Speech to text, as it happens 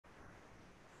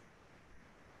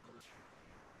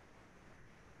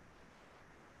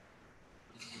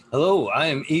Hello, I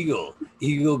am Eagle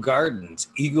Gardens,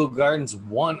 Eagle Gardens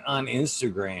 1 on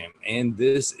Instagram, and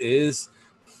this is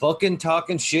fucking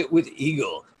talking shit with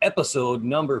Eagle, episode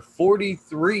number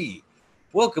 43.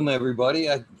 Welcome everybody.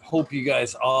 I hope you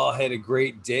guys all had a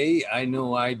great day. I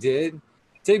know I did.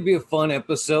 Today'd be a fun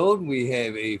episode. We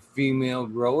have a female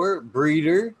grower,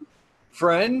 breeder,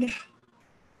 friend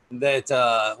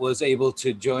that was able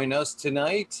to join us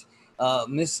tonight.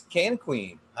 Miss Canna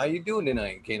Queen. How you doing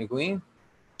tonight, Canna Queen?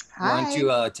 Why don't you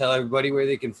tell everybody where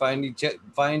they can find you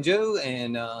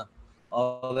and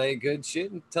all that good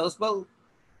shit, and tell us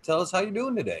how you're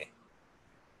doing today.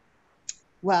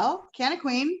 Well, Canna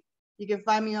Queen, you can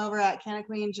find me over at Canna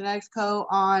Queen Genetics Co.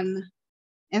 on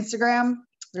Instagram.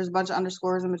 There's a bunch of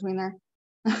underscores in between there.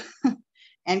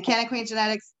 And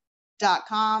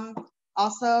CannaQueenGenetics.com.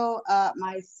 Also,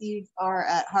 my seeds are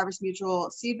at Harvest Mutual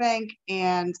Seed Bank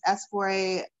and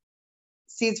S4A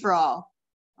Seeds for All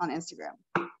on Instagram.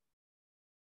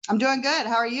 I'm doing good.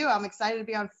 How are you? I'm excited to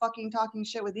be on fucking Talking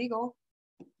Shit with Eagle.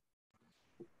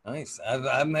 Nice.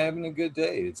 I'm having a good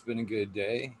day. It's been a good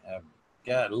day. I've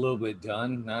got a little bit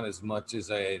done, not as much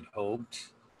as I had hoped.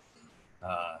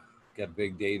 Got a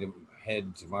big day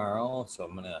ahead tomorrow, so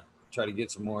I'm gonna try to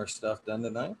get some more stuff done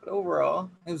tonight. But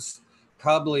overall, it was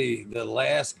probably the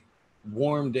last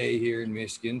warm day here in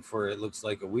Michigan for it looks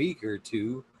like a week or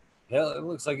two. Hell, it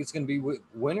looks like it's gonna be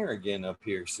winter again up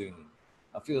here soon.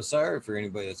 I feel sorry for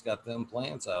anybody that's got them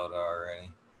plants out already.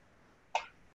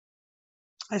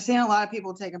 I've seen a lot of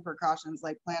people taking precautions,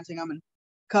 like planting them and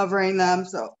covering them.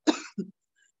 So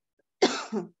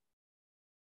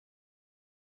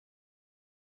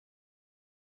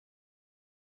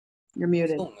you're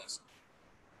muted.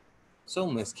 So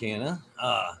Miss Canna,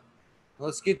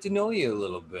 let's get to know you a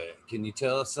little bit. Can you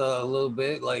tell us a little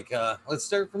bit, let's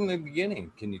start from the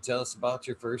beginning. Can you tell us about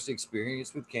your first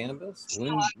experience with cannabis?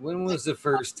 When was the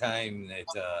first time that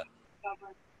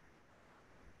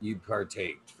you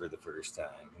partaked for the first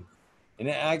time?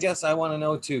 And I guess I want to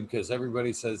know too, because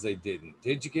everybody says they didn't.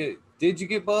 Did you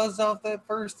get buzzed off that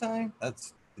first time?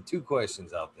 That's the two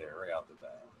questions out there right off the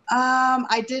bat.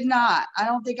 I did not. I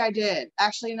don't think I did.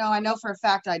 Actually, no, I know for a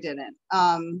fact I didn't.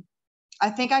 I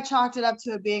think I chalked it up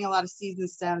to it being a lot of season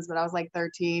stems, but I was like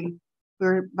 13. We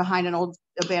were behind an old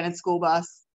abandoned school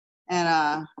bus,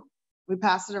 and we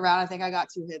passed it around. I think I got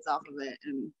 2 hits off of it,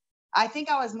 and I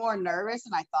think I was more nervous,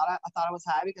 and I thought I was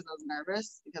high because I was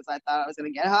nervous because I thought I was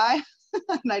gonna get high,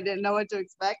 and I didn't know what to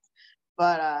expect.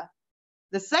 But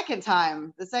the second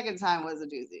time was a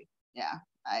doozy. Yeah,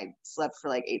 I slept for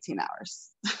like 18 hours.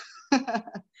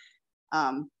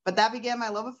 But that began my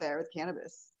love affair with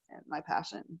cannabis. And my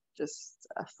passion, just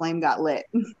a flame got lit.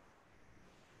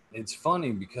 It's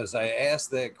funny because I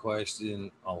asked that question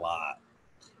a lot,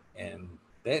 and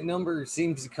that number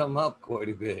seems to come up quite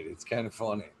a bit. It's kind of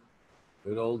funny.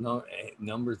 Good old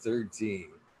number 13.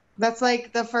 That's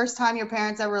like the first time your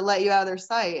parents ever let you out of their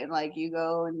sight, and like you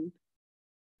go and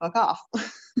fuck off.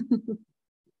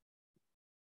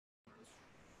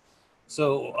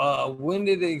 So when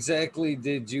exactly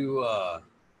did you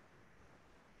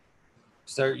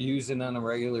start using on a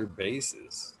regular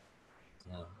basis?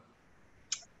 Yeah.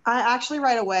 I actually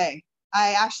right away.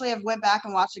 I actually have went back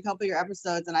and watched a couple of your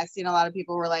episodes, and I've seen a lot of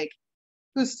people were like,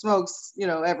 who smokes,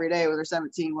 every day when they're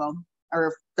 17,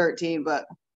 or 13. But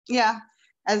yeah,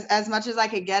 as much as I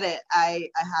could get it, I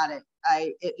had it.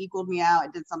 It equaled me out.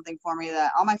 It did something for me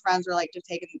that all my friends were like just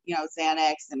taking,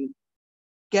 Xanax and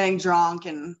getting drunk.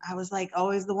 And I was like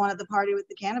always the one at the party with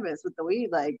the cannabis, with the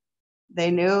weed. Like they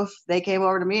knew if they came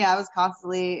over to me, I was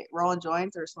constantly rolling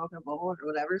joints or smoking a bowl or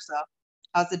whatever. So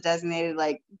I was a designated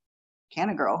like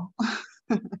canna girl,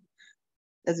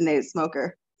 designated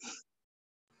smoker.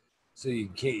 So you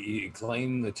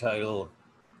claimed the title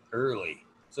early.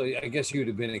 So I guess you would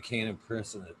have been a canna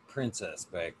princess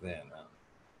back then, huh?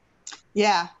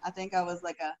 Yeah, I think I was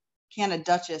like a canna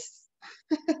duchess.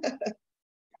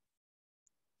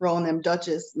 Rolling them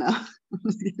Dutchess. No,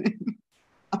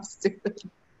 I'm stupid.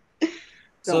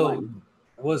 So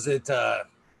was it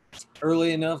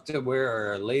early enough to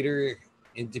where, or later?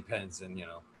 It depends, and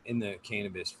in the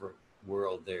cannabis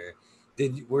world,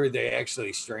 were they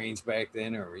actually strains back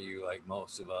then, or were you like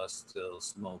most of us still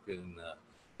smoking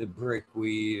the brick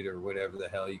weed or whatever the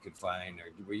hell you could find, or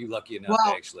were you lucky enough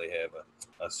to actually have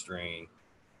a strain?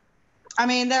 I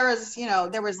mean, there was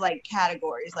like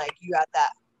categories. Like you had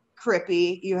that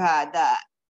Crippy, you had that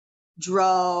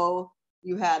Dro,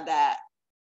 you had that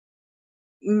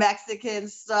Mexican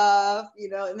stuff,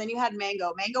 and then you had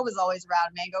mango. Mango was always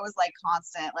around. Mango was like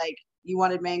constant. Like you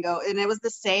wanted mango, and it was the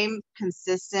same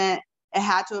consistent. It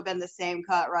had to have been the same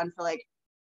cut run for like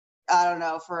I don't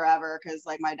know, forever, because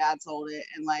like my dad sold it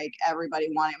and like everybody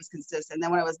wanted it, was consistent. And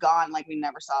then when it was gone, like we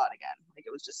never saw it again. Like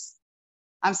it was just,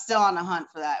 I'm still on the hunt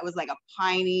for that. It was like a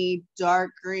piney,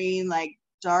 dark green, like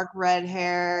dark red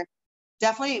hair.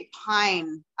 Definitely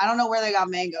pine. I don't know where they got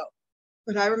mango,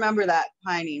 but I remember that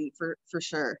pining for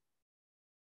sure.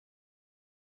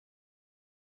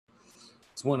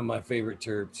 It's one of my favorite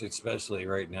terps, especially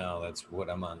right now. That's what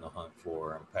I'm on the hunt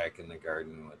for. I'm packing the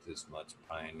garden with as much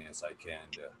pine as I can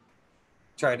to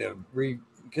try to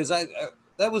because I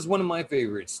that was one of my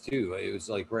favorites too. It was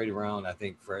like right around, I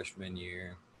think, freshman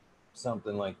year,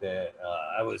 something like that.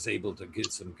 I was able to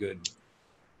get some good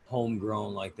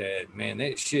homegrown like that. Man,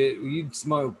 that shit, you'd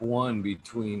smoke one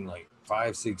between like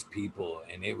 5, 6 people,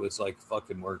 and it was like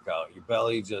fucking workout. Your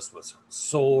belly just was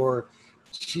sore,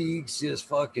 cheeks just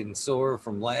fucking sore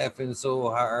from laughing so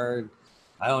hard.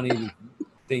 I don't even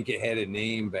think it had a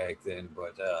name back then,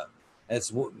 but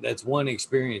that's one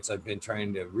experience I've been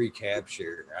trying to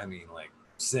recapture. I mean, like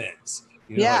since,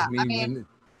 you know what Yeah, I I mean? mean, When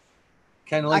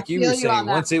kind of I like you were feel you on saying,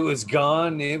 that. once it was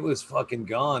gone, it was fucking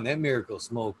gone. That miracle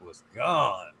smoke was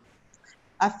gone.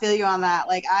 I feel you on that.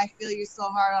 Like I feel you so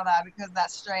hard on that because that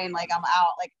strain, like I'm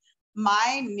out. Like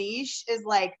my niche is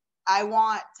like I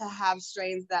want to have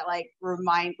strains that like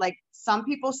remind, like some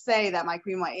people say that my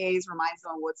Queen White A's reminds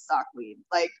them of Woodstock weed.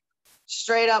 Like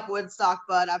straight up Woodstock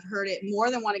bud. I've heard it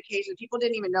more than one occasion. People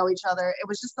didn't even know each other. It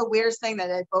was just the weirdest thing that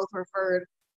they both referred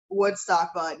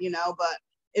Woodstock bud, you know, but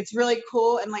it's really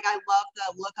cool. And like I love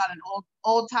the look on an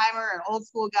old timer, an old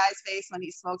school guy's face when he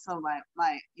smokes some of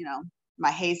my, you know, my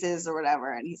hazes or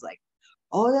whatever, and he's like,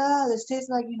 oh yeah, this tastes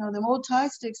like, you know, them old Thai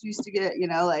sticks we used to get, you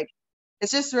know, like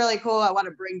it's just really cool. I want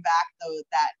to bring back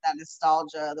that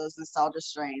nostalgia, those nostalgia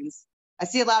strains. I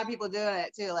see a lot of people doing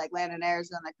it too, like Landon Ayers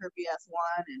doing the Kirby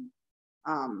S1,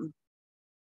 and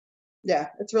yeah,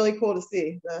 it's really cool to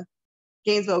see. The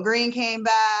Gainesville Green came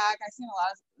back. I've seen a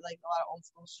lot of old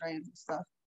school strains and stuff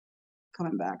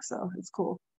coming back, so it's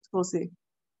cool. It's cool to see.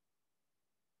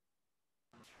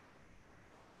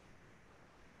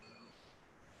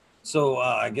 So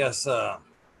I guess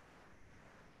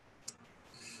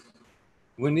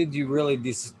when did you really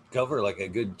discover like a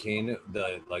good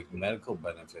the like medical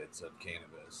benefits of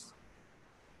cannabis?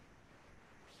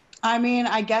 I mean,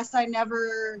 I guess I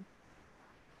never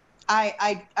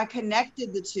I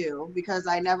connected the two because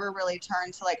I never really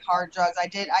turned to like hard drugs. I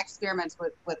experimented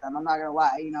with them. I'm not gonna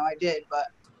lie, you know, I did,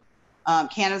 but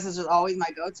cannabis is just always my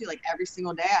go-to. Like every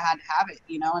single day, I had to have it,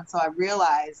 you know. And so I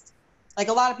realized, like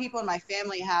a lot of people in my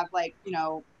family have like, you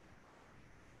know,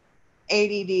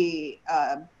 ADD,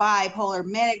 bipolar,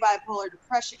 manic bipolar,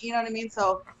 depression. You know what I mean?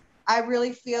 So I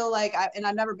really feel like and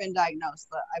I've never been diagnosed,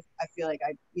 but I feel like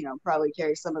I, you know, probably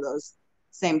carry some of those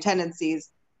same tendencies.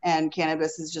 And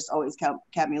cannabis has just always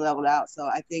kept me leveled out. So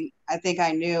I think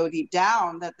I knew deep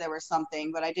down that there was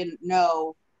something, but I didn't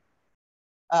know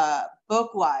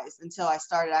book wise until I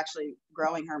started actually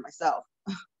growing her myself,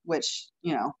 which,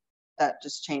 you know, that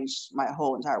just changed my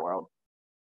whole entire world.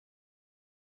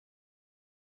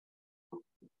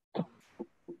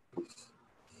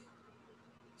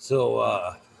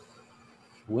 So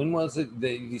when was it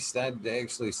that you decided to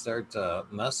actually start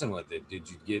messing with it? Did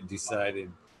you get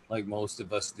decided like most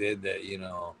of us did that, you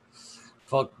know,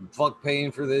 fuck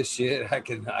paying for this shit, I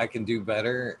can do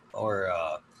better, or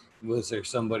was there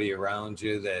somebody around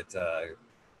you that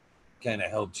kind of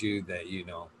helped you, that you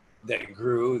know, that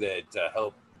grew, that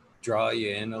helped draw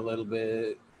you in a little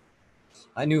bit?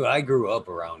 I knew I grew up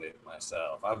around it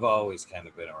myself. I've always kind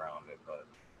of been around it, but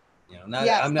you know, not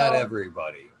Yeah. I'm not So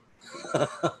everybody.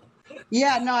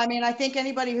 yeah, no, I mean, I think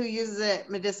anybody who uses it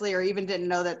medicinally or even didn't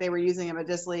know that they were using it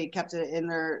medicinally kept it in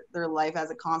their life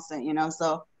as a constant, you know.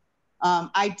 So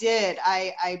I did.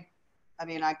 I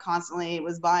mean, I constantly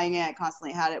was buying it, I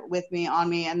constantly had it with me, on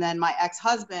me, and then my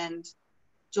ex-husband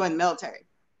joined the military.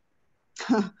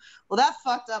 Well, that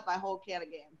fucked up my whole can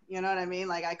of game. You know what I mean?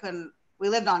 Like I couldn't. We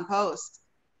lived on post,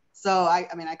 so I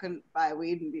mean, I couldn't buy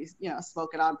weed and be, you know,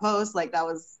 smoking on post. Like that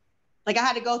was, like I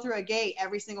had to go through a gate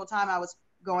every single time I was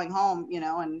going home, you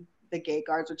know, and the gate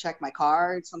guards would check my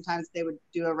car. Sometimes they would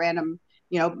do a random,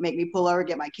 you know, make me pull over,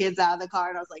 get my kids out of the car,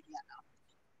 and I was like,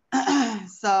 yeah, no.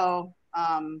 So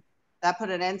that put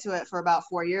an end to it for about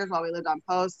 4 years while we lived on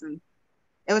post, and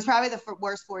it was probably the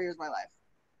worst 4 years of my life.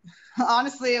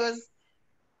 Honestly, it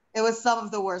was some of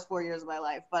the worst 4 years of my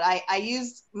life, but I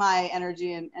used my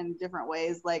energy in different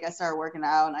ways. Like I started working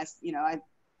out, and I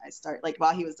start, like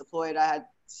while he was deployed, I had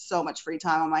so much free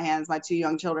time on my hands. My two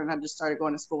young children had just started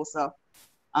going to school. So,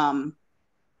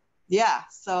 yeah.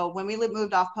 So when we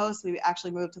moved off post, we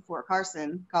actually moved to Fort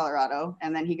Carson, Colorado.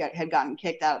 And then had gotten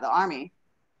kicked out of the Army.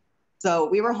 So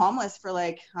we were homeless for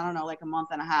like, I don't know, like a month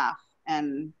and a half.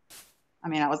 And I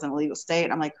mean, I was in a legal state.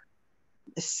 I'm like,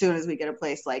 as soon as we get a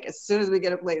place, like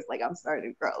I'm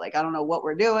starting to grow. Like, I don't know what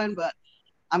we're doing, but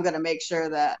I'm going to make sure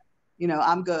that, you know,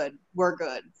 I'm good. We're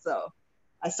good. So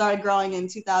I started growing in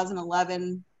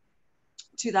 2011,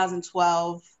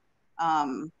 2012.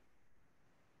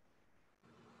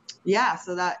 Yeah.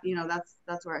 So that, you know,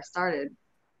 that's where I started.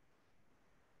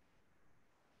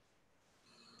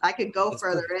 I could go That's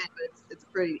further in, but it's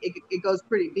pretty, it goes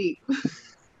pretty deep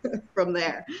from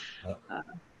there.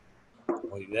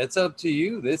 well, that's up to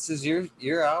you. This is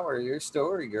your hour, your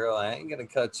story, girl. I ain't gonna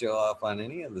cut you off on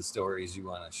any of the stories you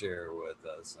want to share with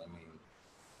us. I mean,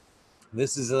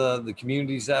 this is the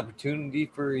community's opportunity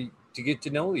for to get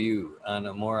to know you on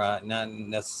a more not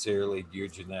necessarily your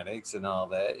genetics and all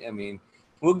that. I mean,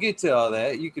 we'll get to all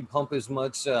that. You can pump as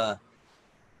much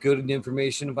good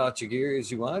information about your gear as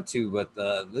you want to,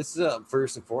 but this is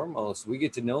first and foremost. We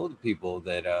get to know the people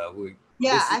that we.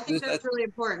 Yeah, This I is think this. that's really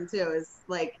important too, is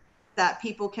like that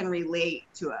people can relate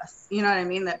to us. You know what I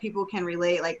mean? That people can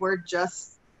relate. Like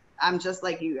I'm just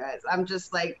like you guys. I'm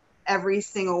just like every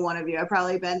single one of you. I've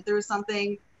probably been through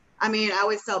something. I mean, I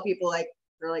always tell people like,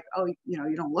 they're like, oh, you know,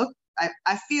 you don't look,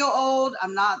 I feel old.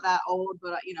 I'm not that old,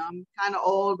 but you know, I'm kind of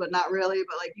old, but not really.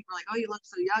 But like people are like, oh, you look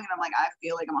so young. And I'm like, I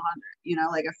feel like I'm 100, you know,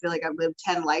 like I feel like I've lived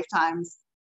 10 lifetimes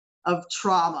of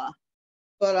trauma.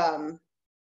 But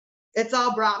it's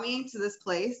all brought me to this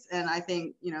place. And I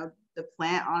think, you know, the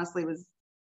plant honestly was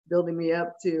building me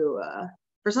up to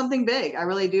for something big. I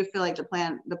really do feel like the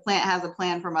plant has a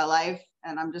plan for my life,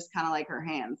 and I'm just kind of like her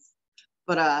hands.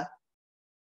 But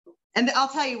and I'll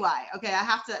tell you why. Okay, I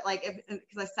have to like, because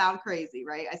I sound crazy,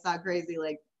 right? I sound crazy,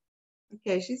 like,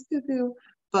 okay, she's cuckoo.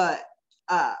 But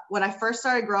when I first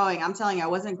started growing, I'm telling you, I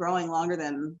wasn't growing longer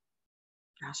than,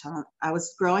 gosh, I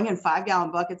was growing in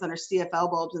 5-gallon buckets under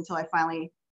CFL bulbs until I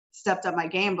finally stepped up my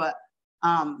game. But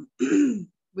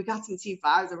we got some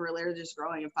T5s that were literally just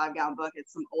growing in 5-gallon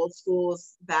buckets, some old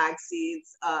schools, bag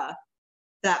seeds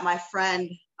that my friend,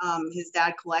 his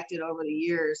dad collected over the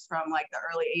years from like the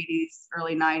early 80s,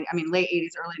 late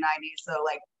 80s, early 90s. So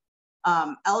like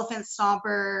Elephant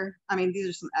Stomper. I mean, these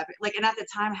are some epic, like, and at the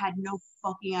time I had no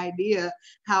fucking idea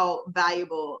how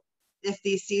valuable, if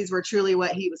these seeds were truly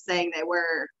what he was saying they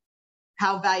were,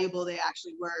 how valuable they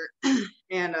actually were.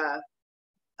 And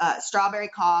Strawberry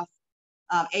Cough,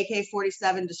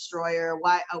 AK-47 Destroyer, a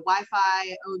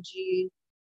Wi-Fi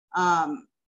OG.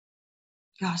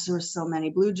 Gosh, there were so many.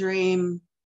 Blue Dream.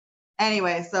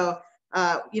 Anyway, so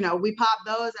you know, we popped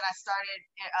those, and I started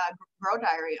Grow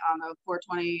Diary on the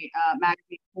 420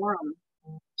 magazine forum.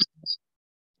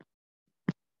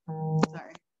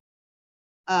 Sorry.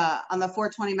 On the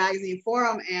 420 magazine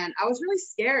forum, and I was really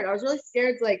scared. I was really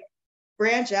scared to like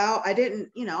branch out. I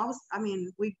didn't, you know,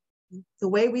 the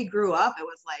way we grew up, it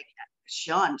was like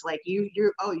shunned. Like you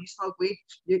smoke weed,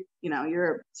 you know,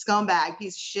 you're a scumbag,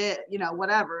 piece of shit, you know,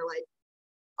 whatever. Like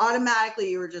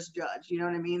automatically you were just judged. You know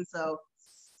what I mean? So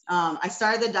I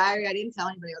started the diary. I didn't tell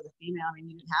anybody I was a female. I mean,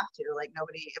 you didn't have to. Like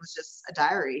nobody. It was just a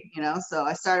diary, you know. So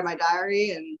I started my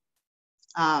diary,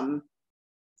 and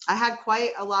I had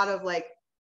quite a lot of like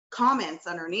comments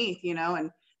underneath, you know,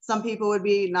 and some people would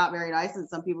be not very nice, and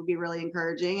some people would be really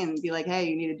encouraging and be like, hey,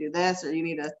 you need to do this, or you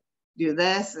need to do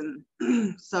this.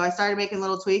 And so I started making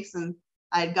little tweaks, and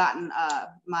I had gotten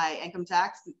my income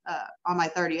tax on my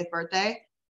 30th birthday,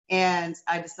 and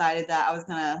I decided that I was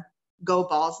gonna go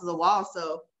balls to the wall.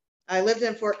 So I lived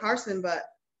in Fort Carson, but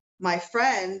my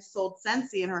friend sold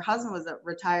Sensi, and her husband was a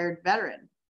retired veteran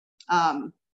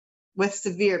with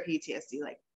severe PTSD,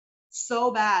 like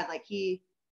so bad. Like he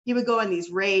would go in these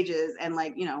rages and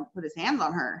like, you know, put his hands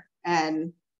on her.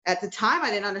 And at the time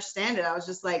I didn't understand it. I was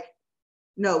just like,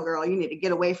 no, girl, you need to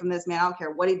get away from this man. I don't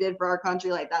care what he did for our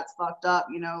country. Like that's fucked up,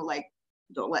 you know, like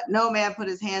don't let no man put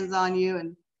his hands on you.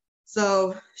 And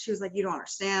so she was like, you don't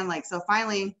understand. Like, so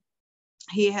finally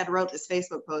he had wrote this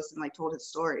Facebook post and like told his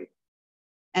story.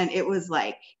 And it was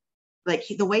like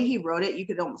the way he wrote it, you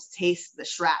could almost taste the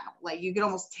shrapnel. Like you could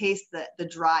almost taste the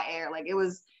dry air. Like it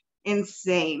was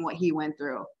insane what he went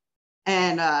through.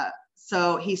 And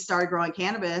so he started growing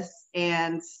cannabis,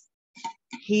 and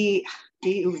he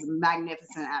was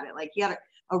magnificent at it. Like he had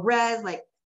a res, like,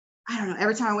 I don't know,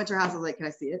 every time I went to her house, I was like, can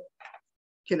I see it?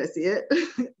 Can I see it?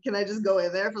 Can I just go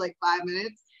in there for like 5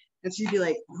 minutes? And she'd be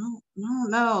like, oh,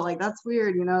 no, like that's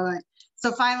weird, you know? Like,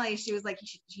 so finally she was like,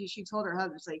 she told her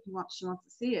husband, she's like, she wants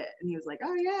to see it. And he was like,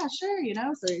 oh yeah, sure, you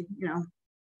know? So, you know,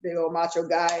 big old macho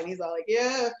guy. And he's all like,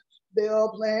 yeah, big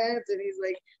old plants. And he's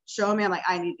like, showing me, I'm like,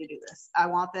 I need to do this. I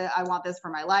want this for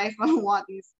my life. I want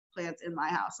these plants in my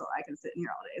house so I can sit in here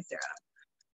all day and stare at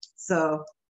them. So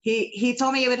he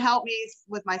told me it would help me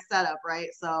with my setup, right?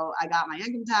 So I got my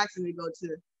income tax and we go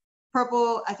to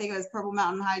Purple, I think it was Purple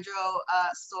Mountain Hydro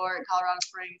store in Colorado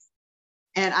Springs.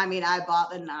 And I mean, I bought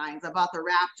the 9s. I bought the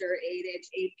Raptor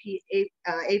 8-inch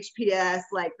HPS,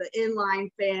 like the inline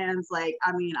fans. Like,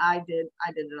 I mean, I did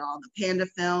it all. The Panda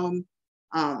film,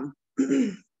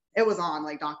 it was on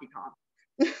like Donkey Kong.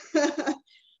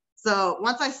 So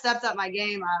once I stepped up my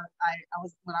game, I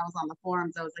was, when I was on the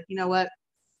forums, I was like, you know what?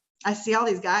 I see all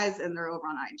these guys and they're over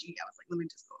on IG. I was like, let me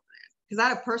just go over there, because I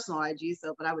had a personal IG,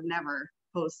 so but I would never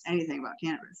post anything about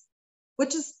cannabis,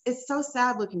 which is, it's so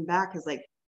sad looking back, because like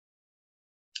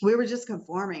we were just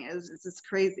conforming. It's just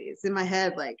crazy. It's in my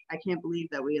head, like I can't believe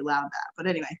that we allowed that. But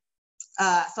anyway,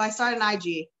 so I started an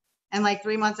IG, and like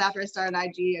 3 months after I started an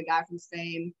IG, a guy from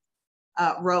Spain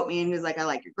wrote me and he was like, I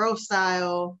like your growth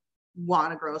style,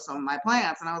 want to grow some of my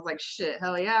plants. And I was like, shit,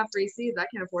 hell yeah, free seeds, I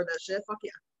can't afford that shit, fuck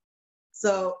yeah.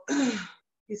 So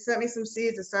he sent me some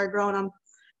seeds. I started growing them,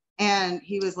 and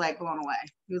he was like blown away.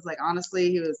 He was like, honestly,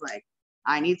 he was like,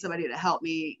 I need somebody to help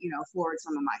me, you know, forward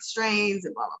some of my strains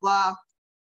and blah, blah, blah.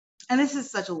 And this is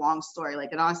such a long story.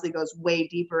 Like, it honestly goes way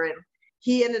deeper. And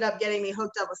he ended up getting me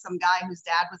hooked up with some guy whose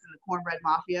dad was in the cornbread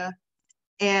mafia.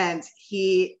 And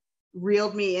he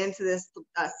reeled me into this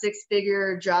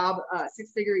six-figure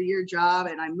a year job.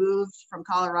 And I moved from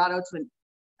Colorado to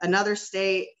another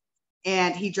state,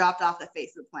 and he dropped off the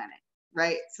face of the planet.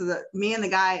 Right. So me and the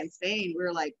guy in Spain, we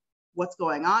were like, what's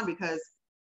going on? Because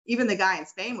even the guy in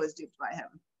Spain was duped by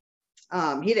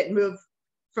him. He didn't move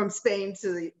from Spain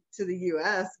to the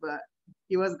US, but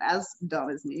he wasn't as dumb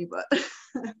as me. But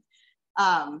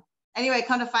anyway,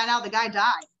 come to find out, the guy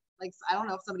died. Like, I don't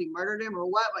know if somebody murdered him or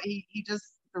what, but he just,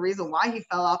 the reason why he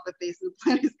fell off the face of the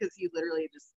planet is because he literally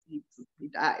just he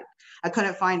died. I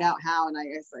couldn't find out how, and I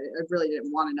guess I really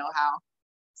didn't want to know how.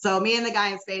 So me and the guy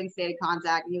in Spain stayed in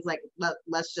contact, and he was like,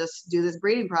 let's just do this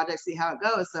breeding project, see how it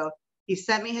goes. So he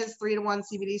sent me his 3-to-1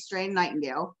 CBD strain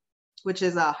Nightingale, which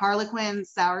is a Harlequin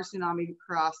sour tsunami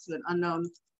cross to an unknown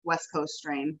West Coast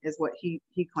strain, is what he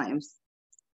claims.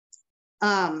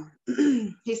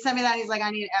 He sent me that. He's like, I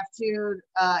need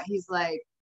F2. He's like,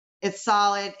 it's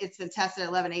solid. It's been tested at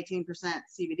 11-18%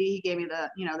 CBD. He gave me the,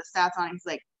 you know, the stats on it. He's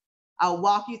like, I'll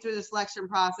walk you through the selection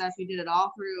process. We did it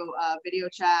all through video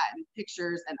chat and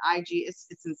pictures and IG.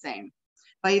 It's insane.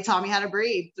 But he taught me how to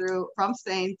breed from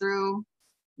Spain through,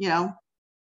 you know,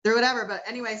 through whatever. But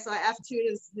anyway, so I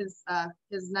F2'd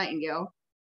his Nightingale,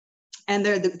 and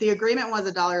the agreement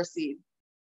was $1 a seed.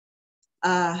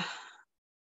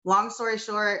 Long story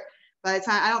short, by the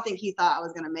time, I don't think he thought I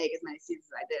was going to make as many seeds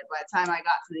as I did. By the time I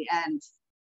got to the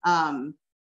end,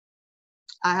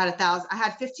 I had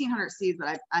 1,500 seeds,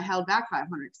 but I held back 500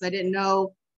 because I didn't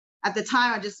know at the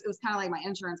time. It was kind of like my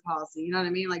insurance policy, you know what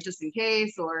I mean? Like, just in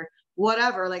case or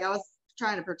whatever. Like, I was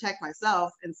trying to protect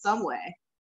myself in some way.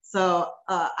 So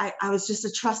I was just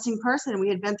a trusting person. We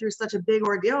had been through such a big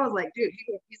ordeal. I was like, dude,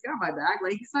 he's got my back.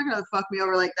 Like, he's not gonna fuck me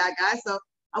over like that guy. So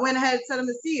I went ahead and sent him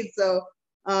the seeds. So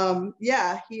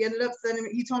yeah, he ended up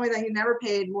he told me that he never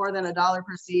paid more than $1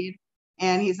 per seed,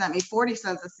 and he sent me 40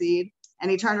 cents a seed. And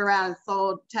he turned around and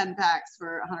sold 10 packs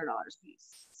for $100 a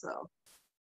piece. So,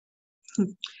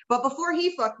 but before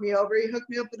he fucked me over, he hooked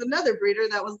me up with another breeder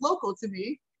that was local to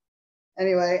me.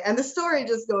 Anyway, and the story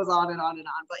just goes on and on and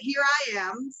on. But here I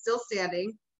am, still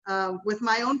standing with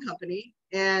my own company.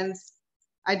 And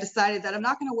I decided that I'm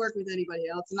not going to work with anybody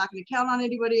else. I'm not going to count on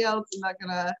anybody else. I'm not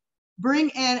going to bring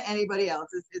in anybody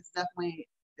else. It's definitely,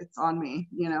 it's on me,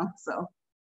 you know? So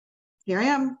here I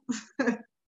am.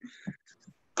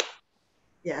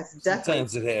 Yes, definitely.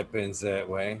 Sometimes it happens that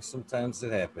way. Sometimes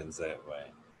it happens that way.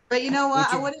 But you know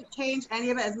what? I wouldn't change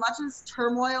any of it. As much as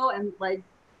turmoil and like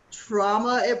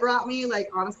trauma it brought me, like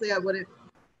honestly, I wouldn't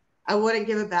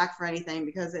give it back for anything,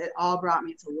 because it all brought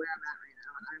me to where I'm at right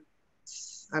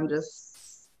now. And I'm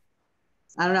just,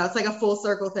 I don't know. It's like a full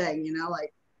circle thing, you know,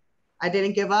 like I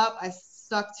didn't give up. I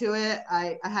stuck to it.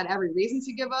 I had every reason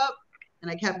to give up, and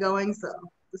I kept going. So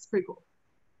it's pretty cool.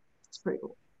 It's pretty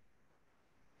cool.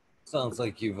 Sounds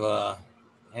like you've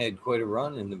had quite a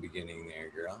run in the beginning there,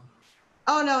 girl.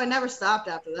 Oh no, it never stopped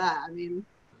after that. I mean,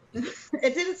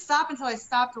 it didn't stop until I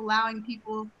stopped allowing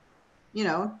people, you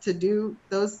know, to do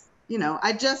those, you know,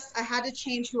 I had to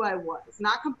change who I was.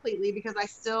 Not completely, because I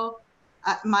still,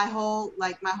 my whole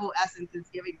essence is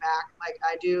giving back. Like,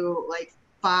 I do like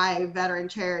 5 veteran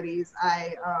charities.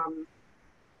 I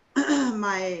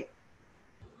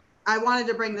wanted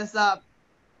to bring this up,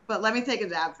 but let me take a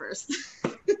dab first.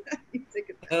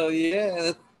 Oh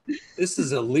yeah, This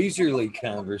is a leisurely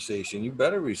conversation. You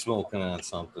better be smoking on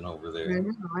something over there.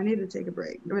 I need to take a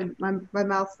break. My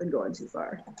mouth's been going too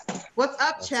far. What's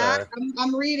up, That's chat? all right.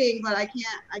 I'm reading, but I can't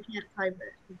type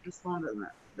it. The phone doesn't.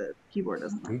 The keyboard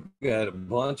doesn't work. We got a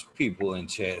bunch of people in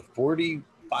chat.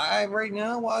 45 right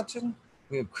now watching.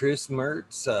 We have Chris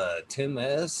Mertz, Tim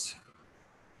S,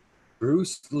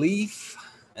 Bruce Leaf.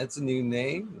 That's a new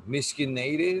name. Michigan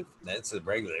native. That's a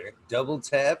regular. Double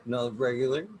Tap, another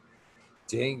regular.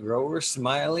 Jane Grower,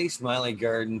 Smiley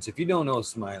Gardens. If you don't know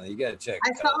Smiley, you gotta check.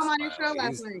 I saw him on your Smiley. show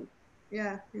last night.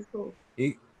 Yeah, he's cool.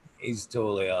 He's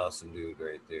totally awesome dude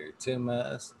right there. Tim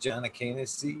S, John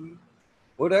Canessy.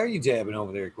 What are you dabbing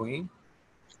over there, Queen?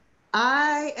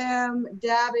 I am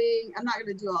dabbing. I'm not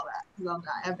gonna do all that because I'll die.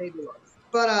 I have baby loads.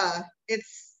 But it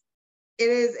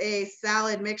is a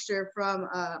salad mixture from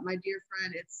my dear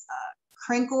friend. It's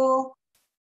Crinkle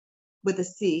with a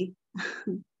C.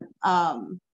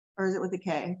 Or is it with a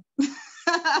K?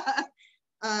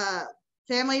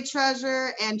 Family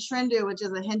Treasure and Trindu, which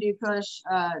is a Hindu Kush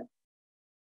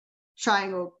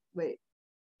triangle. Wait,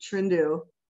 Trindu.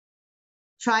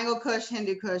 Triangle Kush,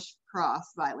 Hindu Kush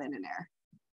cross by Linden Air.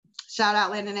 Shout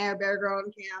out Linden Air, Bear Grow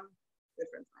and Cam. Good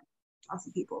friends of mine.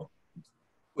 Awesome people.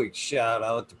 Quick shout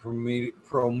out to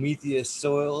Prometheus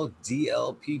Soil,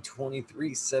 DLP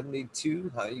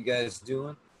 2372. How you guys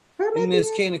doing? And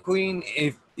Miss Canna Queen,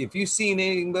 if you've seen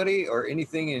anybody or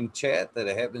anything in chat that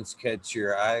happens to catch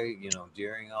your eye,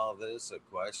 during all of this, a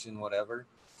question, whatever,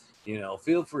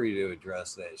 feel free to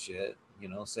address that shit.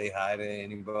 Say hi to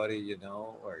anybody,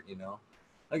 or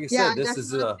like I said, this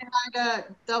is a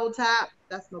Double Tap.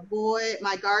 That's my boy,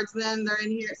 my guardsmen. They're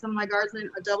in here. Some of my guardsmen.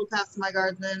 A double tap to my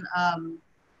guardsmen.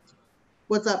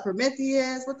 What's up,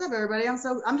 Prometheus? What's up, everybody? I'm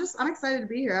excited to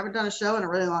be here. I haven't done a show in a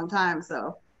really long time,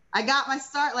 so I got my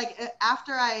start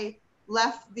after I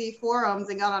left the forums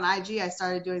and got on IG. I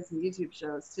started doing some YouTube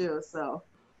shows too, so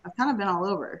I've kind of been all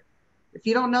over. If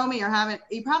you don't know me or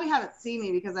you probably haven't seen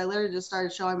me because I literally just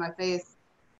started showing my face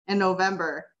in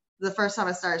November. The first time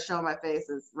I started showing my face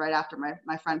is right after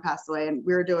my friend passed away, and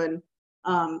we were doing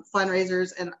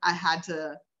fundraisers, and I had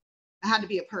to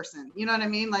be a person. You know what I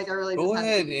mean? Like I really go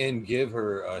ahead and give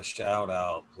her a shout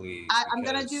out, please. I'm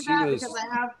gonna do that because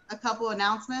I have a couple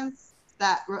announcements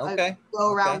that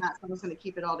go around that, so I'm just gonna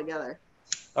keep it all together.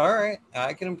 All right,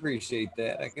 I can appreciate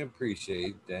that.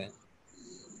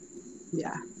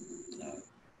 Yeah.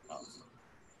 Awesome.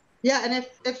 Yeah, and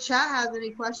if chat has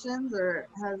any questions or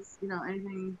has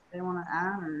anything they want to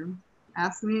add or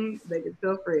ask me, they can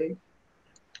feel free.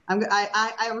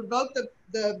 I revoke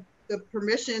the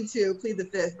permission to plead the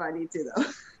fifth if I need to, though.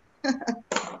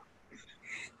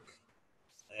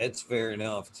 That's fair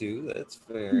enough too. That's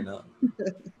fair enough.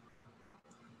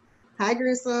 Hi,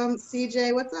 Gruesome.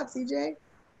 CJ, what's up, CJ?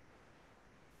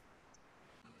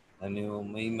 I know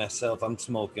myself, I'm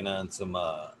smoking on some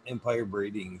Empire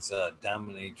Breeding's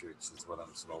Dominatrix is what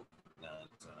I'm smoking on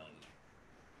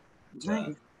tonight.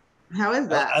 Nice. How is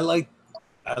that?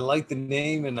 I like the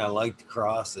name and I like the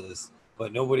crosses,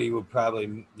 but nobody would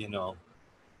probably,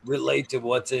 relate to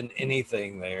what's in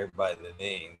anything there by the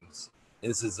names.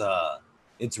 This is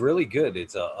it's really good.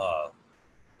 It's a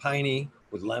piney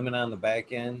with lemon on the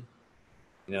back end.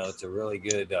 It's a really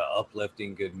good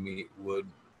uplifting, good wood.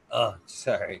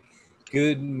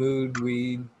 Good mood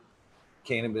weed,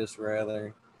 cannabis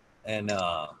rather, and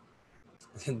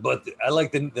but I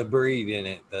like the breed in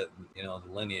it, the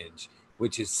lineage,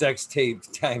 which is sex tape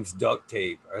times duct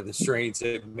tape are the strains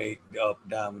that make up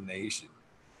domination.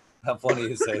 How funny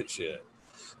is that shit?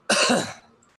 That's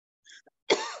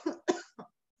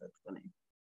funny.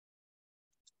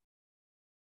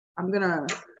 I'm gonna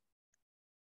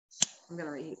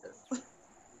reheat this.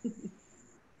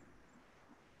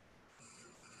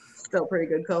 Still pretty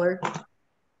good color.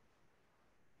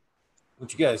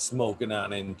 What you guys smoking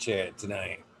on in chat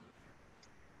tonight?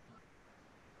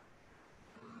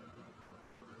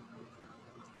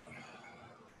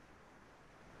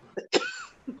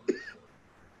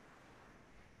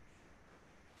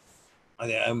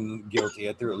 I'm guilty.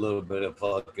 I threw a little bit of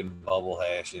fucking bubble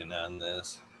hash in on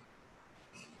this.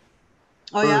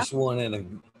 Oh, First one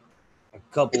in a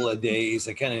couple of days.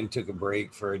 I kind of took a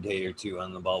break for a day or two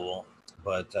on the bubble,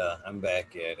 but I'm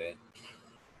back at it.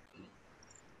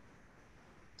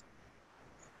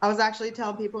 I was actually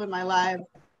telling people in my live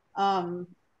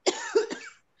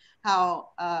how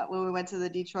when we went to the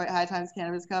Detroit High Times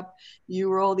Cannabis Cup,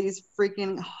 you roll these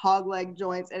freaking hog leg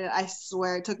joints, and I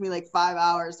swear it took me like 5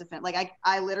 hours to finish. Like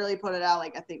I literally put it out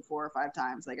like I think 4 or 5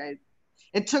 times. Like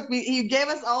it took me. He gave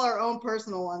us all our own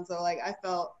personal ones, so like I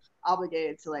felt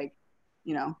obligated to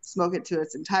smoke it to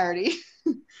its entirety.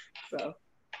 So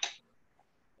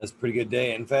That's a pretty good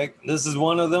day. In fact, this is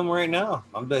one of them right now.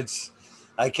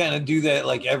 I kind of do that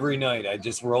like every night. I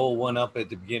just roll one up at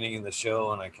the beginning of the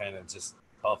show and I kind of just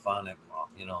puff on it,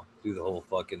 you know, do the whole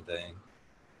fucking thing.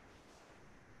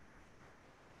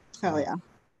 Hell yeah.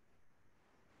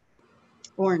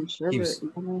 Orange sherbet.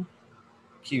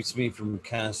 Keeps me from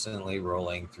constantly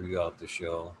rolling throughout the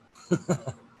show.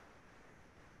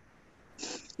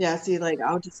 Yeah, see, like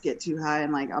I'll just get too high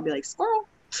and like I'll be like squirrel.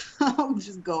 I'll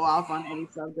just go off on any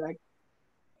subject.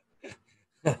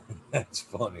 That's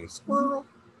funny. Squirrel.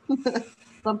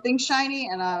 Something shiny,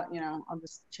 and I'll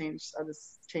just change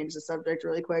the subject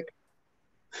really quick.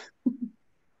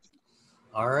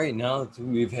 All right, now that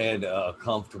we've had a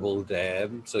comfortable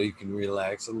dab, so you can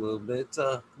relax a little bit.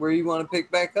 Where you want to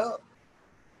pick back up?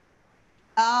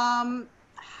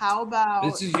 How about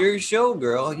this is your show,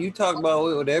 girl? You talk about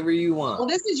whatever you want. Well,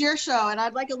 this is your show, and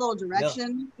I'd like a little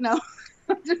direction. No,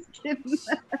 I'm just kidding.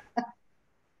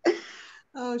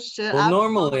 Oh shit! Well,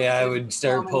 normally I would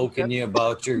start poking you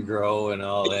about your grow and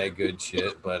all that good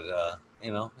shit, but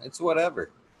you know, it's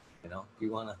whatever. You know, if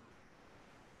you want to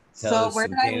tell us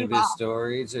some cannabis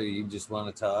stories, or you just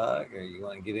want to talk, or you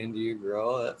want to get into your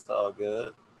grow, that's all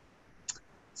good.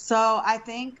 So I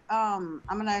think I'm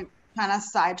gonna kind of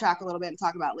sidetrack a little bit and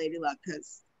talk about Lady Luck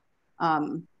because I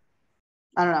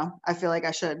don't know. I feel like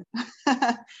I should.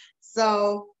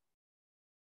 So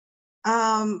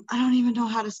I don't even know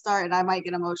how to start, and I might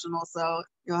get emotional, so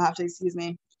you'll have to excuse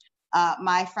me.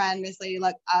 My friend, Miss Lady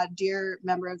Luck, a dear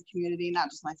member of the community, not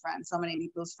just my friend, so many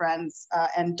people's friends,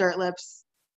 and Dirt Lips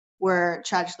were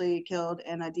tragically killed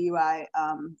in a DUI,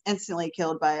 instantly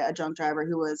killed by a drunk driver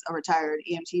who was a retired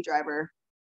EMT driver,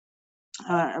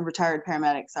 a retired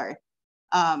paramedic, sorry.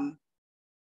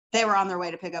 They were on their way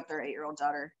to pick up their 8-year-old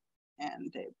daughter,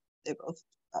 and they both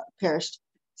perished.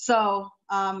 So,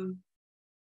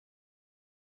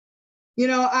 you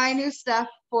know, I knew Steph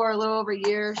for a little over a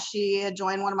year. She had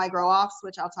joined one of my grow offs,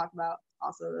 which I'll talk about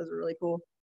also. Those were really cool.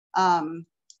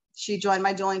 She joined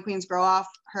my Dueling Queens grow off.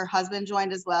 Her husband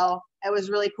joined as well. It was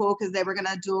really cool because they were going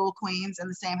to duel queens in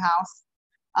the same house.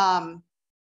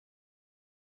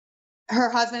 Her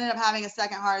husband ended up having a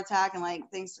second heart attack and like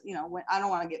things, you know, I don't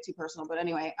want to get too personal, but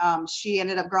anyway, she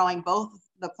ended up growing both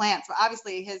the plants. But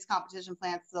obviously his competition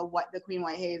plants, the Queen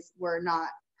White Haze, were not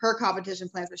her competition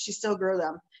plants, but she still grew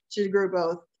them. She grew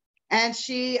both. And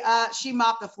she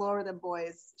mopped the floor with the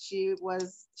boys. She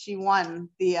won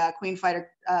the Queen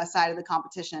Fighter side of the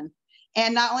competition.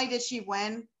 And not only did she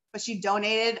win, but she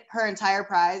donated her entire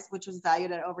prize, which was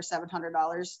valued at over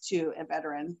 $700, to a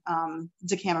veteran,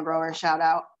 Decama Grower, shout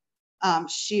out.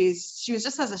 She was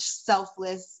just as a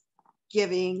selfless,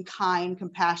 giving, kind,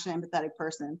 compassionate, empathetic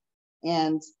person.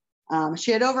 And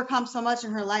she had overcome so much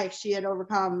in her life. She had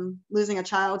overcome losing a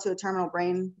child to a terminal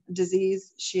brain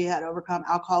disease. She had overcome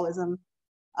alcoholism,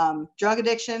 drug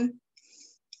addiction.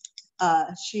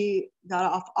 She got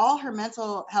off all her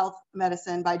mental health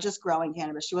medicine by just growing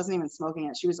cannabis. She wasn't even smoking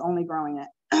it. She was only growing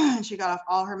it. She got off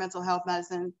all her mental health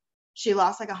medicine. She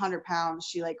lost like 100 pounds.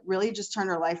 She like really just turned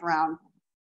her life around.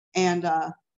 And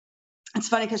it's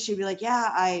funny because she'd be like, yeah,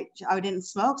 I didn't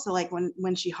smoke. So like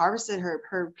when she harvested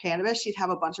her cannabis, she'd have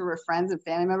a bunch of her friends and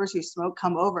family members who smoke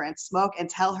come over and smoke and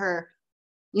tell her,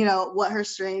 you know, what her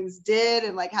strains did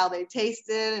and like how they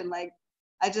tasted. And like,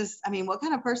 I mean, what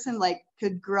kind of person like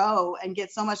could grow and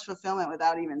get so much fulfillment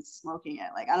without even smoking it?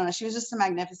 Like, I don't know. She was just a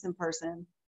magnificent person,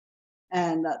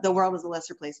 and the world was a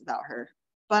lesser place without her.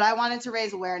 But I wanted to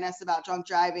raise awareness about drunk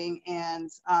driving and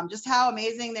just how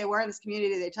amazing they were in this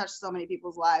community. They touched so many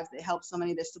people's lives. They helped so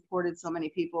many. They supported so many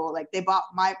people. Like they bought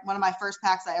one of my first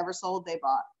packs I ever sold. They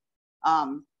bought.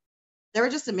 They were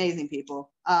just amazing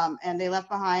people. And they left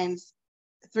behind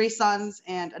 3 sons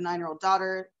and a 9-year-old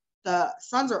daughter. The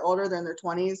sons are older, they're in their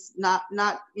 20s, not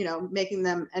you know, making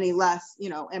them any less, you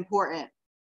know, important.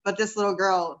 But this little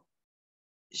girl,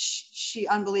 she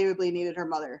unbelievably needed her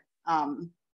mother.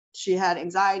 She had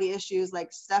anxiety issues.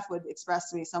 Like Steph would express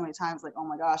to me so many times, like, oh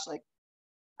my gosh, like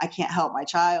I can't help my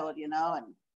child, you know?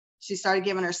 And she started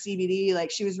giving her CBD.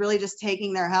 Like she was really just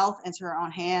taking their health into her own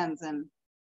hands. And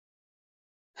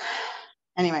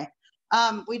anyway,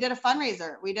 we did a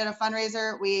fundraiser. We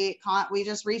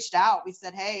just reached out. We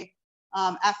said, hey,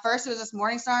 at first it was just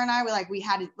Morningstar and I, we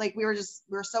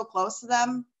were so close to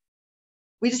them.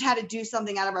 We just had to do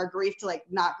something out of our grief to like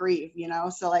not grieve, you know?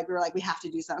 So like, we were like, we have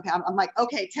to do something. Okay, I'm like,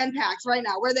 okay, 10 packs right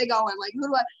now. Where are they going? Like,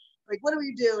 what do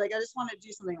we do? Like, I just want to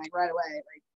do something like right away.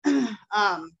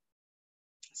 Like,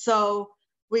 so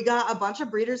we got a bunch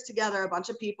of breeders together, a bunch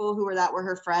of people who were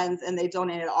her friends, and they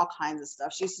donated all kinds of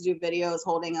stuff. She used to do videos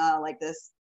holding like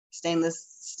this stainless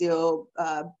steel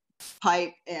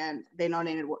pipe, and they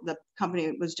donated, the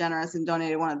company was generous and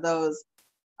donated one of those.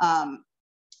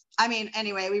 I mean,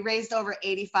 anyway, we raised over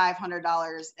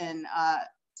 $8,500 in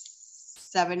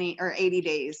 70 or 80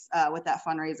 days with that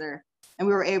fundraiser. And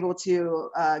we were able to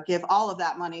give all of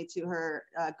that money to her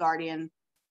guardian.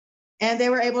 And they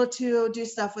were able to do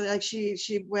stuff with it. Like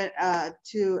she went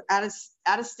to out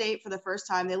of state for the first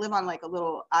time. They live on like a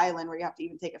little island where you have to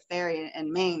even take a ferry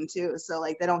in Maine too. So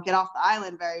like they don't get off the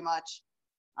island very much.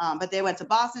 But they went to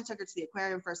Boston, took her to the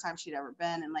aquarium, first time she'd ever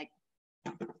been. And like,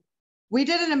 we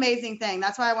did an amazing thing.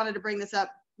 That's why I wanted to bring this up,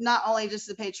 not only just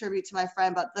to pay tribute to my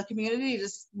friend, but the community.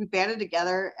 We banded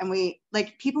together, and we,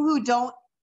 like, people who don't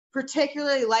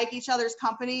particularly like each other's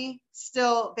company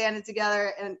still banded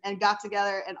together and got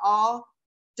together and all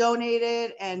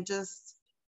donated, and just,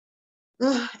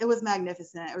 it was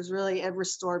magnificent. It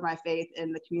restored my faith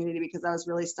in the community, because I was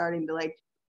really starting to like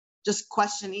just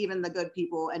question even the good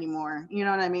people anymore. You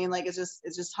know what I mean? Like, it's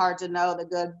just hard to know the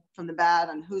good from the bad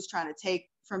and who's trying to take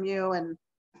from you. And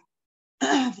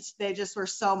they just were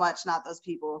so much not those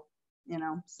people, you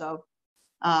know? So,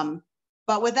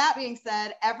 but with that being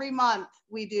said, every month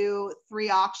we do 3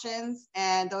 auctions,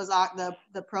 and those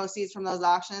the proceeds from those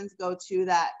auctions go to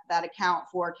that account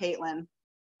for Caitlin.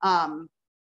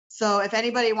 So if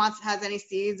anybody has any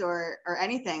seeds or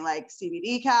anything like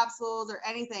CBD capsules or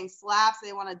anything, slaps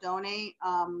they want to donate,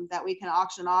 that we can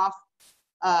auction off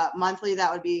monthly,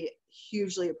 that would be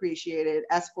hugely appreciated.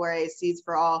 S4A, Seeds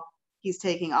for All, he's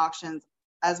taking auctions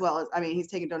as well as, I mean, he's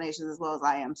taking donations as well as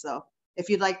I am. So if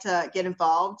you'd like to get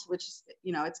involved, which,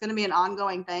 you know, it's going to be an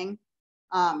ongoing thing,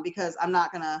 because I'm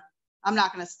not gonna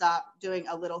stop doing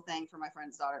a little thing for my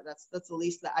friend's daughter. That's the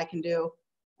least that I can do,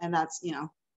 and that's, you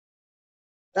know,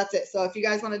 that's it. So if you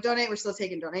guys want to donate, we're still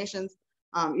taking donations.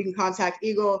 You can contact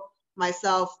Eagle,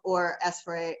 myself, or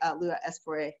S4A, Lua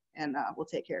S4A, and we'll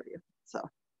take care of you. So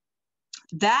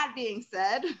that being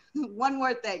said, one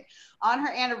more thing. On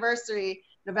her anniversary,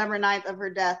 November 9th of her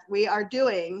death, we are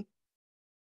doing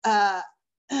a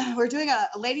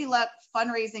Lady Luck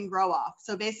fundraising grow off.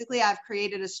 So basically I've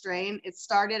created a strain. It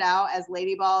started out as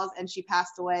Lady Balls and she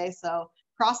passed away. So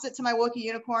crossed it to my Wookiee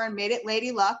unicorn, made it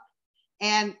Lady Luck.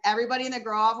 And everybody in the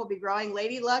grow off will be growing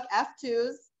Lady Luck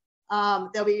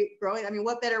F2s. They'll be growing. I mean,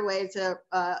 what better way to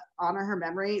honor her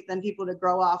memory than people to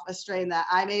grow off a strain that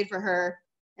I made for her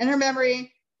in her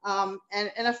memory, and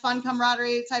in a fun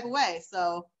camaraderie type of way.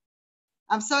 So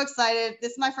I'm so excited.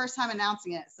 This is my first time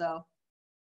announcing it. So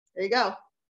there you go.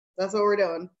 That's what we're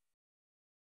doing.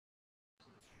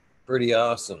 Pretty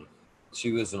awesome.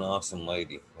 She was an awesome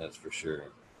lady, that's for sure.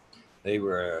 They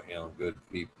were, you know, good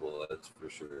people, that's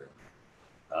for sure.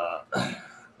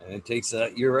 And it takes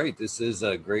that. You're right. This is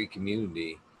a great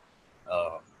community.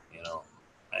 You know,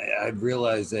 I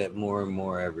realize that more and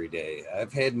more every day.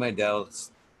 I've had my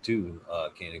doubts too,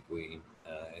 Candy Queen,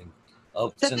 and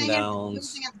ups and downs.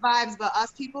 It's vibes, but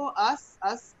us people, us,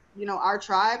 you know, our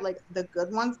tribe, like the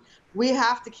good ones, we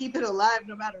have to keep it alive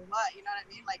no matter what. You know what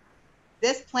I mean? Like,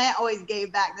 this plant always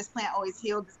gave back. This plant always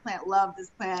healed. This plant loved.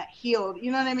 This plant healed.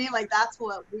 You know what I mean? Like, that's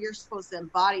what we're supposed to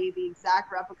embody, the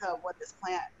exact replica of what this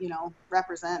plant, you know,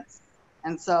 represents.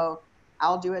 And so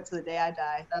I'll do it to the day I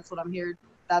die. That's what I'm here.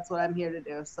 That's what I'm here to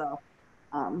do. So,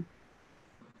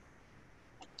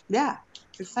 yeah,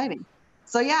 it's exciting.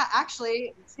 So yeah,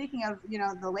 actually, speaking of, you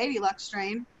know, the Lady Luck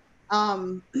strain,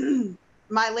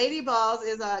 my Lady Balls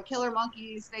is a killer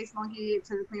monkey, space monkey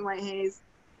to the Queen White Haze,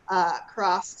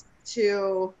 crossed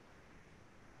to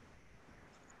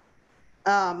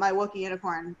my Wookiee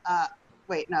unicorn.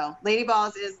 Wait, no. Lady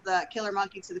Balls is the killer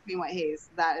monkey to the Queen White Haze.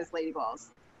 That is Lady Balls.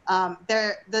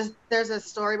 There's a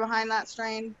story behind that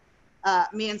strain.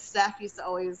 Me and Steph used to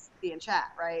always be in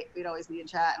chat, right? We'd always be in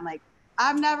chat, and like,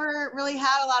 I've never really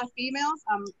had a lot of females.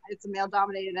 It's a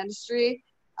male-dominated industry.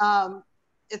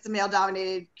 It's a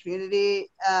male-dominated community.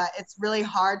 It's really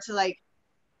hard to, like,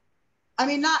 I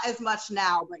mean, not as much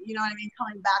now, but you know what I mean?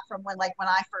 Coming back from when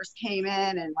I first came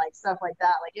in and like stuff like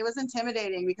that, like, it was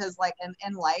intimidating because like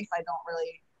in life, I don't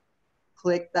really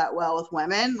click that well with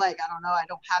women. Like, I don't know. I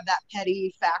don't have that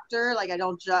petty factor. Like,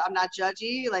 I'm not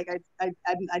judgy. Like,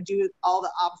 I do all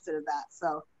the opposite of that.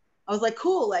 So I was like,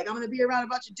 cool. Like, I'm going to be around a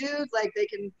bunch of dudes. Like, they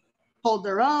can hold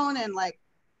their own, and like,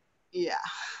 yeah,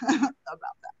 about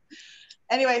that.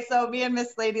 Anyway, so me and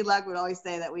Miss Lady Luck would always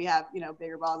say that we have, you know,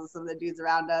 bigger balls than some of the dudes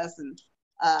around us. And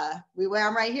we wear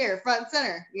them right here, front and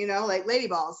center, you know, like lady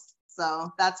balls. So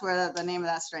that's where the name of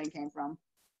that strain came from.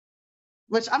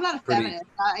 Which, I'm not a feminist,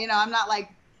 you know, I'm not like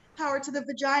power to the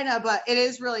vagina, but it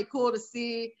is really cool to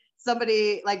see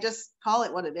somebody like just call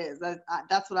it what it is.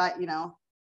 That's what I, you know,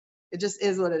 it just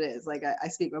is what it is. Like, I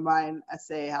speak my mind, I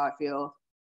say how I feel.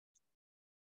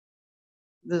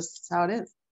 this is how it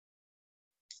is.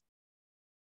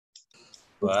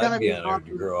 Well, It's gonna I'd be be honored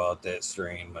to awesome. grow out that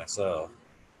strain myself.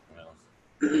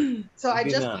 So I It'd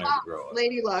be an just honor to popped grow it.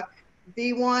 Lady Luck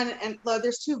V1, and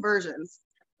there's two versions.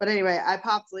 But anyway, I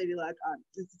popped Lady Luck on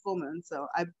it's a full moon, so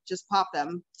I just popped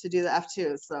them to do the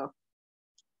F2. So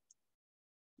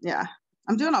yeah,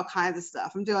 I'm doing all kinds of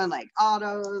stuff. I'm doing like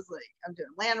autos, like I'm doing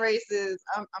land races.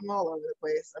 I'm all over the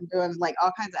place. I'm doing like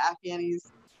all kinds of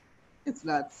Afghanis. It's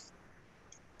nuts.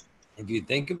 If you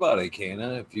think about it,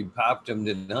 Kana, if you popped them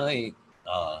tonight,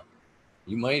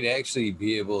 you might actually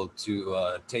be able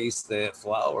to taste that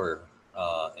flower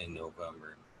in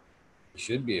November. You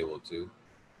should be able to.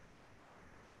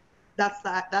 That's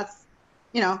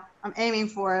I'm aiming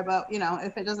for it, but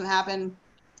if it doesn't happen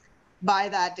by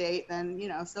that date, then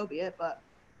so be it. But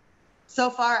so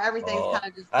far everything's kind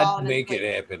of just I'd falling into make place.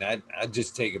 it happen. I'd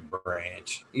just take a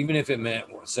branch, even if it meant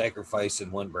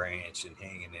sacrificing one branch and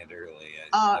hanging it early.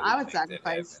 I would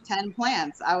sacrifice 10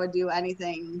 plants. I would do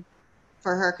anything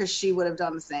for her because she would have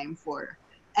done the same for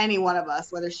any one of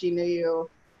us, whether she knew you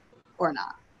or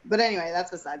not. But anyway,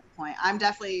 that's besides the point. I'm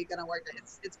definitely gonna work it.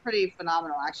 It's pretty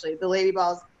phenomenal, actually. The lady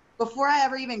balls. Before I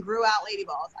ever even grew out lady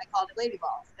balls, I called it lady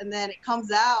balls, and then it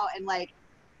comes out and like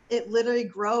it literally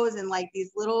grows in like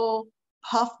these little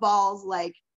puff balls,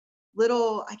 like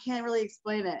little. I can't really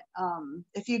explain it.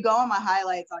 If you go on my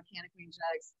highlights on Canna Queen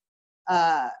Genetics,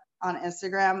 on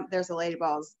Instagram, there's a lady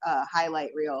balls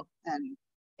highlight reel, and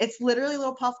it's literally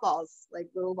little puff balls, like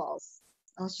little balls.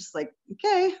 I was just like,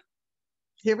 okay,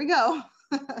 here we go.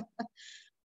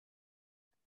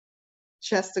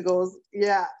 Chesticles,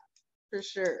 yeah, for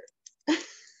sure.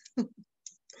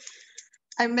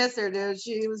 I miss her, dude.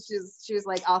 She was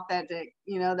like authentic.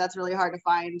 That's really hard to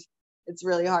find. It's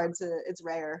really hard to. It's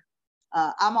rare.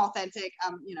 I'm authentic.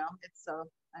 It's so.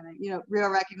 I mean, real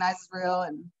recognizes real,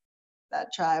 and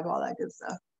that tribe, all that good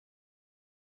stuff.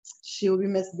 She will be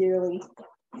missed dearly.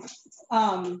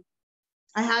 I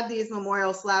had these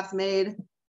memorial slabs made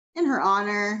in her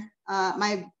honor.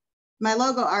 My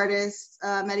logo artist,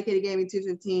 Medicated Gaming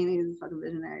 215, he's a fucking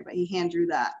visionary, but he hand drew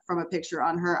that from a picture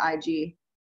on her IG.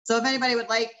 So if anybody would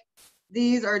like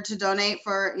these or to donate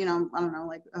for, I don't know,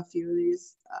 like a few of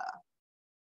these,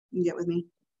 you can get with me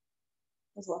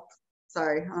as well.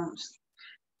 Sorry, just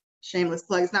shameless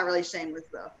plug. It's not really shameless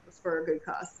though. It's for a good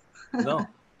cause.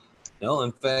 No.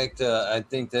 In fact, I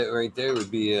think that right there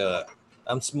would be.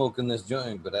 I'm smoking this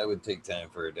joint, but I would take time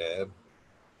for a dab.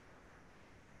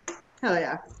 Hell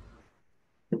yeah.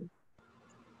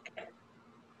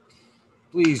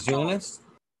 Please join us.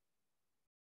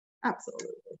 Absolutely.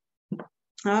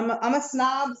 I'm a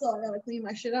snob, so I gotta clean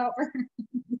my shit out first.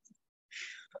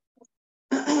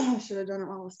 I should have done it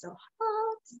while it was still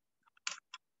hot.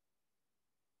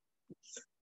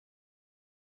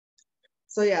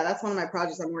 So yeah, that's one of my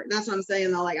projects I'm working. That's what I'm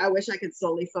saying though. Like I wish I could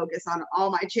solely focus on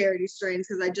all my charity strains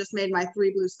because I just made my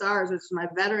 3 Blue Stars, which is my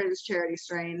veterans charity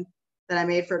strain that I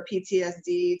made for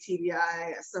PTSD,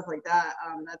 TBI, stuff like that.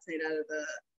 That's made out of the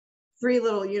 3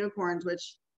 little unicorns,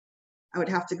 which I would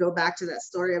have to go back to that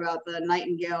story about the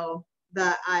nightingale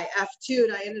that I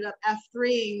F2'd. I ended up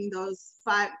F3ing those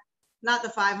 5, not the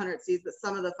 500 seeds, but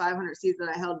some of the 500 seeds that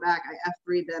I held back. I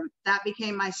F3'd them. That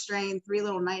became my strain, 3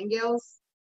 Little Nightingales.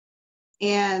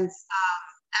 And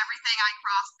everything I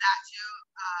crossed that to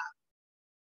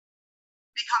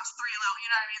becomes 3 little, you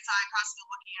know what I mean? So I crossed the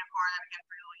Lucky Unicorn, I became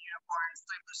 3 Little Unicorns.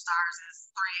 3 Blue Stars is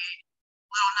 3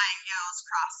 Little Nightingales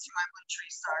crossed to my Blue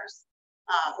Tree Stars,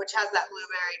 which has that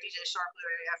blueberry, DJ Sharp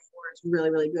blueberry F4. It's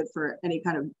really, really good for any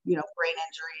kind of, brain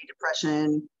injury,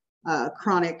 depression,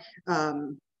 chronic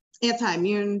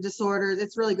anti-immune disorders.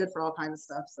 It's really good for all kinds of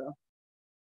stuff. So.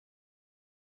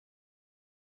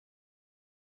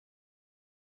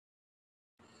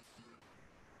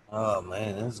 Oh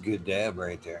man, that's a good dab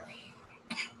right there.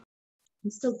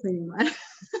 I'm still cleaning mine.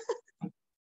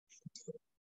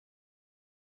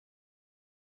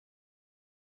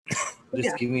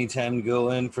 Just give me time to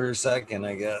go in for a second,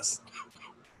 I guess.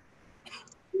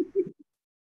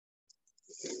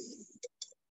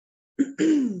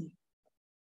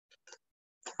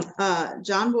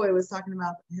 John Boy was talking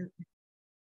about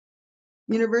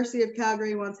University of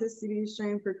Calgary wants his CBD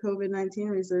strain for COVID-19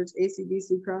 research.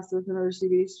 ACDC crossed with another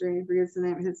CBD strain, forgets the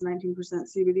name, it hits 19%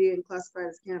 CBD and classified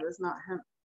as cannabis, not hemp.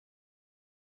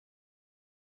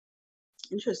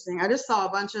 Interesting. I just saw a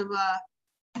bunch of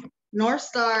North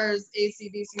Star's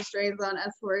ACDC strains on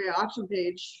S4A auction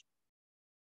page.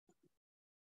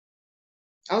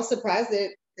 I was surprised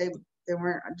they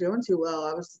weren't doing too well.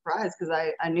 I was surprised because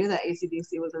I knew that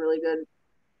ACDC was a really good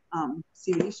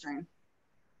CBD strain.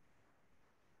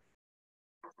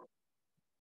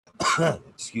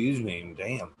 Excuse me,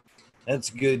 damn. That's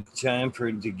a good time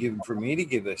for me to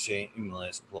give a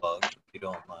shameless plug, if you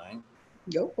don't mind.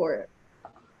 Go for it.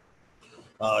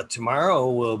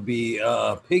 Tomorrow will be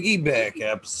a piggyback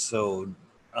episode.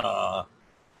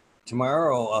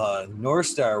 Tomorrow, North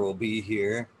Star will be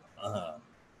here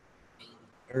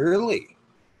early,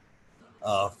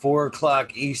 4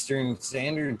 o'clock Eastern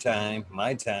Standard Time,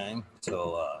 my time.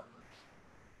 So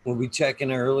we'll be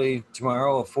checking early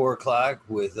tomorrow at 4 o'clock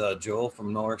with Joel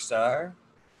from North Star,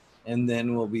 and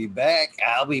then we'll be back.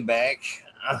 I'll be back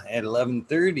at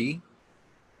 11:30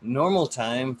 normal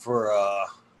time for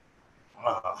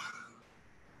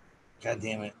God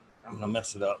damn it, I'm gonna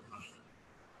mess it up.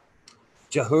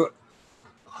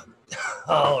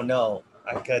 Oh no,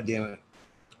 God damn it.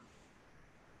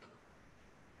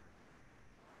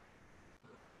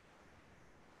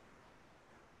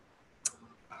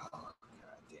 Oh, God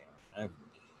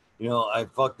damn. I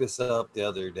fucked this up the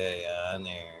other day on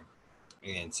there,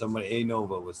 and somebody, A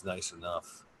Nova was nice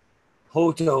enough.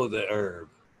 Hoto the Herb,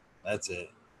 that's it.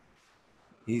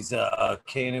 He's a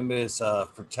cannabis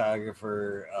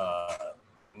photographer,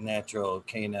 natural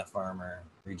KNF farmer,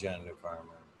 regenerative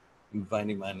farmer. You can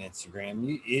find him on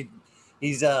Instagram.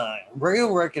 He's a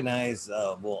real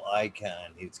recognizable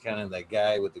icon. He's kind of that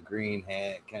guy with the green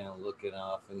hat, kind of looking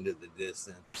off into the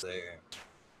distance there.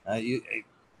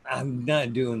 I'm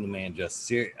not doing the man justice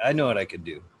here. I know what I could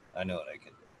do. I could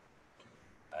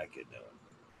do it.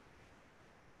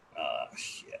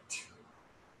 Shit.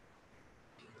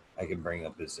 I can bring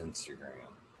up his Instagram.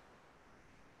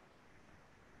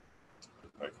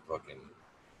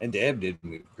 And Dab did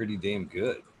me pretty damn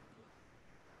good.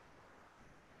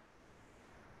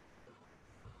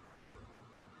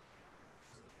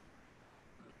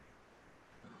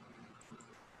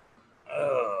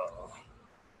 Oh.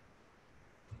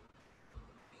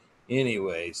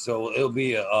 Anyway, so it'll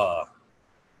be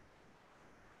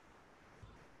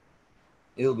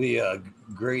a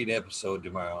great episode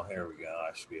tomorrow. Here we go.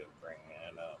 I should be able to bring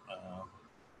that up.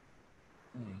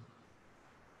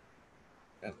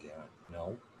 God damn it.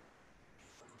 No.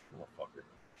 Motherfucker.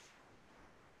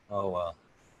 Oh, well.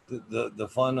 The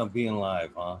fun of being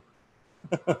live, huh?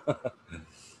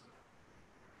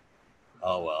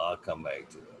 Oh, well, I'll come back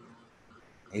to it.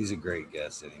 He's a great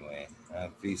guest anyway.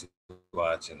 If he's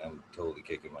watching, I'm totally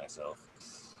kicking myself.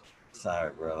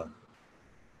 Sorry, brother.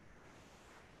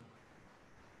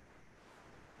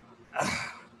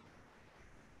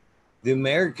 The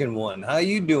American one. How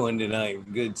you doing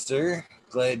tonight, good sir?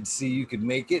 Glad to see you could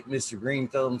make it, Mr. Green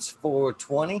Thumbs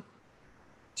 420.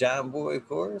 John Boy, of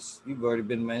course. You've already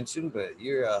been mentioned, but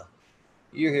you're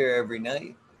here every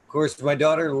night. Of course, my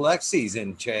daughter Lexi's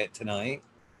in chat tonight.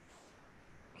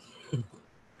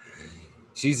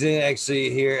 She's actually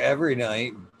here every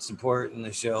night supporting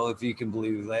the show, if you can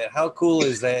believe that. How cool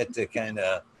is that to kind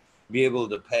of be able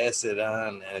to pass it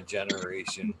on a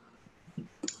generation?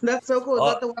 That's so cool.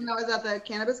 Is that the one that was at the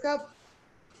Cannabis Cup?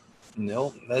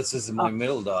 Nope, this is my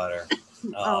middle daughter.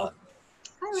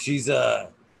 She's been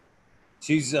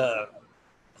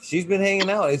hanging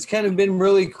out. It's kind of been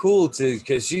really cool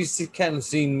because she's kind of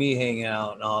seen me hanging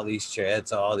out in all these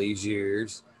chats all these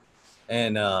years,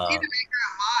 and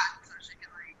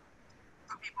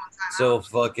so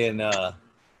fucking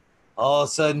all of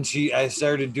a sudden I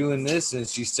started doing this, and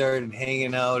she started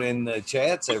hanging out in the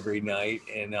chats every night,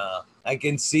 and I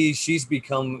can see she's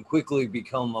quickly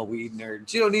become a weed nerd.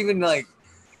 She don't even like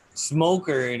smoke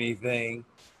or anything.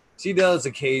 She does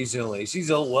occasionally.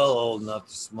 She's well old enough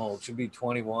to smoke. She'll be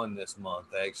 21 this month,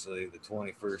 actually. The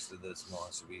 21st of this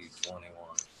month, she'll be 21.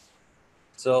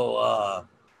 So,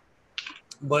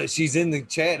 but she's in the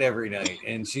chat every night,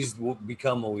 and she's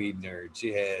become a weed nerd.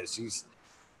 She has.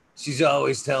 She's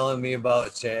always telling me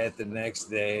about chat the next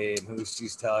day and who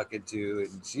she's talking to,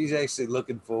 and she's actually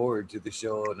looking forward to the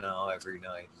show now every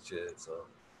night and shit. So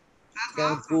that's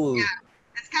kind of cool. Yeah,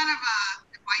 it's kind of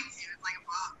it bites you. It's like a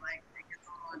bug. Like it gets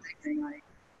a little addicting. Like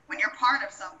when you're part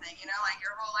of something, like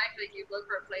your whole life, like you look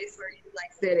for a place where you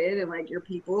like fit in and like your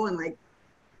people, and like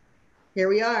here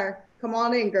we are. Come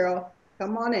on in, girl.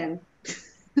 Come on in.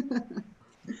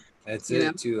 That's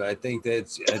it too. I think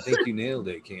you nailed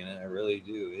it, Kana. I really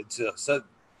do. It's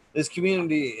this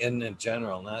community in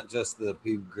general, not just the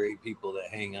great people that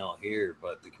hang out here,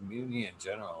 but the community in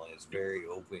general is very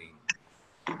open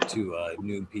to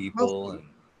new people, and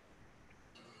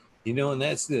and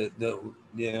that's the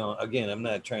again, I'm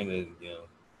not trying to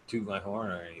toot my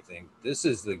horn or anything. This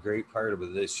is the great part of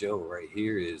this show right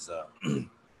here is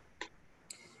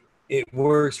it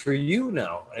works for you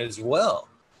now as well.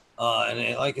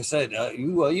 And like I said,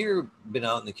 you've been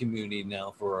out in the community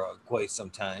now for quite some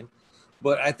time.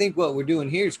 But I think what we're doing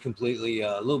here is completely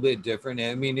a little bit different.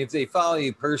 I mean, if they follow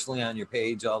you personally on your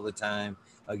page all the time,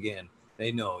 again,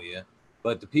 they know you.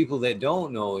 But the people that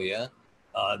don't know you,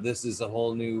 this is a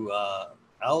whole new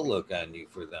outlook on you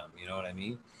for them. You know what I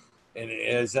mean? And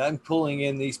as I'm pulling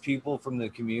in these people from the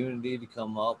community to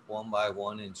come up one by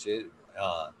one and shit,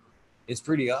 it's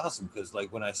pretty awesome because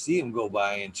like when I see them go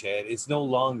by and chat, it's no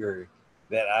longer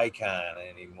that icon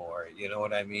anymore. You know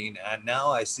what I mean? And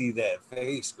now I see that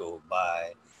face go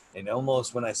by, and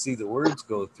almost when I see the words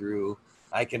go through,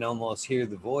 I can almost hear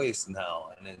the voice now,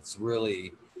 and it's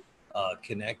really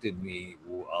connected me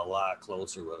a lot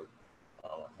closer with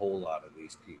a whole lot of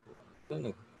these people.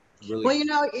 Really,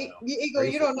 well, Eagle,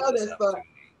 you don't know this, but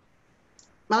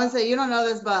I would say you don't know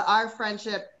this, but our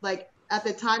friendship, like at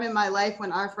the time in my life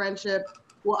when our friendship,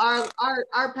 well,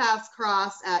 our paths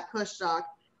crossed at Kushtalk,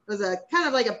 it was a kind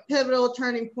of like a pivotal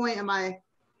turning point in my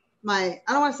I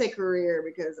don't want to say career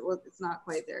because it's not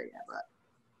quite there yet, but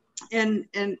in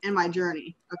my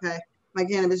journey, okay, my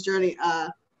cannabis journey.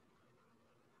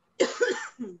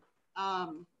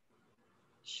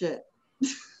 Shit,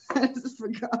 I just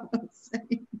forgot what I was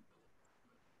saying.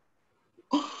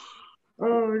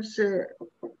 Oh shit.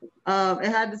 It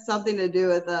had something to do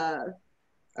with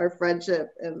our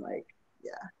friendship and like,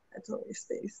 yeah, I totally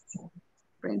spaced.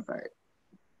 Brain fart.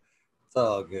 It's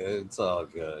all good. It's all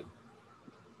good.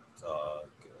 It's all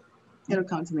good. It'll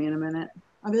come to me in a minute.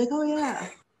 I'll be like, oh yeah.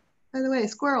 By the way,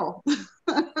 squirrel.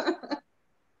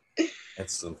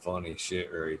 That's some funny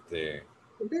shit right there.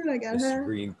 Dude, I got Mr. her.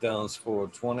 Green Thumbs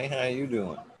 420, how you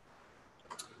doing?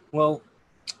 Well,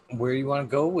 where you want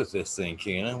to go with this thing,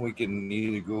 Kana? We can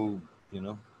either go,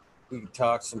 we can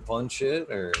talk some fun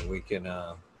shit, or we can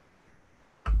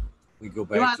we go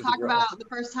back. You want to to talk about the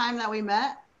first time that we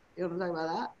met? You want to talk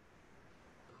about that?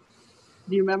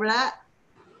 Do you remember that?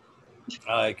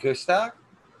 Kushtalk?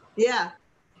 Yeah.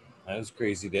 That was a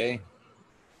crazy day.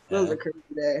 That was a crazy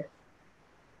day.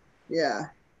 Yeah.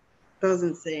 That was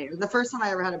insane. It was the first time I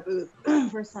ever had a booth.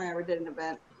 First time I ever did an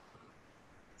event.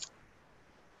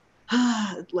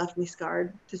 It left me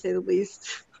scarred, to say the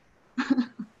least. It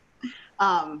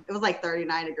was like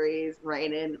 39 degrees,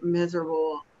 raining,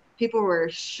 miserable. People were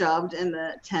shoved in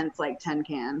the tents like tin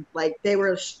can. Like they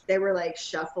were like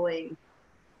shuffling,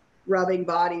 rubbing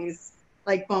bodies,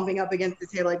 like bumping up against the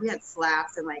table. Like we had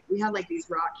slaps and like we had like these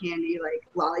rock candy like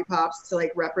lollipops to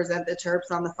like represent the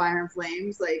chirps on the fire and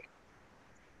flames. Like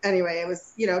anyway, it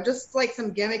was just like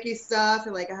some gimmicky stuff.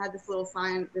 And like I had this little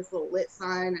sign, this little lit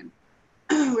sign, and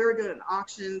we were doing an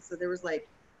auction, so there was like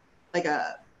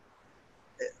a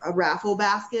raffle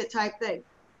basket type thing,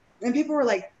 and people were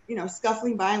like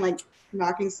scuffling by and like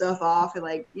knocking stuff off and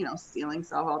like stealing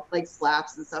stuff off, like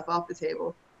slaps and stuff off the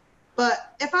table.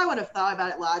 But if I would have thought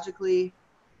about it logically,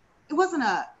 it wasn't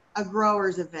a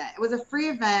growers event. It was a free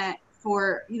event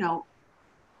for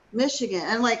Michigan,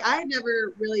 and like I had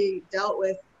never really dealt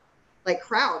with like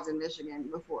crowds in Michigan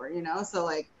before, so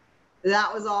like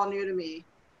that was all new to me.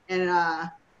 And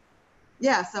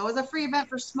yeah, so it was a free event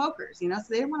for smokers, so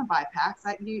they didn't want to buy packs.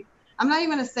 I'm not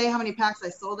even going to say how many packs I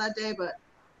sold that day, but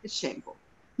it's shameful.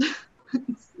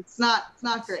 it's not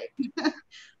great.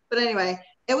 But anyway,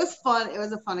 it was fun. It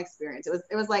was a fun experience.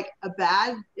 It was like a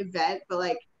bad event, but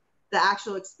like the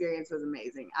actual experience was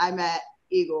amazing. I met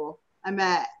Eagle. I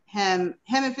met him.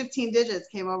 Him and 15 Digits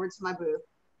came over to my booth,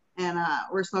 and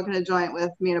we're smoking a joint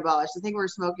with me and Abolish. I think we were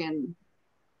smoking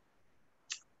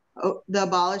the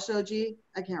Abolish OG.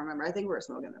 I can't remember. I think we were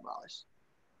smoking the Abolish.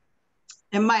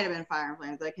 It might have been Fire and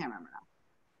Flames. I can't remember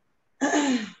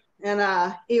now.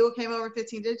 And Eagle came over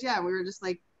 15 Digits. Yeah, we were just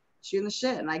like shooting the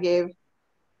shit, and I gave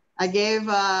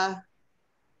Eagle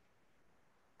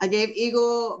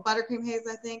buttercream haze,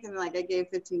 I think, and like I gave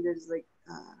 15 Digits like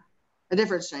a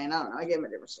different strain. I don't know. I gave him a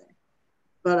different strain,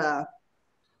 but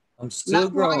I'm still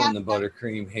growing the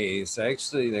buttercream haze,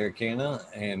 actually, there, Kana,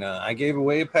 and I gave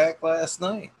away a pack last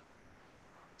night.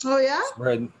 Oh yeah,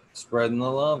 spreading the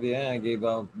love. Yeah, I gave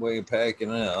away a pack,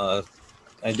 and I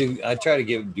try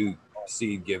to do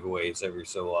seed giveaways every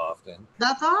so often.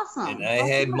 That's awesome. And I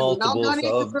had multiples. I'll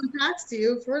donate some packs to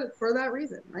you for that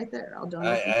reason, right there. I'll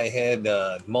donate. I had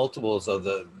multiples of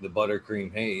the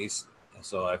buttercream haze,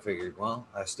 so I figured, well,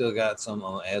 I still got some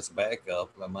as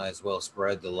backup. I might as well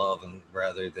spread the love, and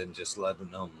rather than just letting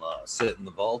them sit in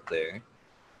the vault there.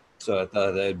 So I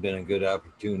thought that'd been a good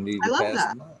opportunity to pass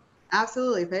them on.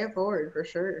 Absolutely, pay it forward for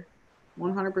sure,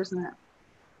 100%.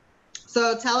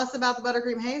 So tell us about the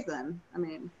buttercream haze, then. I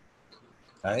mean,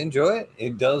 I enjoy it.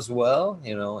 It does well.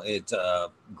 It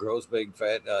grows big,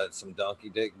 fat, some donkey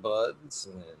dick buds,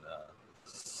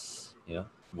 and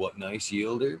what nice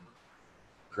yielder.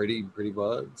 pretty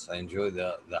buds. I enjoy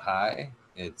the high.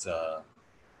 It's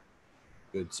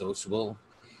good sociable,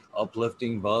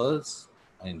 uplifting buzz.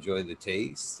 I enjoy the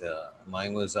taste.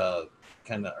 Mine was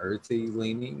kind of earthy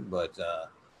leaning, but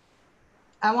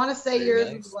I want to say very yours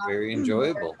was nice, a lot very more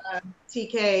enjoyable.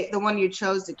 TK. The one you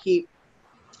chose to keep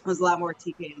was a lot more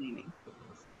TK leaning.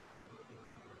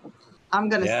 I'm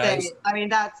gonna Yeah, say. I mean,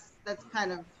 that's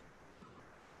kind of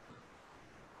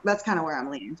where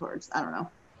I'm leaning towards. I don't know.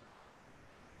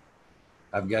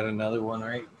 I've got another one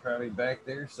right probably back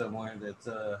there somewhere that's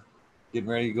getting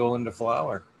ready to go into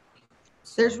flower.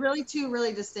 So. There's really two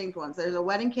really distinct ones. There's a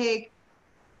wedding cake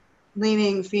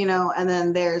leaning pheno, and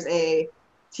then there's a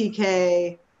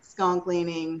TK skunk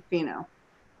leaning pheno.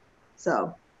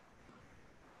 So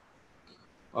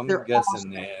I'm they're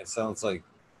guessing that it sounds like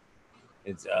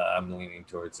it's. I'm leaning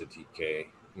towards the TK.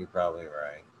 You're probably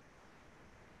right.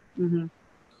 Mm-hmm.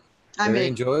 Very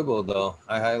enjoyable though.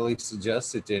 I highly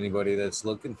suggest it to anybody that's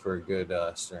looking for a good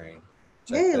strain.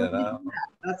 Check that out.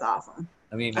 That's awesome.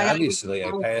 I mean, obviously,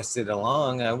 I passed it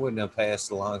along. I wouldn't have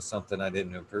passed along something I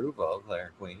didn't approve of,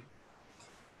 there, Queen.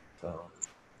 So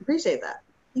appreciate that.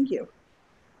 Thank you.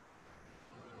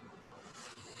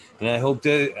 And I hope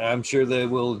that I'm sure they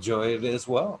will enjoy it as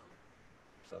well.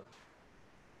 So.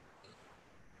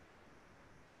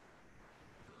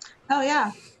 Oh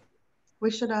yeah, we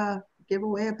should give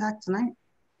away a pack tonight.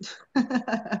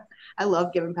 I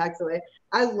love giving packs away.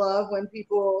 I love when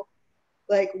people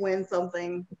like win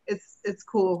something. It's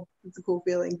cool. It's a cool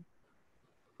feeling.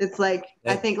 It's like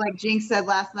I think like Jinx said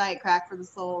last night, crack for the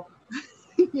soul.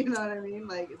 You know what I mean?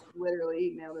 Like it's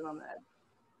literally nailed it on the head.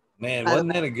 Man,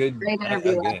 wasn't that a good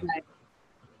interview last night?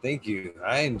 Thank you.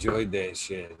 I enjoyed that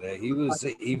shit.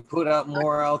 He put out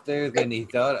more out there than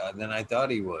I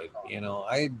thought he would. You know,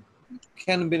 I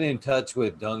kind of been in touch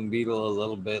with Dung Beetle a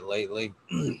little bit lately.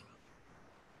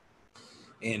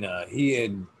 And he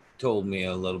had told me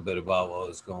a little bit about what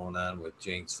was going on with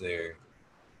Jinx there,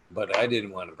 but I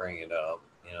didn't want to bring it up.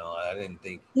 You know, I didn't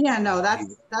think. Yeah, no,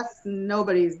 that's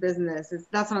nobody's business.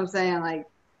 That's what I'm saying. Like,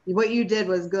 what you did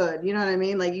was good. You know what I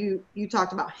mean? Like you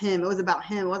talked about him. It was about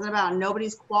him. It wasn't about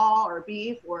nobody's quarrel or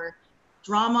beef or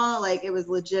drama. Like it was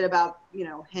legit about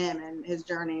him and his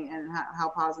journey and how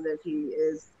positive he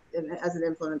is as an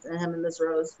influence, and him and Miss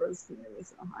Rose for his community.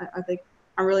 So I think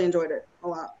I really enjoyed it a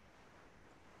lot.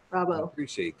 Bravo. I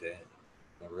appreciate that.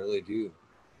 I really do.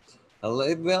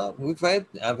 Well,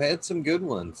 I've had some good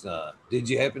ones. Did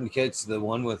you happen to catch the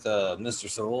one with Mr.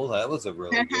 Soul? That was a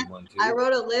really good one too. I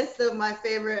wrote a list of my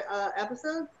favorite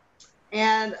episodes,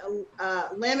 and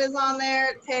Lim is on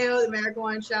there. Teo, the American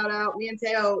one, shout out. Me and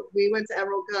Teo, we went to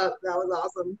Emerald Cup. That was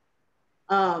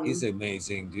awesome. He's an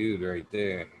amazing dude right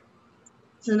there.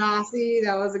 Tanasi,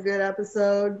 that was a good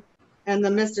episode, and the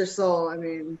Mr. Soul. I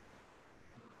mean,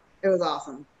 it was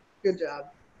awesome. Good job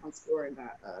on scoring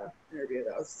that interview.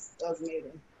 That was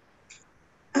amazing.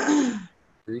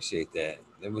 Appreciate that.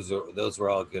 Those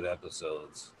were all good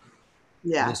episodes.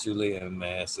 Yeah. Mr. Liam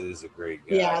Mass is a great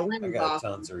guy. Yeah, I got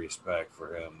tons of respect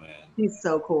for him, man. He's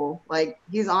so cool. Like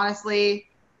he's honestly,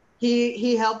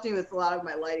 he helped me with a lot of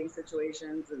my lighting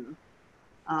situations, and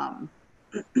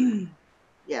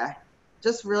yeah,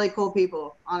 just really cool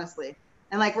people, honestly.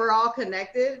 And like we're all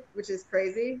connected, which is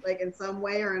crazy. Like in some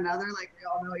way or another, like we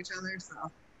all know each other. So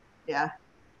yeah,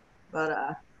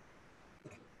 but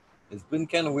it's been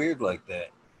kind of weird like that.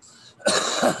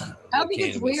 I don't think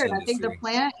it's weird. Industry. I think the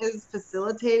plant is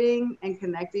facilitating and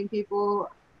connecting people.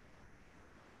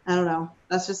 I don't know.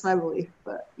 That's just my belief,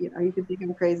 but you could think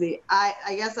I'm crazy. I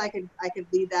guess I could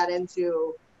lead that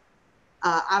into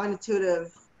I'm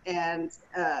intuitive and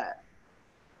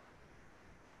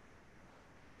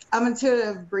I'm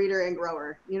intuitive breeder and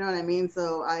grower. You know what I mean?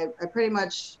 So I pretty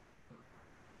much,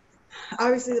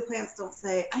 obviously the plants don't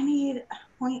say I need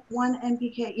 0.1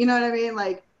 NPK. You know what I mean?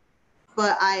 Like,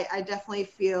 but I definitely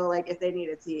feel like if they need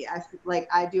a tea,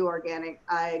 I do organic.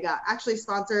 I got actually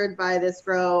sponsored by this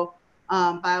grow,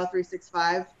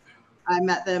 Bio365. I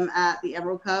met them at the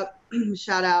Emerald Cup.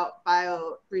 Shout out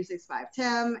Bio365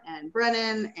 Tim and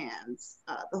Brennan and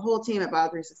the whole team at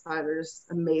Bio365. They're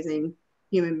just amazing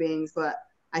human beings. But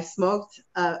I smoked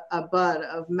a bud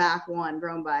of Mac 1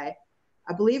 grown by,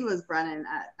 I believe it was Brennan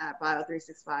at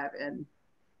Bio365, and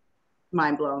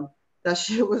mind blown. That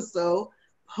shit was so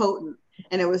potent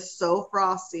and it was so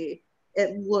frosty.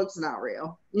 It looks not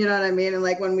real. You know what I mean? And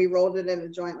like when we rolled it in a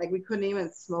joint, like we couldn't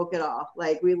even smoke it off.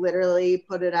 Like we literally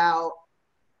put it out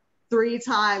 3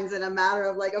 times in a matter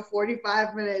of like a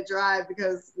 45-minute drive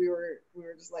because we were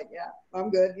just like, yeah, I'm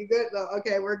good. You good? No,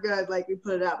 okay, we're good. Like we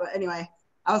put it out. But anyway,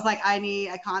 I was like,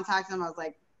 I contacted him. I was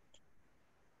like,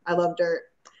 I love dirt.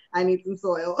 I need some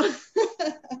soil.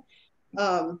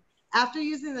 After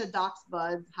using the Doc's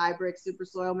Buds hybrid super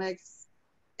soil mix,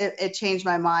 it changed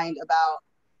my mind about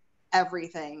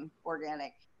everything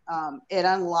organic. It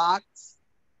unlocked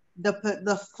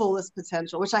the fullest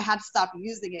potential, which I had to stop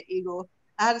using it, Eagle.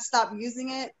 I had to stop using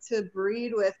it to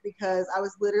breed with because I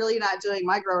was literally not doing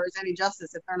my growers any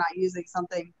justice if they're not using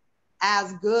something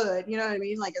as good. You know what I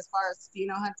mean? Like as far as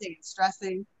pheno hunting and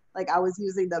stressing, like I was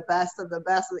using the best of the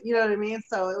best. You know what I mean?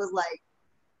 So it was like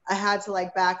I had to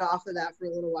like back off of that for a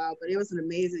little while, but it was an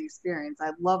amazing experience.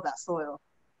 I love that soil.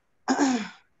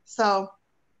 So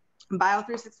Bio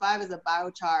 365 is a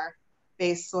biochar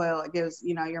based soil. It gives,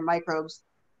 you know, your microbes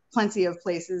plenty of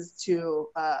places to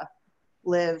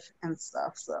live and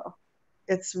stuff. So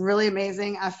it's really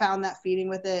amazing. I found that feeding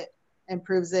with it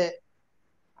improves it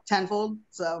tenfold.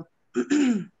 So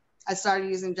I started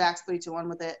using Jack's 3-2-1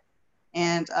 with it,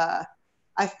 and I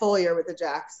foliar with the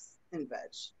Jack's in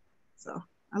veg. So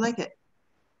I like it.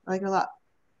 I like it a lot.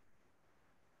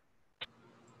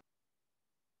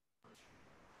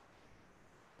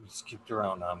 You skipped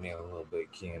around on me a little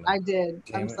bit, Ken. I did.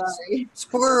 Damn I'm it. sorry.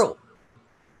 Squirrel.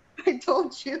 I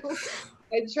told you.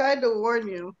 I tried to warn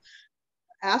you.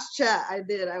 Ask chat. I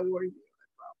did. I warned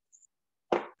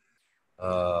you.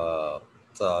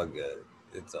 It's all good.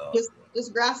 It's all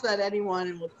just grasp at anyone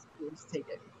and we'll just take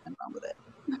it and run with it.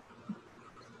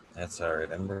 That's all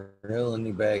right. I'm reeling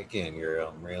you back in,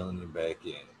 girl. I'm reeling you back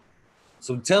in.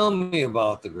 So tell me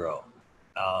about the grow.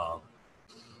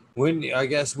 When I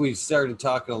guess we started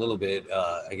talking a little bit,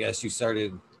 I guess you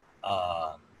started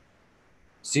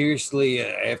seriously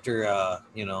after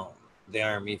you know, the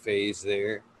Army phase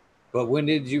there. But when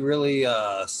did you really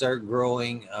start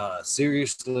growing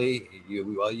seriously?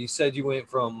 You said you went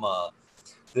from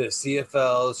the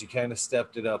CFLs, you kind of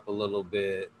stepped it up a little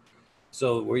bit.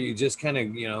 So were you just kind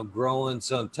of, you know, growing?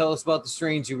 So tell us about the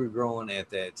strains you were growing at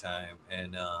that time,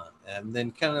 and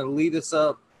then kind of lead us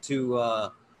up to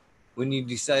when you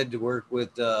decided to work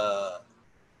with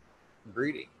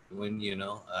breeding. When you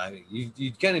know,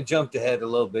 you kind of jumped ahead a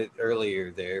little bit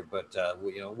earlier there, but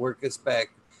you know, work us back.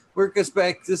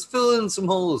 Just fill in some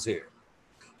holes here.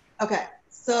 Okay,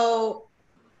 so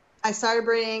I started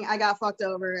breeding. I got fucked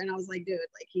over, and I was like, dude,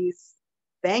 like he's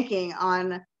banking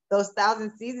on those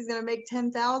 1,000 seeds. He's gonna make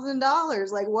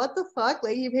 $10,000. Like, what the fuck?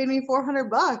 Like, he paid me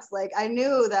 $400. Like, I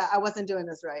knew that I wasn't doing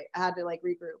this right. I had to like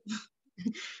regroup.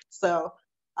 So,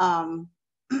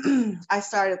 I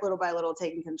started little by little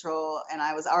taking control, and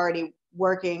I was already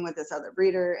working with this other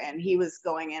breeder, and he was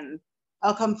going in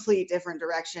a complete different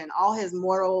direction. All his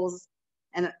morals,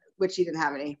 and which he didn't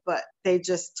have any, but they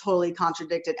just totally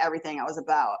contradicted everything I was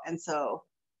about. And so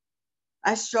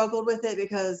I struggled with it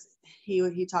because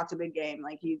he talked a big game.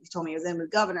 Like he told me he was in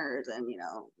with governors and, you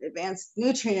know, advanced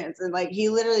nutrients. And like, he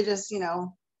literally just, you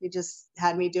know, he just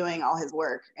had me doing all his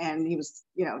work, and he was,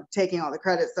 you know, taking all the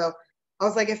credit. So I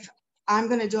was like, if I'm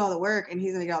going to do all the work and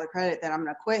he's going to get all the credit, then I'm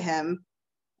going to quit him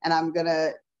and I'm going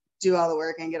to do all the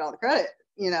work and get all the credit,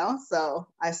 you know? So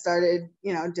I started,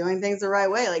 you know, doing things the right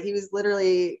way. Like he was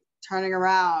literally turning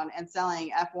around and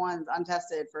selling F1s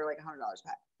untested for like $100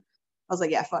 pack. I was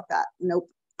like, yeah, fuck that. Nope.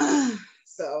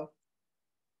 So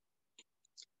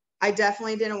I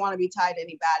definitely didn't want to be tied to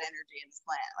any bad energy in this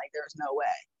plant. Like there was no way.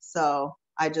 So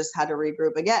I just had to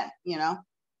regroup again, you know?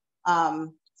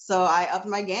 So I upped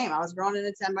my game. I was growing in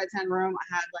a 10 by 10 room.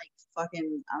 I had like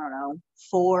fucking, I don't know,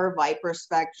 4 Viper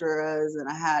Spectras, and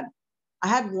I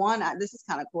had one, this is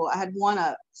kind of cool. I had one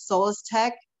Solus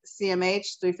Tech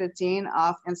CMH 315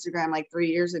 off Instagram like 3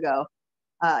 years ago.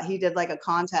 He did like a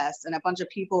contest, and a bunch of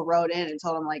people wrote in and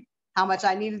told him like how much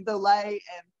I needed the light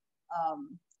and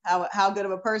how good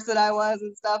of a person I was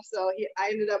and stuff. So I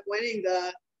ended up winning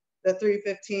the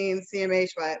 315 CMH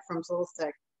from Solus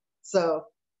Tech. So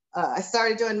I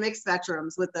started doing mixed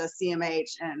spectrums with the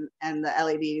CMH and the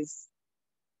LEDs.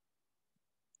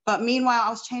 But meanwhile, I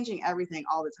was changing everything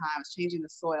all the time. I was changing the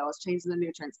soil, I was changing the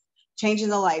nutrients, changing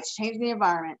the lights, changing the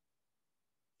environment.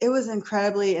 It was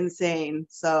incredibly insane.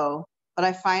 So, but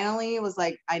I finally was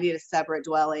like, I need a separate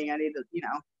dwelling. I need to, you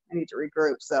know, I need to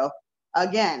regroup. So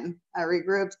again, I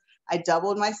regrouped. I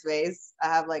doubled my space. I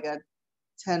have like a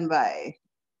 10 by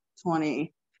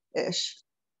 20-ish.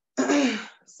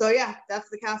 So yeah, that's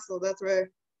the castle. That's where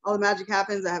all the magic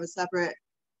happens. I have a separate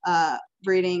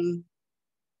breeding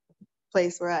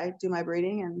place where I do my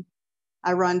breeding, and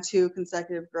I run 2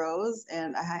 consecutive grows,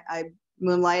 and I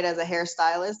moonlight as a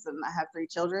hairstylist, and I have 3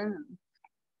 children,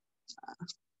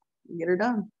 and get her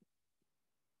done.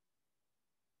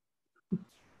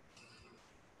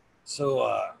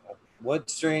 So what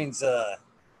strains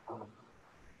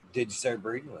did you start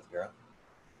breeding with, girl?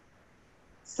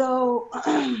 So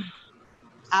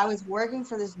I was working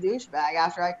for this douchebag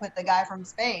after I quit the guy from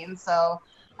Spain. So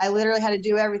I literally had to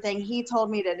do everything he told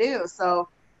me to do. So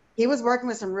he was working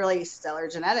with some really stellar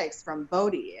genetics from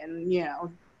Bodie and,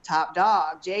 Top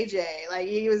Dog, JJ. Like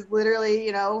he was literally,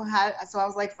 so I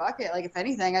was like, fuck it. Like if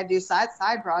anything, I'd do side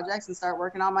projects and start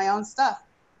working on my own stuff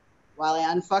while I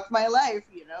unfucked my life,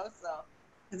 so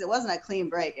because it wasn't a clean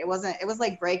break. It was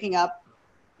like breaking up,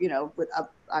 with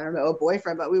a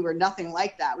boyfriend, but we were nothing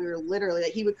like that. We were literally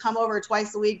like, he would come over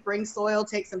twice a week, bring soil,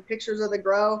 take some pictures of the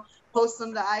grow, post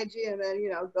them to IG, and then,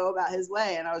 go about his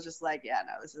way. And I was just like, yeah,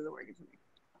 no, this isn't working for me.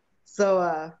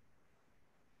 So,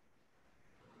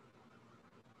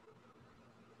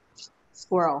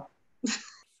 squirrel. We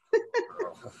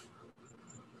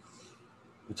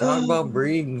talk about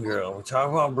breeding, girl. We talk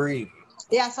about breeding.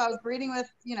 Yeah, so I was breeding with,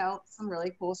 some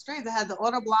really cool strains. I had the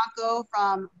Oro Blanco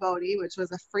from Bodie, which was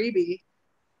a freebie.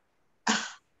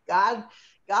 God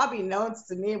be known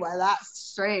to me why that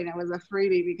strain, it was a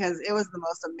freebie, because it was the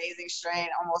most amazing strain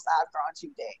almost as grown to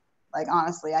date. Like,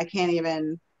 honestly, I can't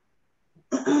even.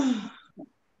 I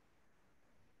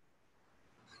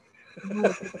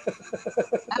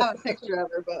have a picture of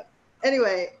her, but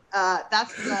anyway,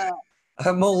 that's the.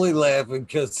 I'm only laughing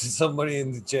because somebody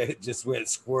in the chat just went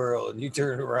squirrel, and you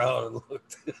turned around and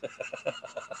looked.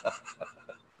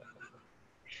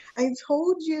 I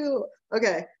told you.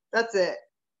 Okay, that's it.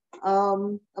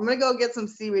 I'm gonna go get some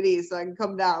CBD so I can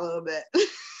come down a little bit.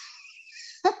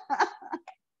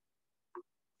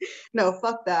 No,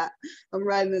 fuck that. I'm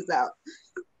riding this out.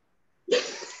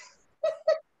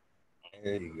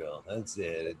 There you go. That's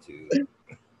the attitude.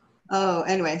 Oh,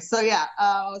 anyway, so yeah,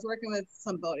 I was working with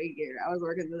some boating gear. I was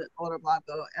working with Oro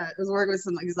Blanco. I was working with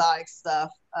some exotic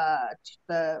stuff.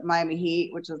 The Miami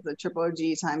Heat, which was the triple OG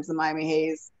times the Miami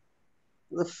Haze,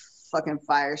 the fucking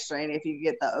fire strain. If you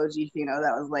get the OG pheno,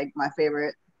 that was like my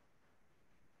favorite.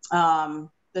 The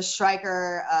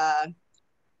Striker, that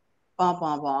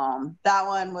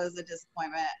one was a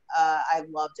disappointment. I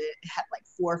loved it. It had like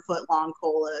 4-foot long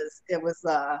colas. It was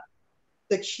the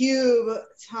Cube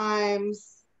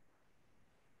times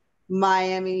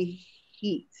Miami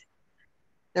Heat.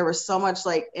 There was so much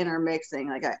like intermixing.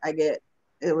 Like I get,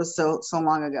 it was so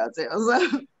long ago. It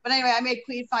was, but anyway, I made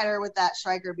Queen Fighter with that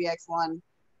Striker BX1,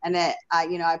 and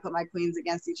I put my queens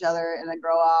against each other in a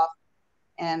grow off,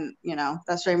 and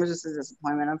that strain was just a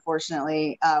disappointment.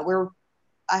 Unfortunately,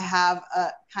 I have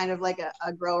a kind of like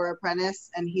a grower apprentice,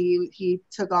 and he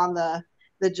took on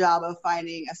the job of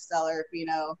finding a stellar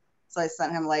pheno. So I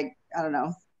sent him like, I don't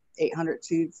know, 800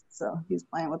 seeds. So he's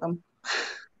playing with them.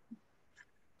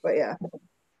 But yeah,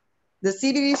 the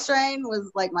CBD strain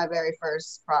was like my very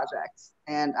first project,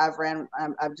 and I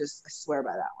swear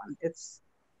by that one.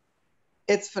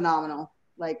 It's phenomenal.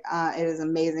 Like it is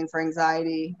amazing for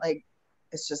anxiety. Like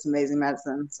it's just amazing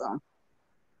medicine. So.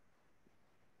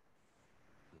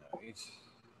 Nice.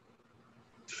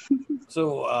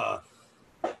 So,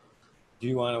 do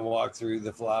you want to walk through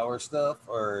the flower stuff,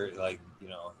 or like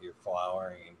your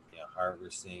flowering and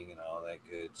harvesting and all that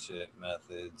good shit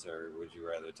methods, or would you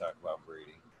rather talk about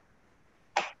breeding?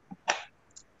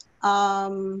 I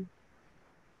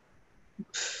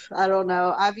don't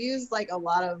know. I've used like a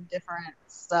lot of different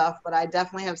stuff, but I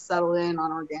definitely have settled in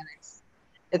on organics.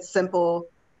 It's simple.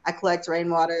 I collect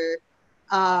rainwater.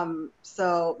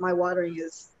 So my watering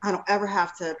is, I don't ever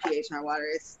have to pH my water.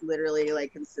 It's literally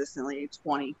like consistently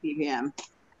 20 ppm.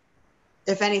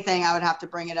 If anything, I would have to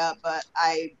bring it up, but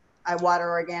I water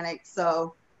organic.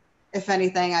 So if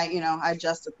anything, I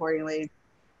adjust accordingly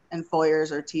in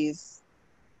foliars or teas.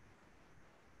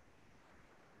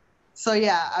 So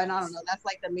yeah, I don't know. That's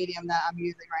like the medium that I'm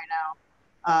using right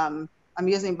now. I'm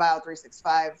using Bio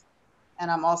 365,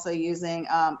 and I'm also using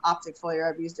Optic Foliar.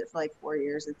 I've used it for like 4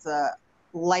 years. It's a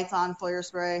lights on foliar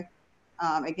spray.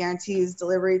 It guarantees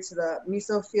delivery to the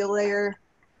mesophil layer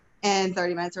in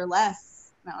 30 minutes or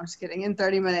less. No, I'm just kidding. In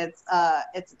 30 minutes,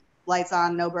 it's lights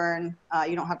on, no burn.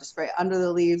 You don't have to spray it under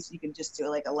the leaves. You can just do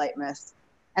like a light mist.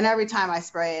 And every time I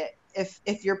spray it,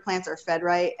 if your plants are fed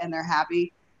right and they're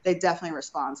happy, they definitely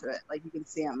respond to it. Like you can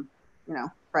see them,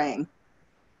 praying.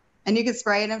 And you can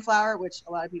spray it in flower, which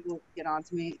a lot of people get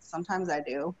onto me. Sometimes I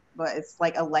do, but it's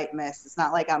like a light mist. It's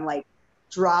not like I'm like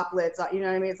droplets. You know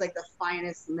what I mean? It's like the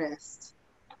finest mist.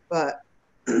 But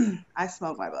I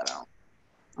smoke my butt out.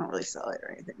 I don't really sell it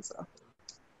or anything, so.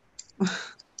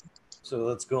 So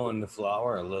let's go into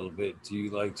flower a little bit. Do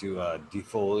you like to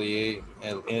defoliate?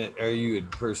 And are you a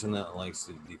person that likes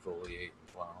to defoliate in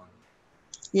flower?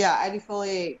 Yeah, I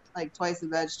defoliate like twice in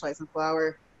veg, twice in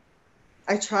flower.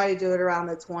 I try to do it around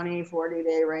the 20, 40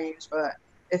 day range, but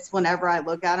it's whenever I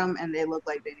look at them and they look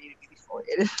like they need to be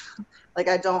defoliated. Like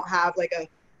I don't have like a,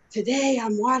 today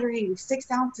I'm watering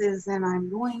 6 ounces and I'm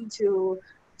going to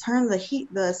turn the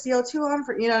CO2 on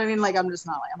for, you know what I mean? Like, I'm just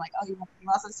not like, I'm like, oh, you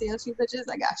want some CO2 bitches?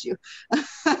 I got you.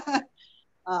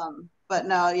 But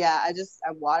no, yeah, I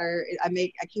water, I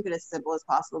keep it as simple as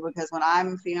possible because when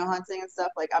I'm pheno hunting and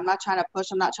stuff, like I'm not trying to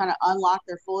push, I'm not trying to unlock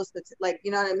their fullest, like, you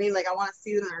know what I mean? Like I want to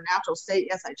see them in their natural state.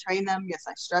 Yes, I train them. Yes,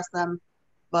 I stress them.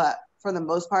 But for the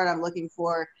most part, I'm looking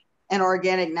for an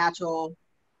organic, natural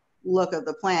look of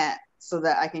the plant so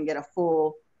that I can get a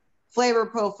full flavor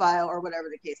profile or whatever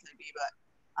the case may be.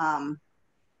 But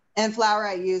and flower,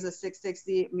 I use a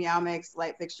 660 Meow Mix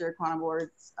light fixture quantum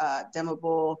boards,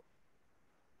 dimmable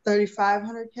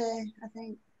 3500K, I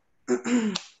think.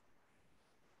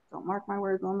 Don't mark my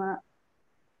words on that.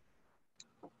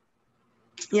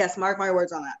 Yes, mark my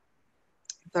words on that.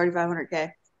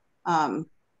 3500K.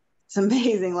 It's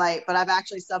amazing light, but I've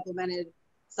actually supplemented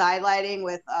side lighting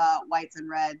with whites and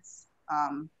reds,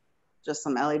 just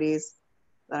some LEDs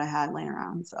that I had laying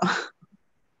around. So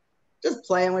just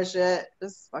playing with shit,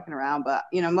 just fucking around. But,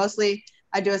 you know, mostly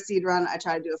I do a seed run. I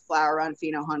try to do a flower run,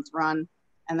 pheno hunt run,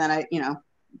 and then I, you know,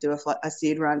 do a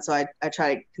seed run. So I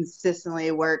try to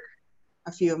consistently work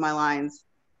a few of my lines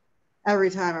every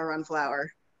time I run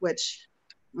flower, which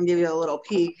I'll give you a little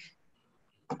peek.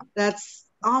 That's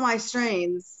all my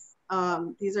strains.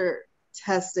 These are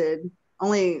tested,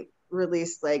 only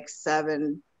released like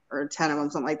 7 or 10 of them,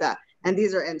 something like that. And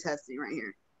these are in testing right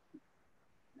here.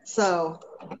 So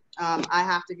I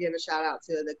have to give a shout out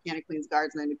to the Canna Queens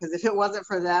Guardsmen, because if it wasn't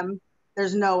for them,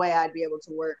 there's no way I'd be able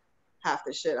to work half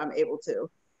the shit I'm able to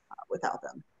without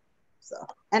them. So,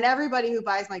 and everybody who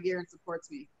buys my gear and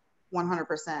supports me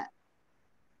 100%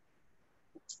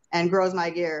 and grows my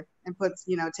gear and puts,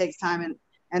 you know, takes time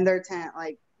and their tent,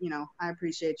 like, you know, I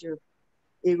appreciate you,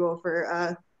 Eagle,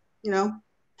 for, you know,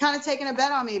 kind of taking a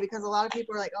bet on me, because a lot of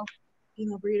people are like, oh,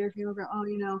 female breeder, oh,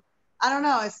 you know, I don't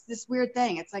know. It's this weird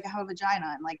thing. It's like I have a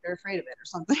vagina and like they're afraid of it or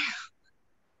something.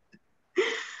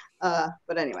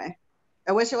 But anyway,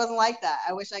 I wish it wasn't like that.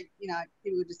 I wish you know,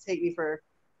 people would just take me for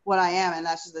what I am. And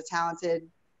that's just a talented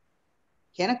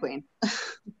Canna Queen.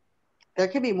 There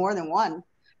could be more than one.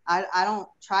 I don't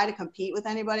try to compete with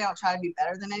anybody. I don't try to be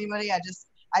better than anybody.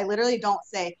 I literally don't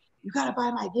say, you got to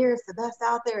buy my gear. It's the best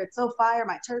out there. It's so fire.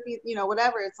 My turkey, you know,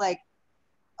 whatever. It's like,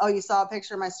 oh, you saw a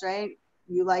picture of my strain.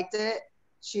 You liked it.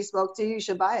 She spoke to you. You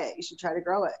should buy it. You should try to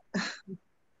grow it.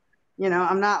 You know,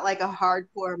 I'm not like a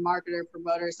hardcore marketer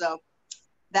promoter. So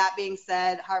that being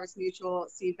said, Harvest Mutual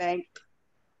Seed Bank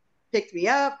picked me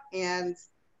up, and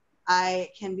I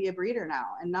can be a breeder now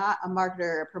and not a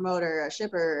marketer, a promoter, a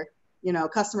shipper, you know,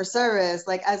 customer service.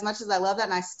 Like, as much as I love that,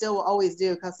 and I still will always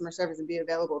do customer service and be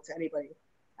available to anybody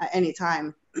at any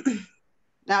time.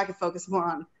 Now I can focus more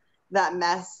on that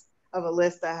mess of a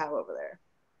list I have over there.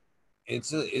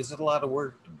 It's a lot of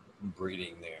work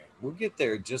breeding there. We'll get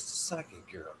there in just a second,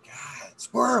 girl. God,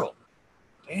 squirrel.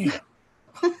 Damn.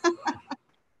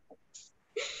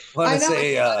 I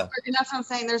know, and that's what I'm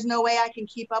saying. There's no way I can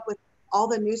keep up with all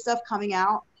the new stuff coming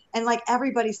out. And like,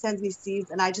 everybody sends me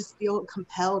seeds, and I just feel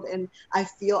compelled and I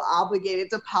feel obligated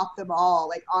to pop them all.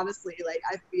 Like, honestly, like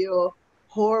I feel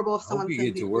horrible if someone sends me.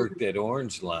 You get to work that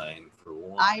orange line for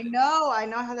one. I know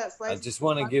how that slices. I just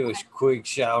want to give a quick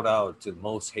shout out to the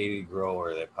most hated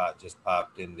grower that just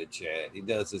popped into chat. He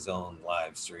does his own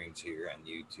live streams here on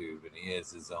YouTube, and he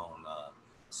has his own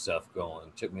stuff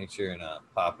going. Make sure and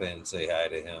pop in and say hi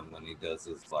to him when he does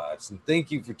his lives. And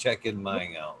thank you for checking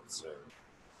mine out, sir.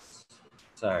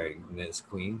 Sorry, Miss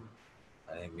Queen.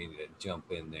 I didn't mean to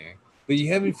jump in there. But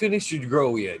you haven't finished your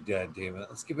grow yet, God damn it.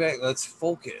 Let's get back. Let's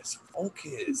focus.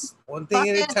 One thing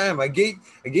at a time. I gave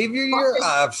you your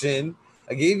option.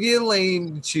 I gave you a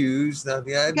lane to choose. Now,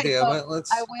 God damn it.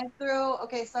 I went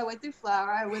through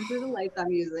flower. I went through the lights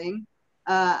I'm using.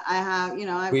 I have, you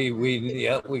know,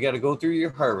 we got to go through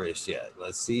your harvest yet.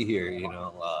 Let's see here, you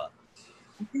know.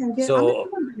 Do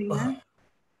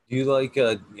you like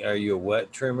are you a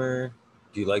wet trimmer?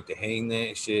 Do you like to hang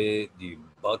that shit? Do you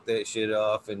buck that shit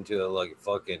off into like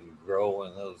fucking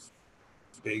growing those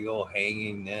big old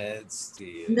hanging nets?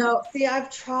 No, see, I've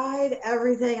tried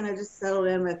everything, and I just settled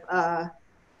in with I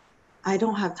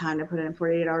don't have time to put in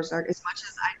 48 hours dark. As much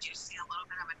as I do see a little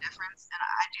bit of a difference, and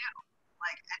I do,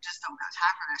 like, I just don't have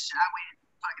time for this shit. I waited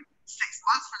fucking 6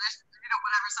 months for this, you know,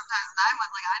 whatever. Sometimes 9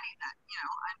 months. Like, I need that, you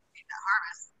know, I need that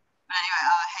harvest. But anyway,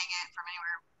 hang it from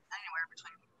anywhere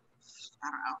between,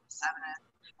 I don't know, 7 and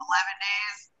 11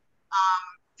 days.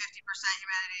 50%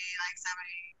 humidity, like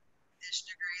dish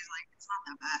degrees. Like, it's not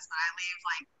the best, but I leave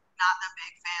like not the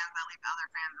big fans. I leave other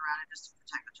fans around it just to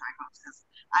protect the trichomes because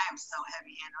I am so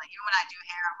heavy handed. Like, even when I do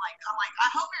hair, I'm like, I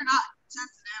hope you're not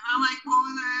sensitive. And I'm like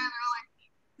pulling their hair, and they're like,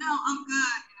 no, I'm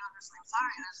good. You know, I'm just like,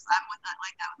 sorry. I'm with that,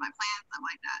 like that with my plants. I'm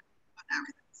like that with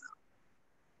everything. So,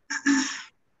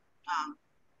 um,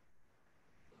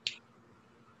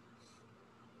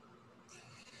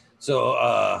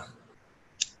 So,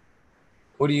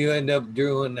 what do you end up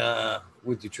doing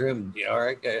with your trim? All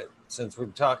right, since we're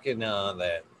talking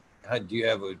that, how do you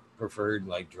have a preferred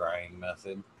like drying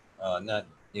method? Not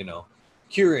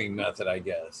curing method, I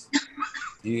guess.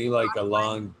 Do you like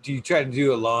do you try to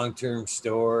do a long-term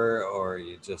store, or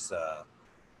you just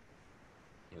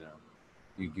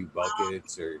you do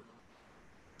buckets, or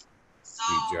so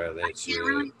you dry I that can't shit?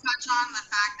 really touch on the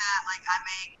fact that like I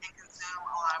make and consume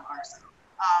a lot of RSO.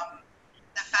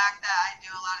 The fact that I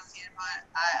do a lot of seeded bud,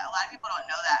 a lot of people don't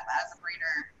know that, but as a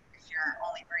breeder, if you're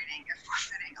only breeding, you're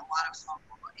forfeiting a lot of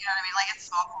smokable. You know what I mean? Like, it's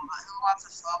smokable, but who wants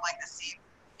to smoke like the seed?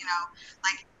 You know,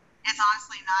 like, it's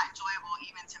honestly not enjoyable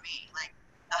even to me. Like,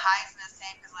 the highs in the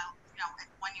same because, you know,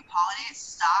 when you pollinate, it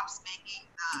stops making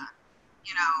the,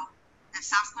 you know, it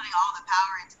stops putting all the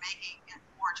power into making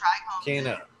more trichomes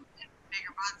and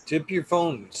bigger buds. Tip your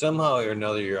phone somehow or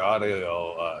another. Your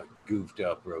audio goofed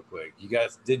up real quick. You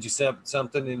guys, did you set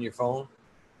something in your phone?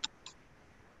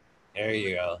 There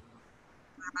you go.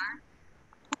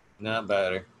 Not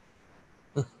better.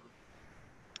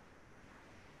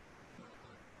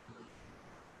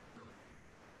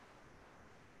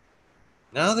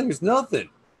 Now there's nothing.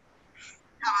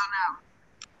 How about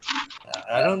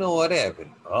now? I don't know what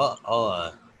happened. Oh, hold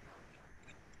on.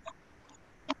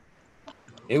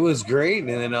 It was great, and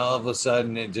then all of a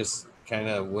sudden it just kind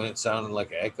of went sounding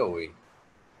like echoey.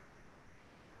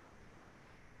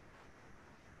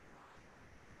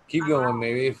 Keep going,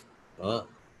 maybe.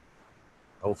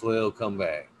 Hopefully it'll come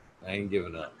back. I ain't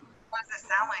giving up. What does it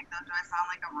sound like, though? Do I sound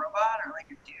like a robot or like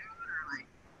a dude or like?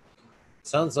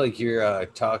 Sounds like you're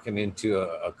talking into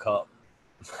a cup.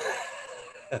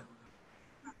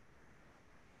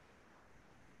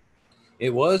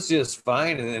 It was just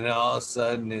fine, and then all of a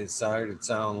sudden it started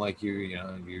sounding like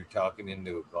you're talking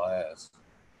into a glass.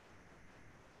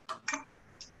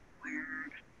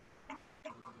 Weird.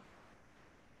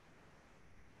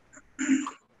 Yeah,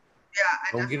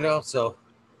 I Don't get definitely it out, so.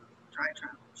 try,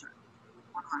 sure.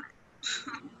 100.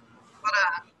 But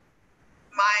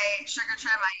my sugar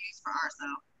trim I use for RSO,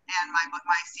 and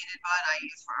my seeded bud I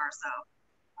use for RSO.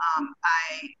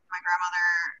 My grandmother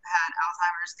had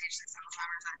Alzheimer's, stage 6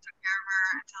 Alzheimer's. I took care of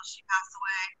her until she passed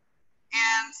away,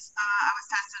 and I was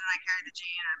tested and I carried the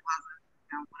gene and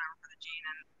positive, whatever for the gene,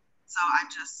 and so I've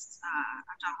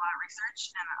done a lot of research,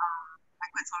 and I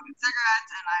quit smoking cigarettes,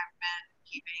 and I've been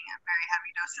keeping very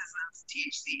heavy doses of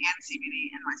THC and CBD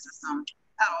in my system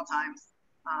at all times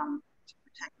to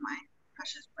protect my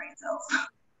precious brain cells.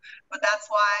 But that's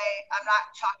why I'm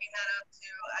not chalking that up to,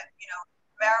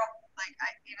 marijuana. Like,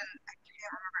 I can't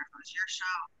remember if it was your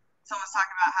show. Someone was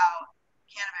talking about how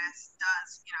cannabis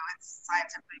does, it's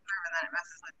scientifically proven that it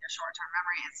messes with your short-term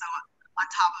memory. And so on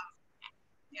top of,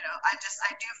 I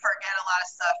do forget a lot of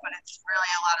stuff, but it's really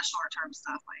a lot of short-term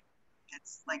stuff. Like,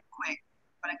 it's like quick,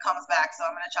 but it comes back. So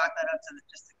I'm going to chalk that up to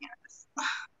just the cannabis.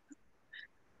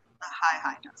 The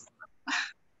high dose.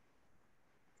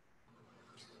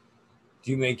 Do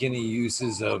you make any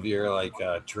uses of your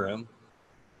trim?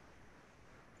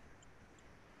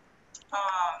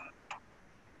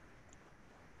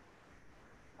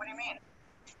 What do you mean?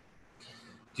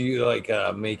 Do you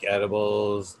make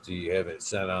edibles? Do you have it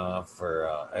sent off for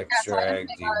extract?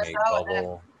 Do you make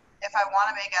bubble? If I want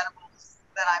to make edibles,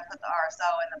 then I put the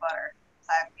RSO in the butter. So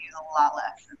I have to use a lot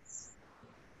less.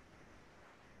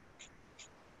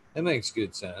 That makes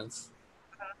good sense.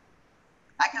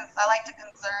 I like to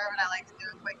conserve, and I like to do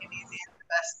it quick and easy in the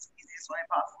easiest way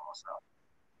possible. So,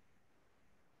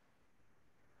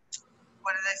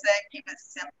 what do they say? Keep it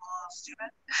simple,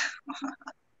 stupid.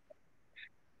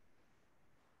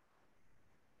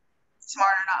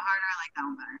 Smarter, not harder. I like that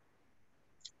one better.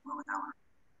 What with that one?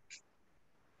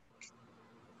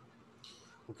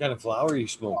 What kind of flower are you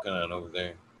smoking on over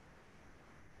there?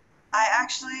 I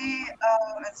actually,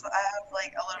 I have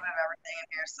like a little bit of everything in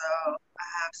here. So I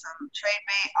have some trade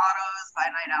bait autos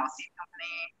by Night Owl Seed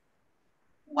Company.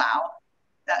 Wow,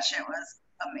 that shit was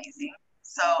amazing.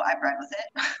 So I bred with it.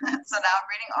 So now I'm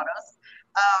breeding autos.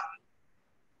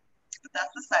 But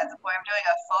that's besides the point. I'm doing 2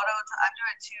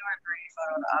 or 3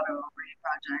 photo to auto breeding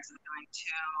projects. I'm doing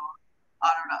 2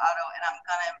 auto to auto, and I'm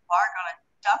gonna embark on a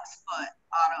duck's foot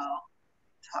auto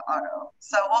to auto.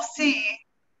 So we'll see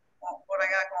what I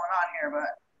got going on here,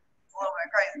 but it's a little bit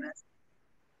of craziness.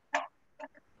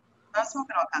 I'm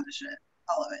smoking all kinds of shit.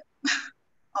 All of it.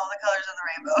 All the colors of the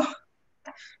rainbow.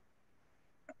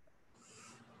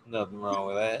 Nothing wrong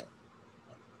with that.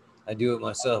 I do it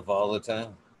myself all the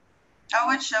time. I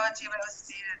would show it to you, but it was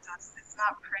seeded, so it's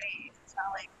not pretty. It's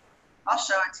not like, I'll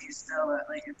show it to you still, but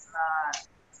like it's not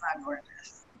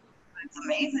gorgeous. But it's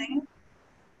amazing.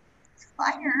 It's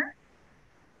fire.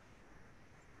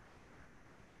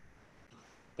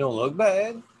 Don't look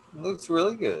bad. It looks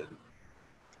really good.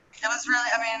 It was really,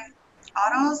 I mean,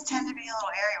 autos tend to be a little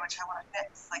airy, which I want to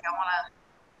fix. Like I want to,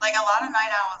 like a lot of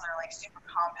night owls are like super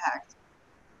compact,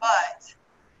 but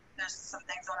there's some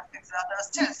things I want to fix about those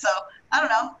too. So I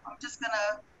don't know. I'm just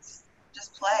gonna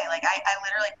just play. Like I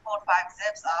literally pulled 5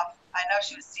 zips off. I know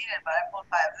she was seated, but I pulled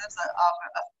 5 zips off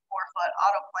a 4-foot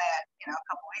auto plant, a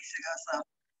couple weeks ago. So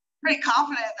pretty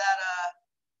confident that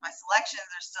my selections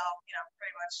are still,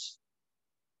 pretty much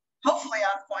hopefully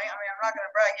on point. I mean, I'm not gonna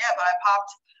brag yet, but I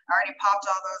already popped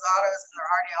all those autos. They're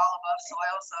already all above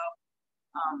soil. So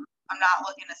I'm not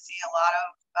looking to see a lot of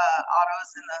autos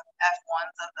in the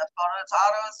F1s of the photos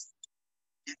autos,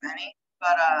 if any.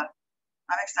 But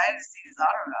I'm excited to see these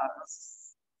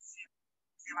autos. See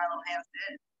what my little hands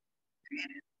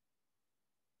created.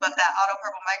 But that auto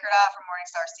purple microdot from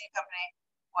Morningstar Seed Company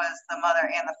was the mother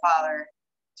and the father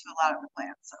to a lot of the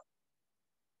plants. So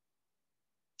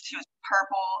she was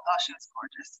purple. Oh, she was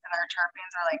gorgeous. And her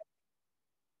terpenes are like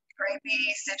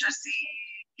grapey, citrusy,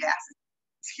 gassy.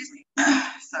 Excuse me.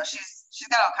 So she's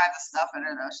got all kinds of stuff in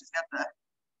her though. She's got I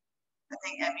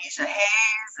think Amnesia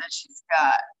Haze, and she's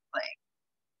got like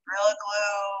Gorilla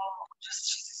Glue.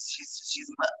 She's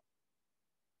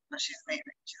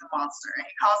amazing. She's a monster. And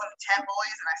he calls them tent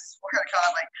bullies, and I swear to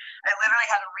God, like I literally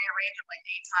had to rearrange them like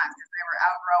 8 times because they were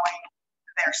outgrowing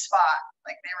their spot.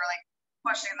 Like they were like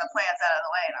pushing the plants out of the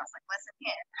way, and I was like, listen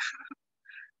here.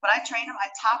 But I trained them.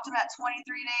 I topped them at 23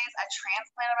 days. I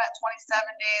transplanted them at 27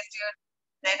 days, dude.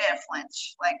 They didn't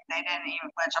flinch. Like they didn't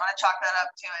even flinch. I'm gonna chalk that up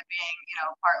to it being,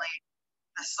 partly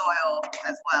the soil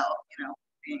as well.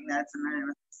 Being that it's amended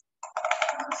with those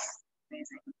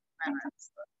amazing amendments.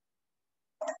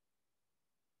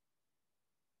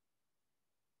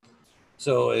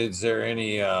 So, is there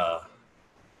any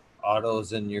autos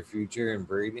in your future in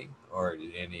breeding, or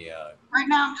any? Right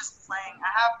now, I'm just playing.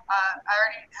 I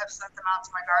already have sent them out to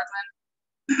my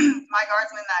guardsmen. My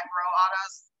guardsmen that grow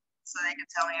autos, so they can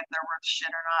tell me if they're worth shit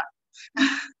or not.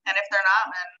 And if they're not,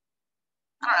 then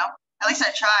I don't know. At least I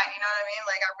tried. You know what I mean?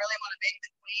 Like I really want to make the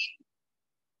queen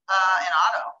an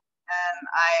auto, and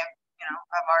I've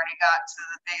already got to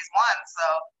the phase 1,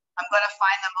 so I'm going to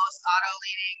find the most auto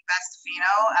leading best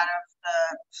pheno out of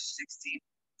the 60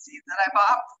 seeds that I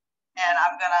bought, and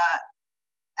I'm going to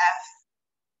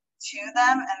F2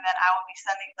 them, and then I will be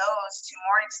sending those to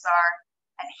Morningstar,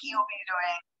 and he will be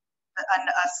doing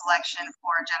a selection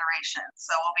for a generation.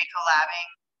 So we'll be collabing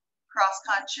cross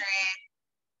country.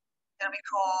 It'll be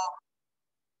cool.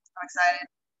 I'm excited.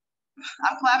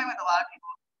 I'm collabing with a lot of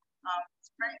people.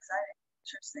 It's pretty exciting.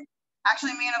 Interesting.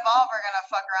 Actually, me and Evolve are gonna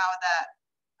fuck around with that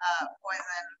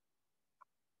poison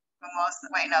mimosa.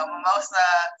 Wait, no, mimosa.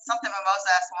 Something mimosa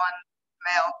S1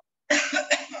 male.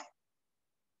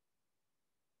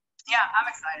 Yeah, I'm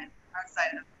excited.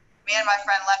 Me and my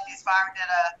friend Lefty's Farm did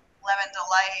a Lemon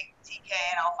Delight TK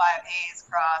and L5 Haze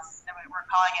cross, and we're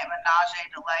calling it Menage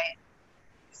Delight.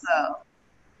 So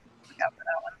we got for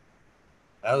that one.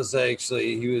 I was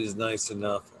actually, he was nice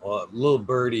enough. Little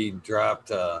Birdie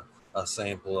dropped a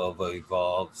sample of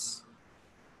Evolve's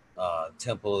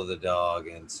Temple of the Dog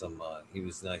and some. He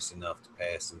was nice enough to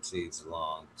pass some seeds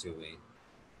along to me.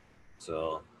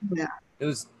 So yeah, it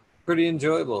was pretty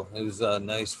enjoyable. It was a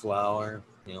nice flower.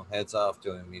 Hats off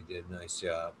to him. He did a nice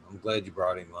job. I'm glad you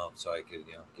brought him up so I could,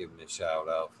 give him a shout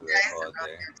out for that bud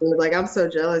there. Like I'm so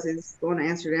jealous. He's going to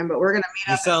Amsterdam, but we're gonna meet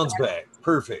up. He sounds back.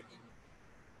 Perfect.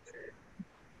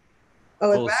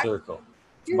 Oh, full circle.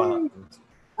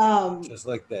 Just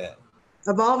like that.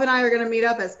 Evolve and I are gonna meet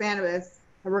up at Spanibus,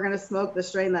 and we're gonna smoke the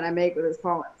strain that I make with his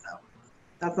pollen. So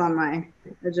that's on my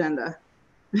agenda.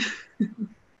 Nice.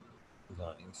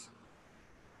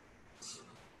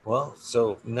 Well,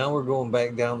 so now we're going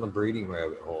back down the breeding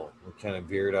rabbit hole. We kind of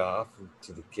veered off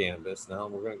to the cannabis. Now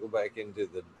we're going to go back into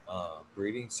the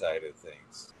breeding side of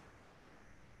things.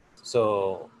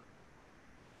 So,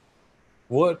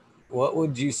 what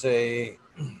would you say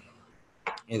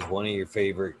is one of your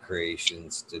favorite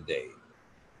creations to date?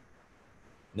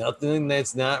 Nothing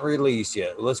that's not released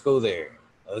yet. Let's go there.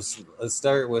 Let's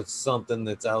start with something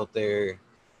that's out there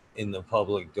in the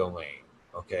public domain.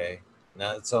 Okay.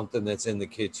 Not something that's in the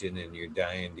kitchen and you're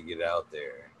dying to get out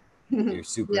there. You're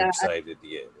super excited to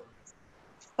get it.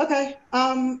 Okay.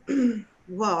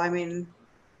 Well, I mean,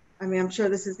 I mean, I'm sure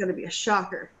this is going to be a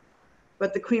shocker,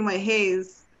 but the Queen White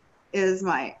Haze is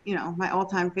my, my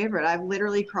all-time favorite. I've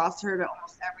literally crossed her to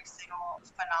almost every single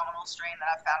phenomenal strain that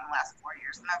I've found in the last 4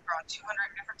 years, and I've grown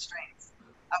 200 different strains.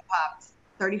 I've popped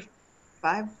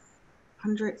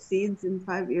 3,500 seeds in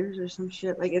 5 years or some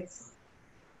shit. Like it's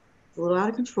a little out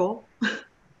of control.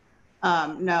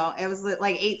 No, it was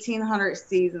like 1,800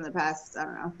 seeds in the past, I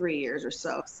don't know, 3 years or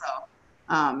so. So,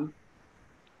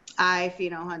 I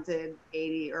pheno hunted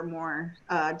 80 or more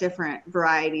different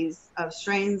varieties of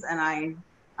strains, and I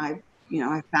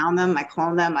found them, I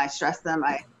cloned them, I stressed them,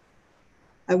 I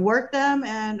worked them,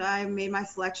 and I made my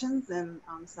selections, and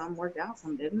some worked out,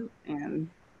 some didn't, and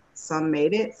some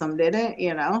made it, some didn't.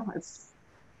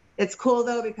 It's cool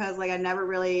though, because like I never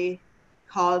really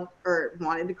called or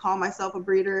wanted to call myself a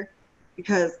breeder,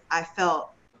 because I felt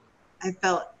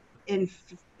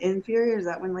inferior. Is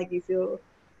that when like you feel,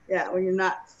 yeah, when you're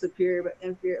not superior but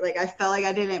inferior? Like I felt like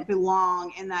I didn't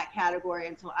belong in that category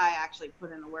until I actually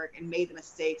put in the work and made the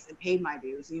mistakes and paid my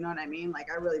dues. You know what I mean? Like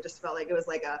I really just felt like it was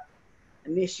like a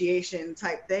initiation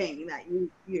type thing that you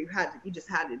just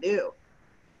had to do.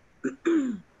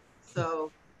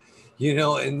 So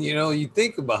you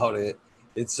think about it,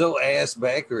 it's so ass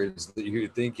backwards that you're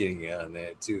thinking on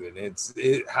that too, and it's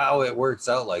how it works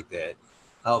out like that.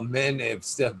 How men have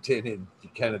stepped in and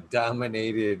kind of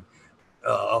dominated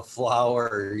a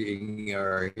flowering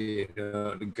or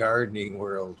the gardening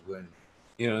world, when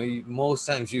most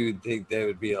times you would think that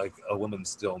would be like a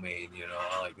woman's domain,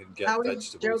 like get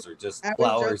vegetables or just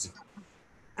flowers.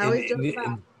 I always joke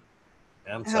about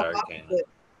I'm sorry, Ken.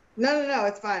 No,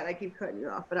 it's fine. I keep cutting you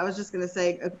off, but I was just gonna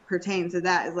say, pertaining to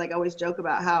that, is like I always joke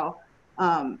about how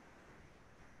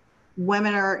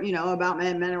women are, about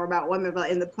men, men are about women,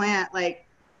 but in the plant, like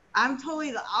I'm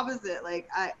totally the opposite. Like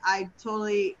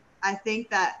I think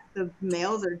that the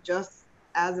males are just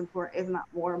as important, if not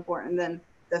more important, than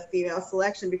the female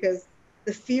selection, because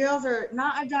the females are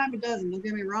not a dime a dozen. Don't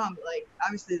get me wrong, but like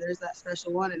obviously there's that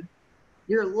special one, and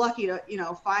you're lucky to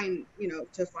find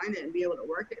it and be able to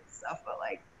work it and stuff. But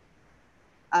like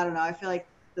I don't know, I feel like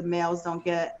the males don't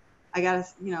get. I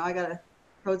gotta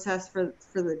protest for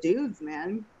the dudes,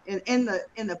 man. In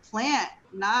the plant,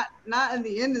 not in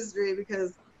the industry,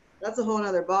 because that's a whole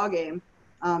nother ball game.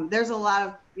 There's a lot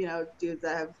of dudes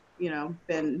that have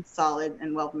been solid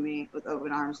and welcomed me with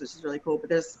open arms, which is really cool. But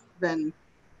there's been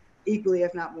equally,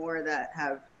 if not more, that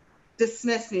have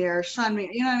dismissed me or shunned me.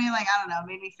 You know what I mean? Like I don't know,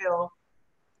 made me feel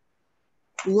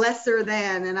lesser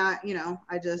than, and I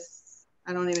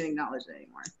don't even acknowledge it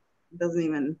anymore. It doesn't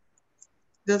even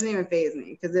faze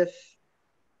me, because if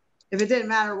it didn't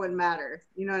matter, it wouldn't matter.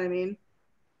 You know what I mean?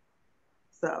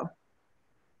 So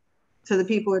to the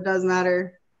people it does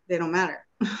matter, they don't matter.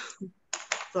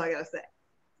 That's all I gotta say.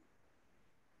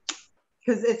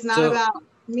 Because it's not about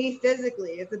me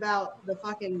physically, it's about the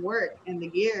fucking work and the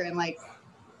gear and like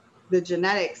the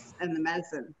genetics and the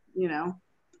medicine,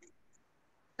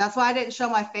 That's why I didn't show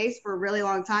my face for a really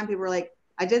long time. People were like,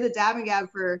 I did the dab and gab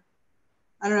for,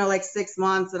 I don't know, like 6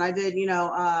 months, and I did,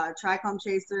 Trichome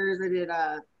Chasers, I did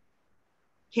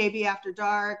KB After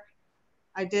Dark,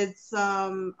 I did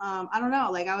some, I don't know,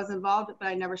 like I was involved, but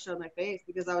I never showed my face,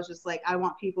 because I was just like, I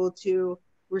want people to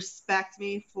respect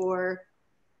me for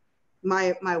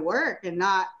my work, and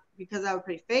not because I have a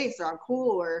pretty face or I'm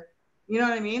cool, or you know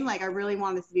what I mean? Like I really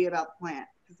want this to be about the plant,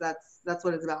 because that's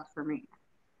what it's about for me.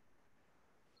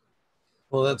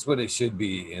 Well, that's what it should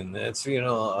be, and that's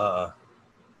the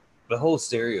whole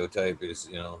stereotype is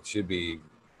should be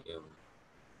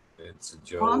it's a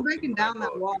joke. Well, I'm breaking down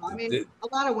that wall. I mean, a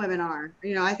lot of women are.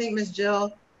 I think Miss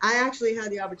Jill. I actually had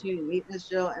the opportunity to meet Miss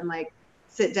Jill and like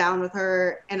sit down with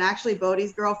her, and actually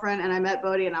Bodie's girlfriend. And I met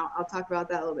Bodie, and I'll talk about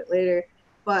that a little bit later.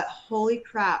 But holy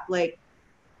crap, like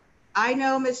I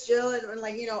know Miss Jill and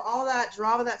like all that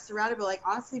drama that surrounded, but like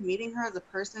honestly, meeting her as a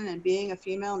person and being a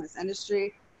female in this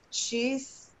industry, she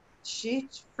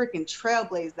freaking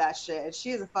trailblazed that shit.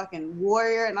 She is a fucking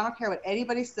warrior, and I don't care what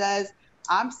anybody says.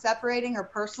 I'm separating her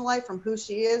personal life from who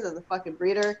she is as a fucking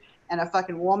breeder and a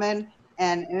fucking woman,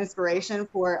 and an inspiration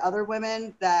for other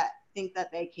women that think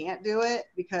that they can't do it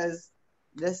because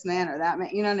this man or that man,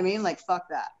 you know what I mean? Like, fuck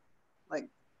that. Like,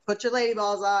 put your lady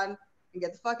balls on and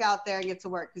get the fuck out there and get to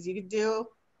work, because you can do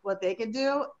what they can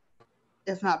do,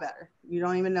 if not better. You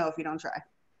don't even know if you don't try.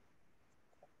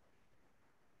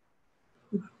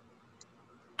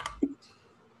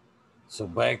 So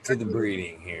back to the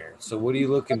breeding here. So what are you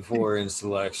looking for in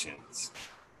selections?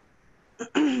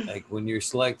 Like when you're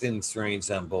selecting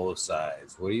strains on both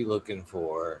sides, what are you looking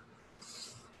for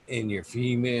in your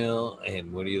female,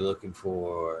 and what are you looking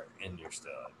for in your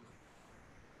stud?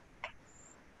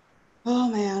 Oh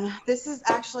man, this is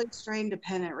actually strain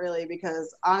dependent, really,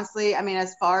 because honestly, I mean,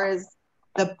 as far as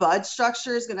the bud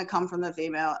structure is going to come from the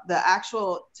female, the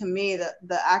actual, to me,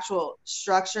 the actual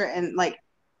structure, and like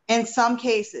in some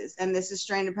cases, and this is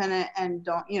strain dependent, and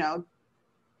don't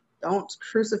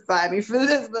crucify me for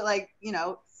this, but like,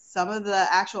 some of the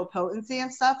actual potency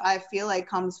and stuff, I feel like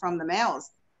comes from the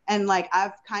males. And like,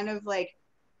 I've kind of like,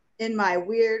 in my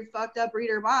weird, fucked up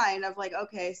reader mind of like,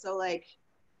 okay, so like,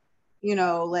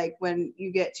 like when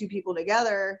you get two people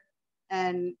together,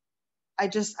 and I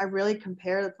really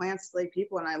compare the plants to like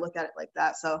people, and I look at it like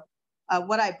that. So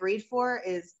what I breed for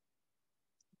is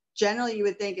generally you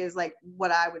would think is like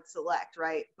what I would select,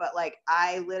 right? But like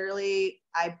I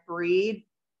breed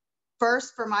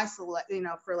first for my select,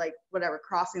 for like whatever,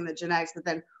 crossing the genetics. But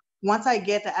then once I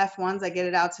get the F1s, I get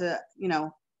it out to,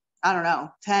 I don't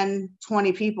know, 10,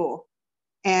 20 people.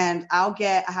 And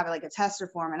I have like a tester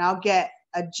form, and I'll get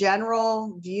a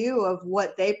general view of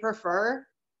what they prefer.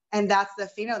 And that's the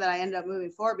pheno that I end up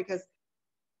moving forward, because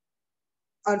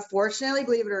unfortunately,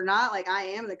 believe it or not, like I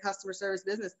am in the customer service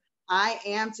business. I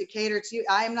am to cater to,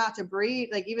 I am not to breed.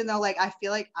 Like, even though like I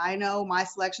feel like I know my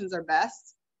selections are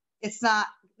best, it's not,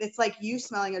 it's like you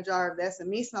smelling a jar of this and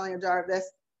me smelling a jar of this,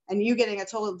 and you getting a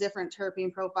total different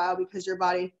terpene profile because your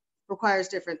body requires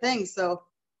different things. So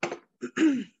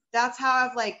that's how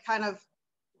I've like kind of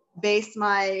based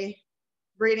my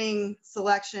breeding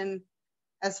selection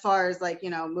as far as like,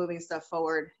 moving stuff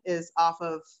forward, is off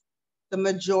of the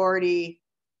majority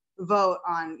vote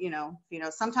on,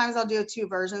 sometimes I'll do two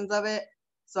versions of it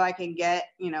so I can get,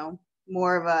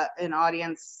 more of an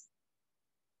audience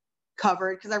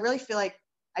covered. Cause I really feel like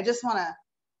I just want to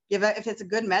give it, if it's a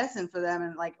good medicine for them,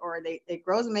 and like, or it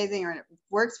grows amazing, or it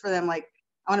works for them, like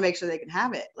I want to make sure they can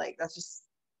have it. Like, that's just,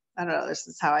 I don't know. This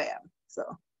is how I am.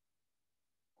 So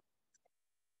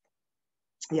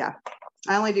yeah,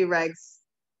 I only do regs,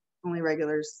 only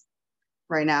regulars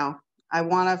right now. I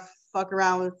want to fuck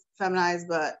around with feminized,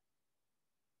 but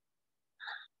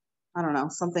I don't know.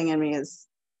 Something in me is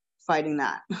fighting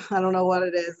that. I don't know what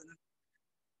it is.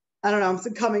 I don't know. I'm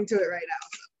succumbing to it right now.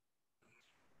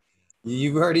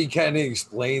 You've already kind of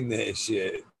explained that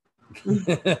shit.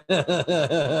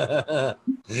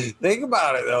 Think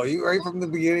about it though. You right from the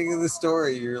beginning of the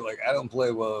story, you're like, I don't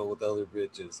play well with other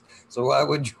bitches, so why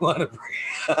would you want to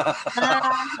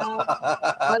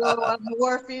I don't want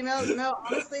more females. No,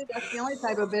 honestly, that's the only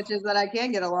type of bitches that I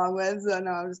can get along with. So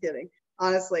no, I'm just kidding.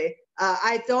 Honestly,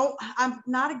 I'm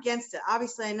not against it.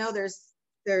 Obviously, I know there's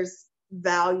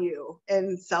value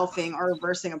in selfing or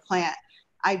reversing a plant.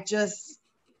 I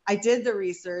did the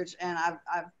research, and I've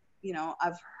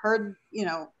heard,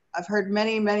 I've heard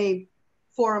many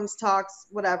forums, talks,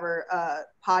 whatever,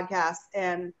 podcasts,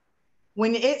 and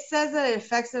when it says that it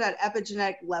affects it at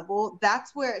epigenetic level,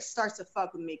 that's where it starts to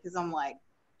fuck with me, because I'm like,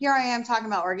 here I am talking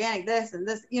about organic this and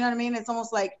this, you know what I mean? It's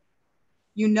almost like,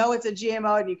 it's a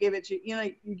GMO, and you give it to,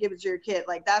 you give it to your kid.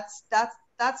 Like that's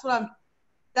where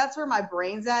my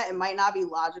brain's at. It might not be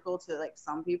logical to like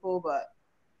some people, but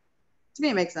to me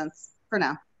it makes sense for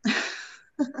now.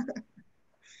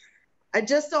 I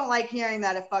just don't like hearing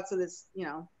that it fucks with its,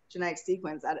 genetic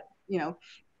sequence, that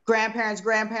grandparents,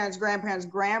 grandparents, grandparents,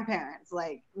 grandparents.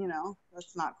 Like,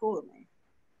 that's not cool to me.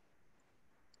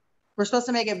 We're supposed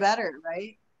to make it better,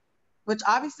 right? Which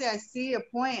obviously I see a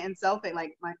point in selfing,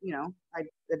 like I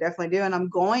definitely do, and I'm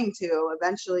going to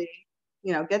eventually,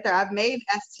 get there. I've made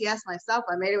STS myself.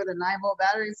 I made it with a 9-volt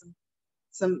battery,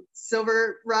 some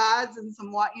silver rods, and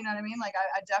some what, you know what I mean? Like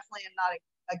I definitely am not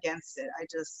against it.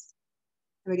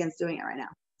 I'm against doing it right now.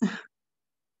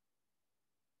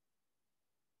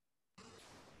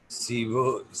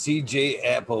 CJ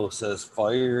Apple says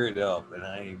fire it up, and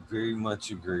I very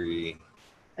much agree.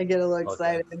 I get a little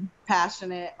excited,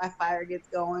 passionate. My fire gets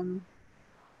going.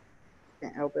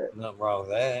 Can't help it. Nothing wrong with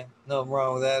that. Nothing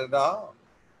wrong with that at all.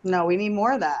 No, we need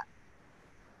more of that.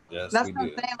 Yes, That's we what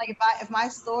do. I'm saying. Like if my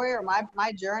story, or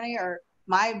my journey, or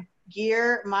my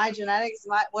gear, my genetics,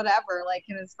 my whatever, like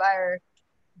can inspire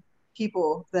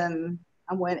people, then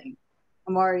I'm winning.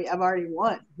 I've already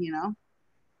won,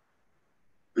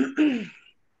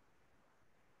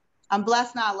 I'm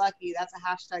blessed, not lucky. That's a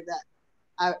hashtag that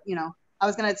I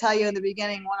was going to tell you in the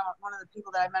beginning. One of the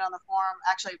people that I met on the forum,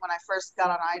 actually, when I first got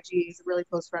on IG, he's a really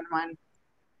close friend of mine.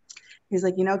 He's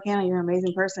like, Canna, you're an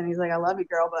amazing person. He's like, I love you,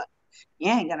 girl, but you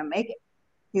ain't gonna make it.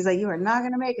 He's like, you are not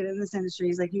gonna make it in this industry.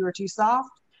 He's like, you are too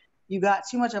soft. You got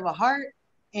too much of a heart,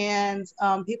 and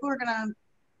people are gonna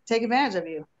take advantage of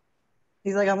you.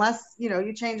 He's like, unless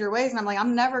you change your ways. And I'm like,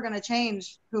 I'm never gonna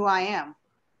change who I am.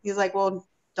 He's like, well,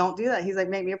 don't do that. He's like,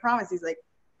 make me a promise. He's like,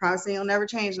 promise me you'll never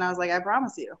change. And I was like, I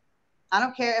promise you. I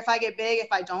don't care if I get big,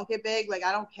 if I don't get big, like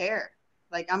I don't care.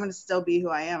 Like I'm gonna still be who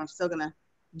I am. I'm still gonna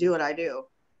do what I do.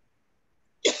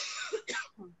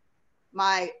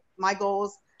 My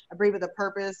goals, I breathe with a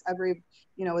purpose. I breathe,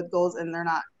 with goals, and they're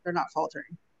not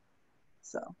faltering.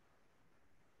 So.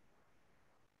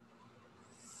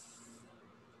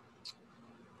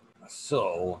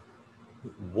 So,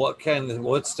 what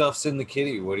stuff's in the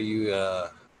kitty? What do you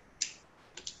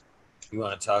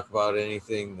want to talk about?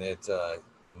 Anything that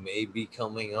may be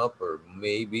coming up or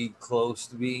may be close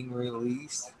to being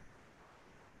released?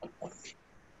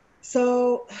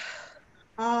 So,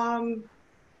 I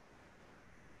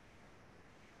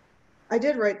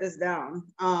did write this down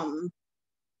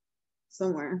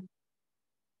somewhere.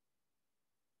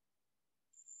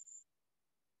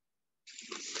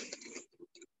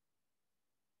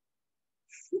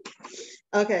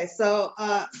 Okay, so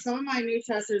some of my new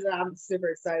testers that I'm super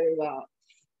excited about.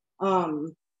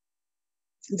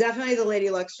 Definitely the Lady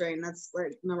Luck strain. That's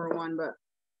like number one. But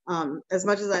as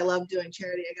much as I love doing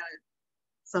charity, I gotta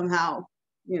somehow,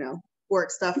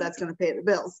 work stuff that's gonna pay the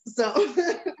bills. So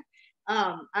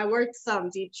I worked some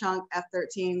deep chunk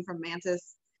F13 from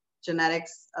Mantis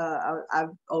Genetics.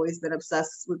 I've always been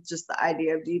obsessed with just the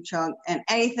idea of deep chunk and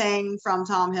anything from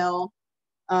Tom Hill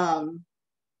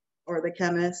or the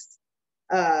chemist.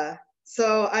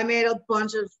 So I made a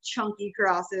bunch of chunky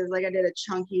crosses. Like I did a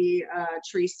chunky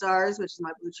Tree Stars, which is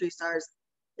my blue Tree Stars.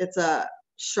 It's a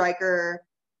Striker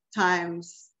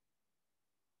times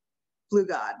Blue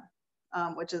God,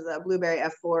 which is a blueberry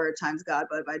F4 times God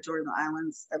Bud by Jordan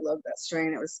Islands. I love that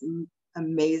strain. It was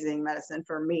amazing medicine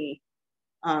for me.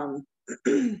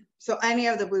 So any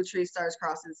of the blue Tree Stars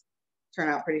crosses turn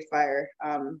out pretty fire.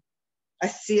 I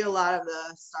see a lot of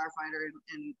the Starfighter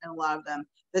in a lot of them.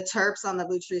 The terps on the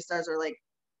blue Tree Stars are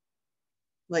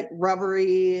like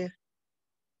rubbery,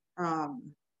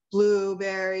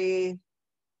 blueberry,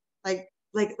 like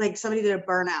somebody did a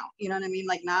burnout. You know what I mean?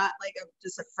 Like not like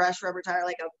just a fresh rubber tire,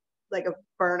 like a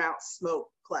burnout smoke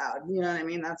cloud. You know what I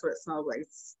mean? That's what it smells like.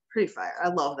 It's pretty fire. I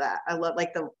love that. I love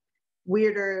like the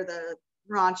weirder, the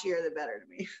raunchier, the better to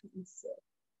me. So,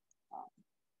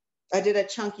 I did a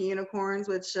chunky unicorns,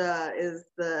 which is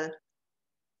the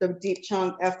deep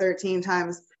chunk F13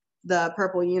 times the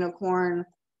purple unicorn.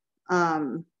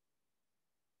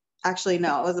 Actually,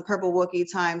 no, it was the purple Wookie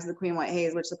times the Queen White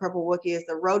Haze, which the purple Wookie is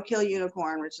the Roadkill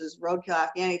Unicorn, which is Roadkill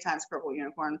Afghani times purple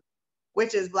unicorn,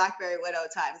 which is Blackberry Widow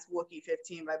times Wookie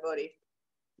 15 by Bodhi.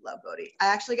 Love Bodhi. I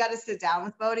actually got to sit down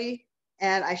with Bodhi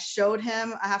and I showed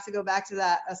him. I have to go back to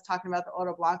that, us talking about the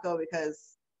Oro Blanco,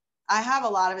 because I have a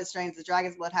lot of his strains, the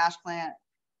Dragon's Blood Hash Plant.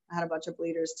 I had a bunch of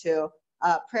bleeders too.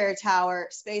 Prayer Tower,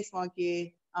 Space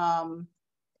Monkey. I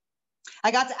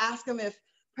got to ask him if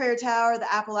Prayer Tower, the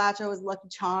Appalachia was Lucky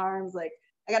Charms. Like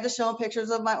I got to show him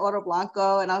pictures of my Oro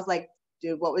Blanco, and I was like,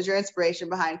 dude, what was your inspiration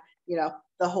behind,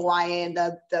 the Hawaiian,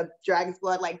 the Dragon's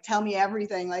Blood? Like, tell me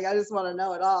everything. Like, I just want to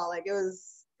know it all. Like, it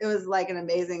was like an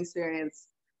amazing experience.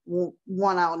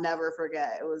 One I'll never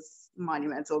forget. It was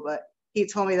monumental. But he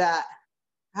told me that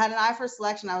I had an eye for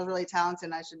selection. I was really talented.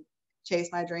 And I should chase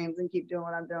my dreams and keep doing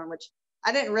what I'm doing, which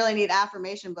I didn't really need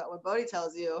affirmation. But what Bodhi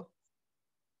tells you,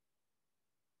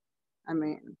 I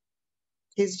mean,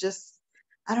 he's just,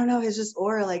 I don't know, he's just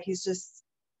aura. Like he's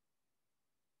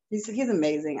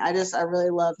amazing. I really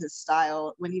love his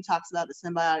style when he talks about the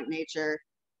symbiotic nature.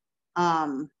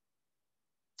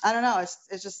 I don't know.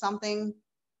 It's just something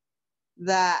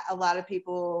that a lot of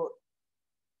people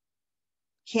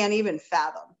can't even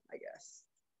fathom, I guess.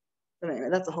 But anyway,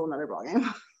 that's a whole nother ballgame.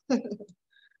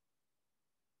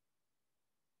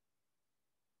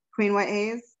 Queen White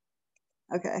Haze.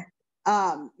 Okay.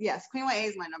 Yes, Queen White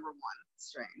Haze is my number one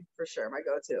strain for sure, my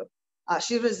go-to.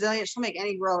 She's resilient. She'll make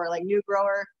any grower, like new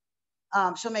grower.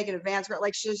 She'll make an advanced grower.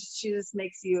 Like she just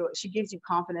makes you. She gives you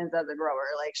confidence as a grower.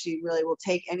 Like she really will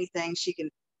take anything.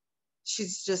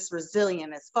 She's just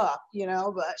resilient as fuck,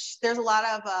 But there's a lot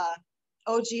of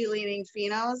OG leaning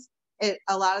phenos.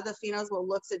 A lot of the phenos will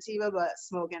look sativa but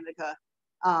smoke indica.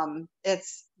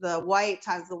 It's the white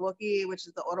times the Wookie, which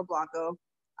is the Oro Blanco,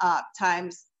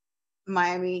 times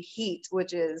Miami Heat,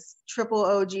 which is triple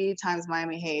OG times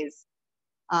Miami Haze.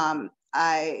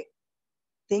 I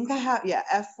think I have,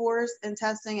 F4s in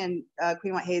testing and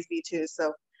Queen White Haze V2.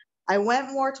 So I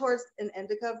went more towards an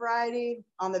indica variety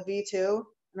on the V2,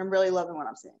 and I'm really loving what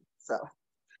I'm seeing. So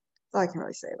that's all I can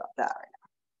really say about that right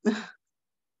now.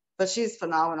 But she's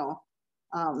phenomenal.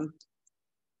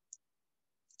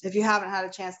 If you haven't had a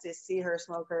chance to see her,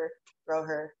 smoke her, grow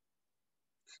her,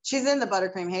 she's in the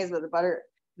buttercream haze, but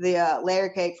the layer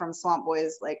cake from Swamp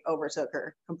Boys like overtook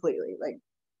her completely. Like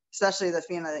especially the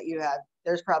phena that you had.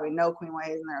 There's probably no Queen White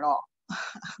Haze in there at all.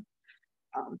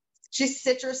 She's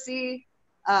citrusy.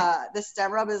 The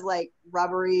stem rub is like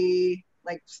rubbery,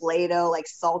 like Play-Doh, like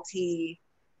salty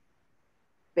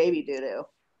baby doo-doo.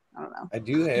 I don't know. I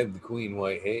do have the Queen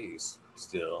White Haze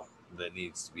still that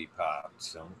needs to be popped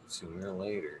sooner or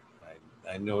later.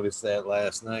 I noticed that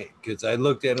last night because I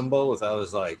looked at them both. I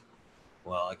was like,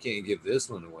 well, I can't give this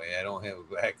one away. I don't have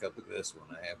a backup of this one.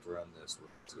 I have to run this one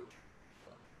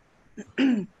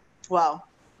too. Well,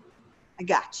 I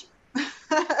got you.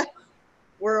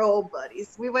 We're old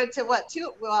buddies. We went to what,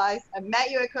 two? Well, I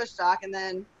met you at Kushtalk, and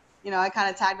then, you know, I kind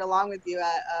of tagged along with you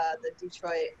at the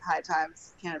Detroit High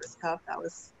Times Cannabis Cup. That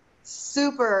was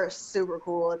super, super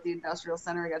cool at the Industrial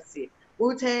Center. I got to see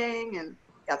Wu-Tang and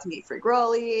got to meet Freak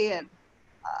Rolly, and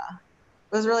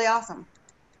it was really awesome.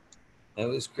 That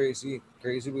was crazy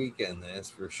weekend, that's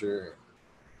for sure.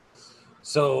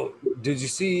 So, did you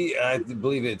see? I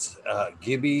believe it's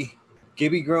Gibby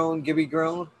Grown.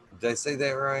 Did I say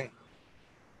that right?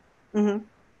 Mm-hmm.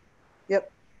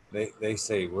 Yep. They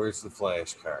say, "Where's the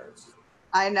flashcards?"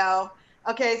 I know.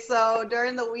 Okay, so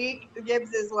during the week,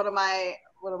 Gibbs is one of my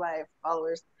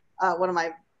followers. One of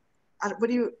my friends.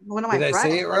 Did I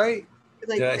say it right?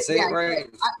 Like, did I say it right?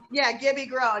 Yeah, Gibby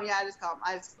Grown. Yeah, I just call him.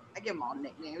 I give him all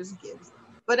nicknames, Gibbs.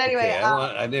 But anyway, okay,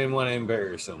 I didn't want to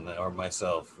embarrass him or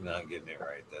myself not getting it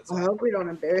right. That's. I hope we don't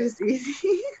embarrass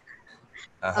easy.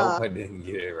 I hope I didn't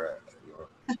get it right.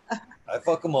 I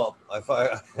fuck them up. I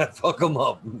fuck them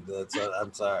up.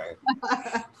 I'm sorry.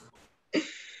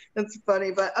 That's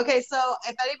funny, but okay. So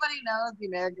if anybody knows the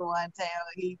American one, Teo,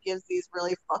 he gives these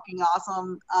really fucking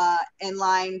awesome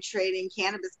inline trading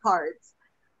cannabis cards.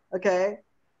 Okay,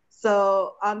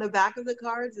 so on the back of the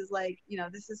cards is like, you know,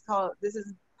 this is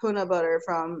Puna butter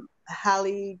from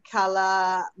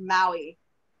Halikala, Maui.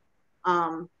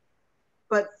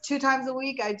 But 2 times a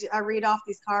week I read off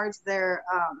these cards. They're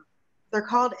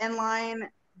called inline.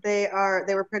 They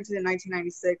were printed in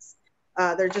 1996.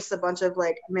 They're just a bunch of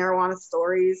like marijuana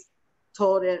stories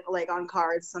told in like on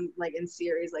cards, some like in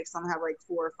series. Like some have like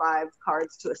 4 or 5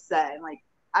 cards to a set, and like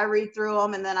I read through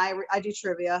them, and then I do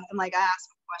trivia, and like I ask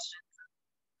them questions.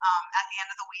 At the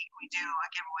end of the week, we do a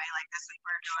giveaway. Like this week,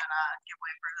 we're doing a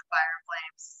giveaway for the Fire and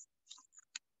Flames.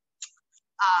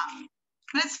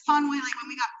 But it's fun way. Like when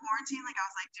we got quarantined, like I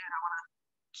was like, dude, I want to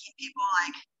keep people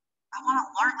like, I want to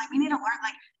learn. Like we need to learn.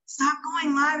 Like stop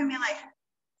going live and be like,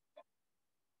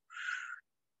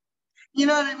 you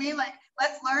know what I mean? Like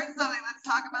let's learn something. Let's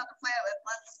talk about the plant.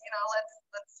 Let's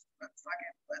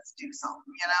do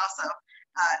something. You know. So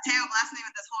Teo blessed me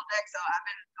with this whole deck, so I've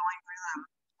been going through them.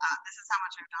 This is how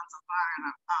much we've done so far, and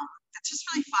it's just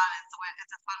really fun.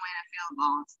 It's a fun way to feel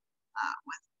involved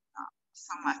with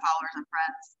some of my followers and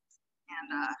friends,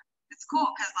 and it's cool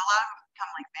because a lot of them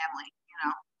become like family. You know,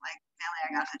 like family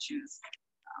I got to choose.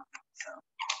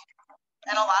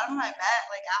 And a lot of them I met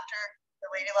like after the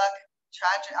Lady Luck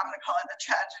tragedy. I'm gonna call it the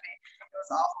tragedy. It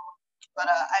was awful, but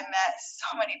I met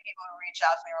so many people who reached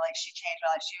out to me. Were like, she changed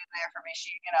my life. She was there for me.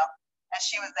 And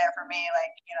she was there for me.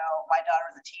 Like, you know, my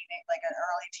daughter was a teenage, like an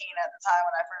early teen at the time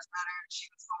when I first met her. And she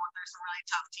was going through some really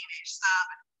tough teenage stuff.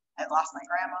 And I lost my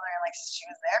grandmother, and like she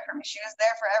was there for me. She was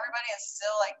there for everybody, and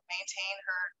still like maintain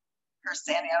her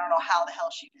sanity. I don't know how the hell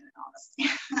she did it,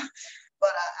 honestly.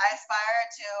 But I aspire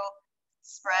to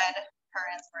spread her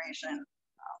inspiration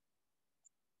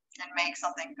and make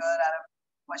something good out of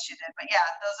what she did. But yeah,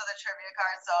 those are the trivia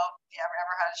cards. So if you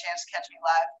ever had a chance to catch me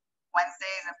live,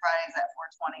 Wednesdays and Fridays at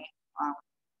 4:20.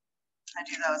 I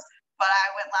do those. But I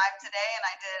went live today and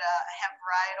I did a hemp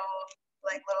varietal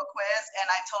like little quiz, and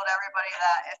I told everybody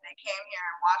that if they came here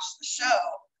and watched the show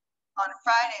on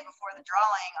Friday before the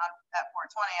drawing at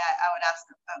 4:20, I would ask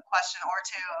a question or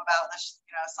two about this,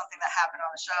 you know, something that happened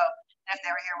on the show, and if they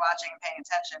were here watching and paying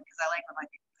attention, because I like when my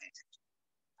people pay attention.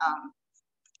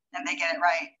 And they get it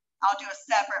right. I'll do a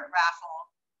separate raffle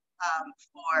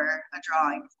for a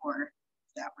drawing for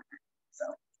that winner. So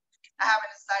I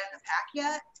haven't decided the pack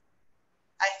yet.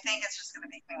 I think it's just going to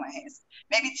be Clean White Haze.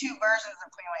 Maybe 2 versions of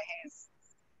Clean White Haze.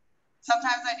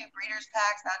 Sometimes I do breeders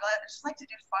packs. I just like to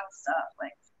do fun stuff.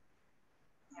 Like,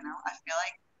 you know, I feel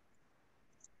like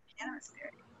cannabis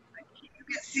theory. Like, you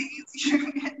get seeds,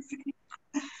 you get seeds.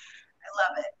 I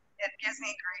love it. It gives me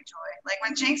great joy. Like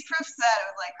when Jinx Proof said it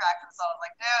was like crack for the soul, I was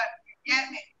like, dude, you get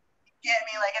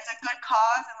me. Like it's a good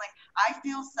cause, and like I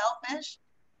feel selfish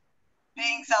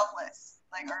being selfless,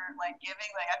 like or like giving.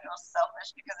 Like I feel selfish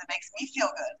because it makes me feel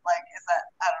good. Like is that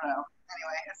I don't know.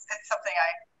 Anyway, it's something I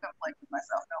conflict with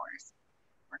myself. No worries,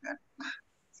 we're good.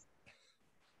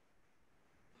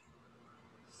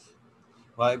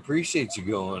 Well, I appreciate you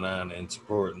going on and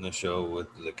supporting the show with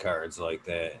the cards like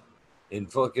that. And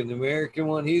fucking the American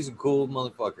one, he's a cool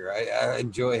motherfucker. I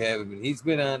enjoy having him. He's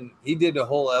been on. He did a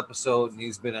whole episode, and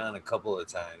he's been on a couple of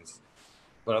times.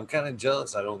 But I'm kind of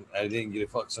jealous. I didn't get to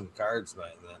fuck some cards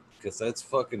by then because that's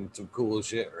fucking some cool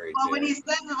shit right Well, when there. he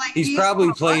said that, like, He's he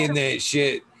probably playing that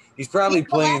shit. He's probably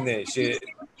playing that shit.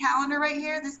 Calendar right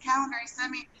here. This calendar he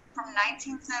sent me from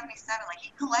 1977. Like,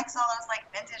 he collects all those like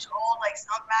vintage old like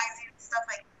skunk magazines and stuff.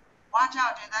 Like, watch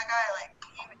out, dude. That guy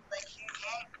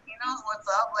he knows what's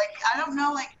up. Like, I don't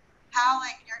know like how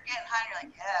like you're getting high. You're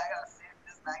like, yeah, I gotta see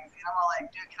this magazine. I'm all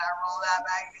like, dude, can I roll that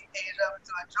magazine page up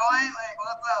into a joint? Like,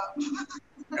 what's up?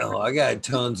 Oh, I got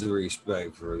tons of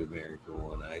respect for the American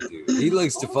one. I do. He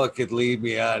likes to fucking lead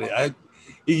me on it.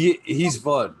 He's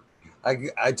fun.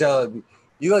 I tell him,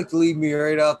 you like to lead me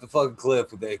right off the fucking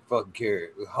cliff with that fucking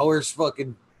carrot. Horse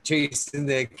fucking chasing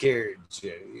that carrot and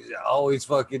shit. He's always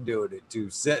fucking doing it to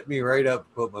set me right up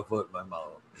and put my foot in my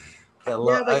mouth.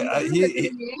 Right?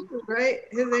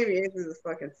 His aviation is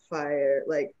fucking fire.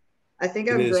 Like, I think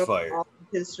It I've is grown fire. all of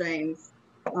his strains,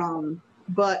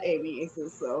 but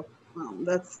aviaces. So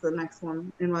that's the next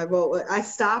one in my boat. I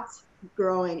stopped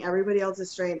growing everybody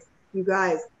else's strains. You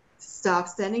guys, stop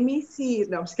sending me seeds.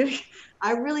 No, I'm just kidding.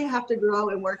 I really have to grow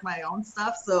and work my own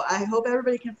stuff. So I hope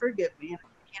everybody can forgive me.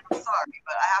 I'm sorry,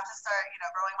 but I have to start,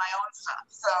 growing my own stuff.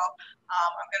 So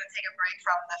I'm going to take a break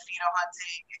from the pheno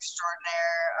hunting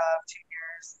extraordinaire of 2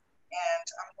 years, and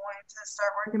I'm going to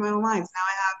start working my own lines. Now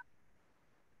I have,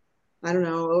 I don't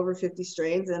know, over 50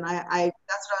 strains, and I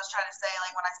that's what I was trying to say.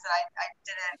 Like when I said I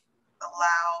didn't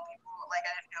allow people, like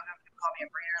I didn't feel good when people call me a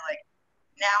breeder. Like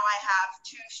now I have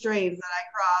 2 strains that I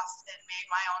crossed and made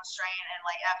my own strain and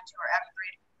like F2 or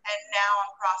F3. And now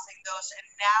I'm crossing those, and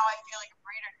now I feel like a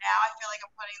breeder. Now I feel like I'm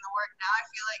putting in the work. Now I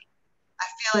feel like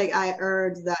I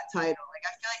earned that title. Like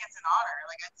I feel like it's an honor.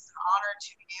 Like it's an honor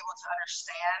to be able to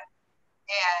understand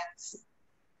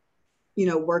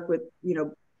and work with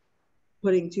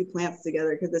putting 2 plants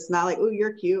together, because it's not like, oh,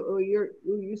 you're cute,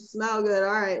 you smell good. All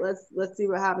right, let's see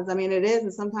what happens. I mean, it is,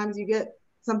 and sometimes you get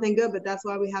something good, but that's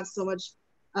why we have so much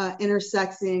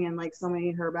intersexing and like so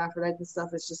many hermaphrodites and stuff.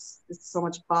 It's so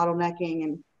much bottlenecking,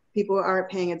 and people aren't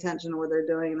paying attention to what they're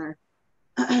doing, and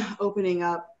they're opening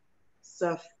up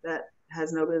stuff that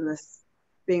has no business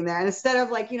being there. And instead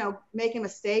of like, making a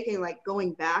mistake and like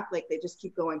going back, like they just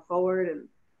keep going forward, and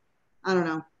I don't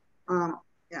know.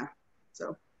 Yeah.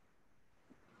 So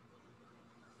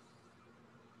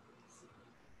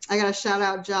I gotta shout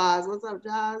out Jaws. What's up,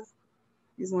 Jaws?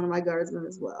 He's one of my guardsmen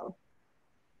as well.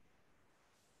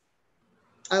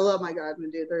 I love my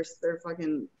guardsmen, dude.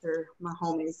 They're my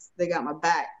homies. They got my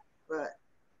back, but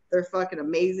they're fucking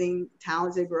amazing,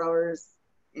 talented growers,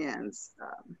 and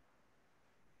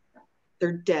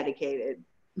they're dedicated,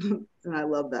 and I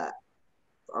love that.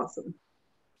 It's awesome.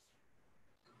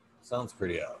 Sounds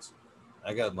pretty awesome.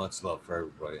 I got much love for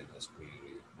everybody in this community.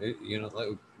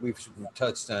 Like we've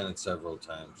touched on it several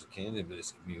times. The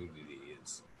cannabis community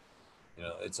is,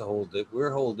 it's we're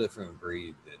a whole different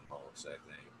breed than most, I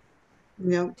think.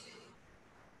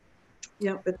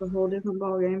 Yep, it's a whole different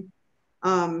ballgame.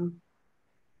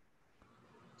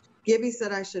 Gibby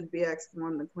said I should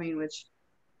BX1 the queen, which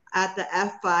at the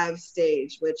F5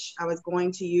 stage, which I was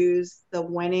going to use the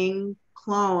winning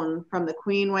clone from the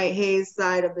Queen White Haze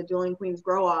side of the Dueling Queens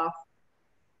Grow Off.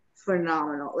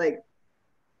 Phenomenal. Like,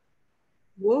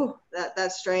 whoa,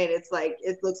 that strain, it's like,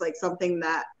 it looks like something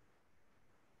that,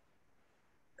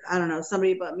 I don't know,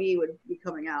 somebody but me would be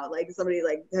coming out. Like somebody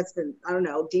like that's been, I don't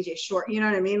know, DJ Short, you know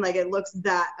what I mean? Like it looks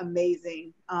that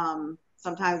amazing.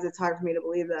 Sometimes it's hard for me to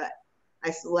believe that I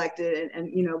selected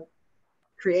and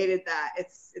created that.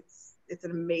 It's an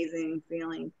amazing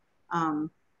feeling.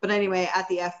 But anyway, at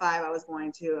the F5, I was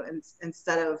going to, and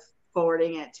instead of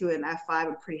forwarding it to an F5,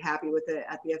 I'm pretty happy with it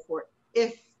at the F4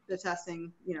 if the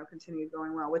testing, continued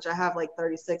going well, which I have like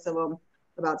 36 of them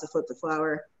about to flip the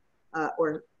flower,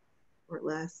 or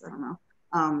less, I don't know.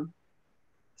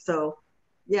 So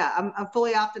yeah, I'm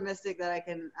fully optimistic that I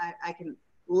can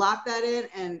lock that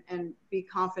in and be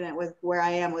confident with where I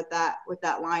am with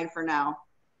that line for now,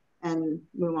 and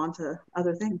move on to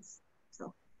other things.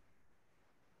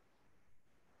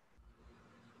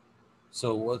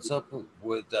 So what's up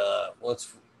with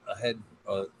what's ahead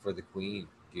for the queen?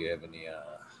 Do you have any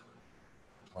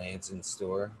plans in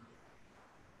store?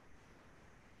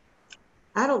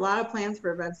 I had a lot of plans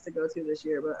for events to go to this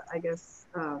year, but I guess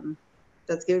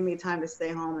that's giving me time to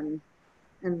stay home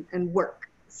and work.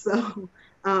 So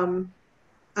I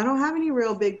don't have any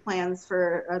real big plans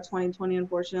for 2020,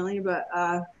 unfortunately, but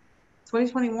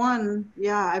 2021,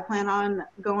 yeah, I plan on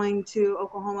going to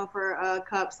Oklahoma for a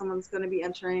cup. Someone's going to be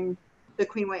entering the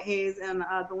Queen White Haze and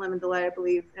the Lemon Delight, I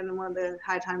believe, and one of the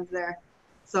high times there.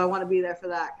 So I want to be there for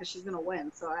that because she's gonna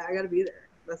win. So I got to be there.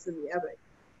 That's gonna be epic.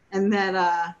 And then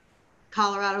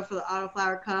Colorado for the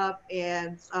Autoflower Cup,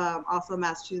 and also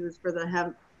Massachusetts for the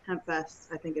Hemp Fest,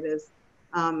 I think it is.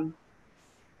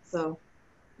 So,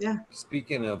 yeah.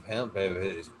 Speaking of hemp, have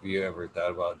you ever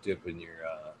thought about dipping your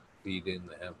feet in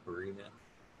the hemp arena?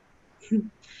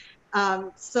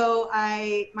 So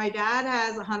my dad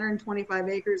has 125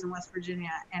 acres in West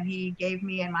Virginia, and he gave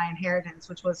me in my inheritance,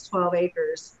 which was 12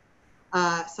 acres.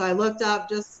 So I looked up,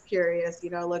 just curious,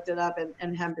 looked it up,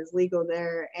 and hemp is legal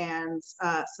there. And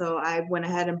so I went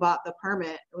ahead and bought the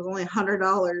permit. It was only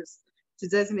 $100 to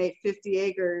designate 50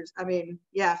 acres.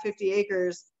 50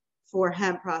 acres for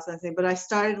hemp processing. But I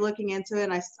started looking into it,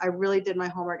 and I really did my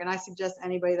homework. And I suggest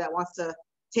anybody that wants to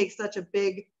take such a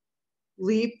big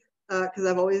leap, because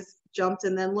I've always jumped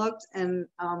and then looked, and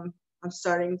I'm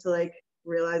starting to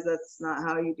realize that's not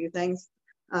how you do things.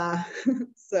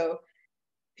 So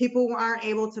people aren't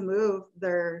able to move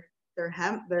their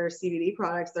hemp, their CBD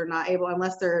products. They're not able,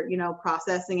 unless they're,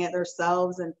 processing it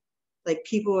themselves. And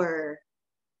people are,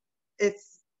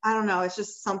 I don't know, it's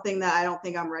just something that I don't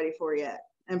think I'm ready for yet.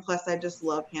 And plus I just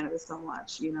love cannabis so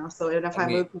much, so if I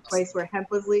moved to a place where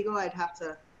hemp was legal, I'd have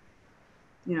to,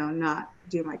 not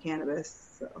do my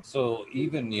cannabis. So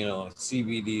even,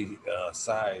 CBD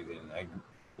side, and I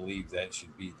believe that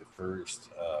should be the first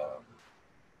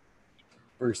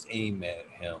aim at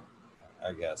hemp,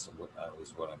 I guess,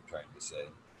 is what I'm trying to say.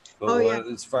 But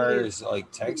as far as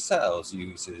textiles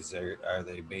uses, are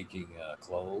they making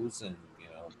clothes and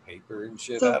paper and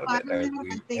shit out of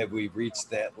it? Have we reached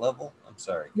that level? I'm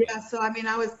sorry. Yeah. So I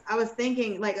was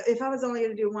thinking, if I was only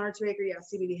going to do 1 or 2 acre,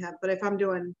 CBD hemp. But if I'm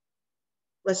doing,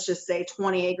 let's just say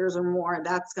 20 acres or more,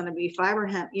 that's going to be fiber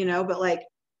hemp, but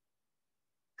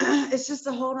it's just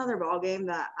a whole nother ball game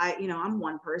that I'm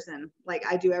one person.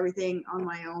 I do everything on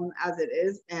my own as it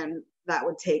is, and that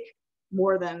would take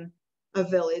more than a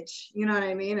village, you know what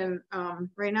I mean? And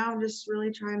right now I'm just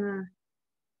really trying to,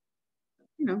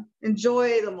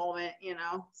 enjoy the moment,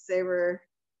 savor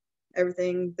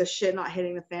everything, the shit not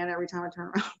hitting the fan every time I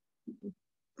turn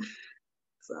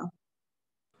around.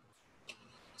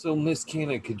 So Miss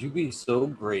Canna, could you be so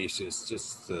gracious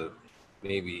just to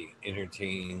maybe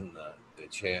entertain the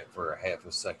chat for a half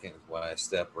a second while I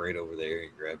step right over there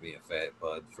and grab me a fat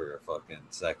bud for a fucking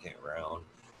second round?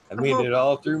 I made it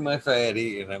all through my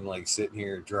fatty, and I'm sitting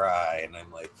here dry, and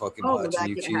I'm fucking watching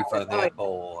you chew on that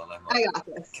bowl, and I'm I got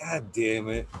this. God damn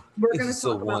it! We're gonna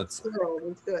talk about the world.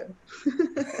 It's good.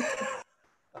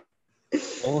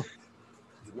 Oh,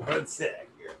 1 sec.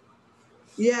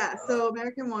 Yeah, so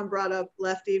American One brought up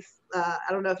Lefty. I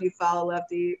don't know if you follow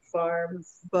Lefty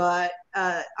Farms, but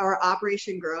our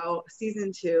Operation Grow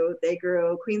season 2, they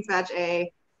grew Queen's Batch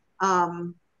A.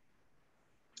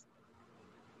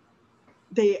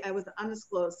 It was an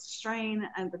undisclosed strain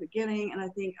at the beginning, and I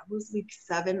think it was week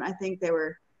 7. I think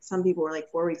some people were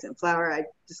 4 weeks in flower. I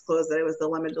disclosed that it was the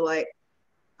Lemon Delight.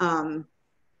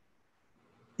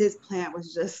 His plant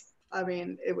was just,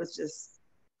 it was just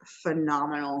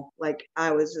phenomenal.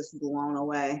 I was just blown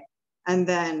away. And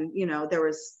then, there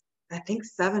was, I think,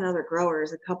 7 other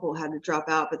growers. A couple had to drop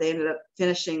out, but they ended up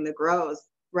finishing the grows.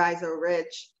 Rhizo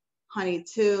Rich, Honey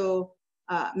 2,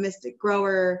 Mystic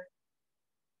Grower,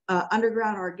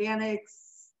 Underground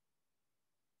Organics.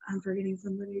 I'm forgetting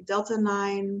somebody. Delta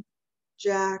 9,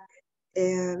 Jack,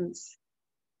 and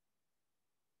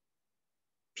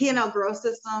P&L Grow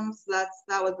Systems. That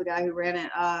was the guy who ran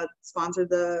it, sponsored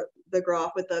the grow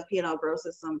off with the P&L Grow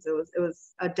Systems. It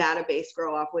was a database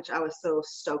grow off, which I was so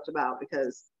stoked about,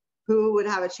 because who would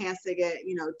have a chance to get,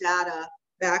 data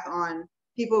back on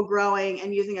people growing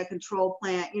and using a control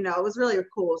plant? It was really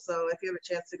cool. So if you have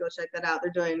a chance to go check that out,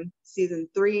 they're doing season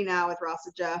 3 now with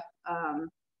Rasta Jeff.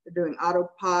 They're doing auto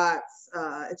pots.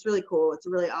 It's really cool. It's a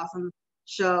really awesome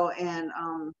show. And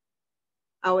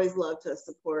I always love to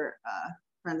support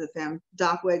friends of fam.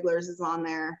 Doc Wigglers is on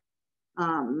there.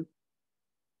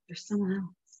 There's someone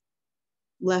else.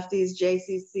 Lefties,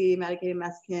 JCC, Medicated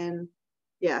Mexican.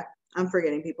 Yeah, I'm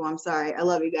forgetting people. I'm sorry. I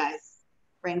love you guys.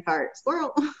 Brain fart.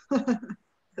 Squirrel.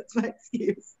 That's my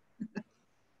excuse.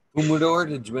 Humidor,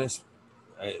 did you miss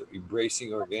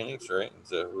Embracing Organics, right? Is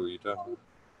that who you're talking about?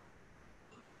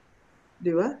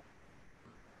 Do what?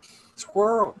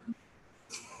 Squirrel.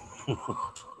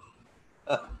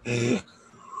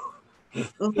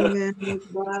 Oh man,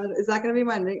 is that gonna be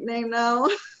my nickname now?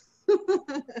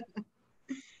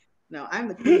 No, I'm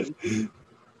the queen.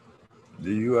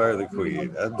 You are the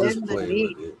queen. I'm just playing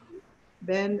with you.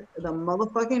 Bend the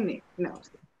motherfucking knee. No.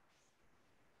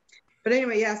 But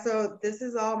anyway, yeah, so this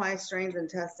is all my strains and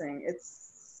testing.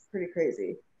 It's pretty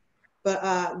crazy.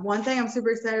 But one thing I'm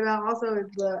super excited about also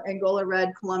is the Angola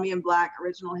Red Colombian Black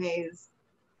Original Haze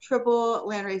Triple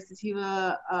Landrace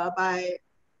Sativa by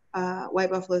White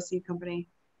Buffalo Seed Company.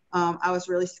 I was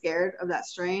really scared of that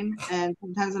strain. And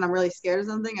sometimes when I'm really scared of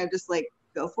something, I just like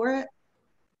go for it.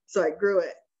 So I grew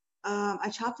it. I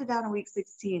chopped it down in week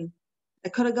 16.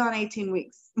 It could have gone 18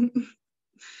 weeks.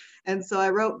 And so I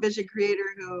wrote Vision Creator,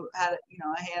 who had, you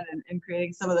know, a hand in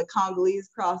creating some of the Congolese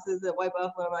crosses at White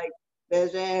Buffalo. I'm like,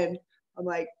 Vision. I'm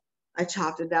like, I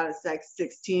chopped it down at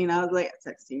 16. I was like, at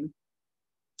 16.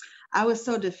 I was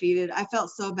so defeated. I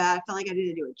felt so bad. I felt like I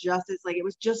didn't do it justice. Like it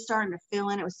was just starting to fill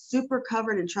in. It was super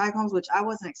covered in trichomes, which I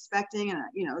wasn't expecting. And,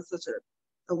 you know, it's such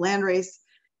a landrace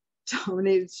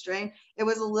dominated strain. It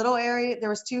was a little area. There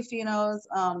was 2 phenos.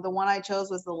 The one I chose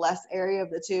was the less area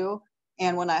of the 2.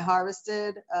 And when I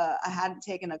harvested, I hadn't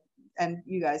taken and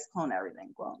you guys clone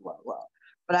everything, clone.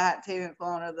 But I hadn't taken a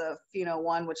clone of the pheno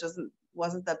 1, which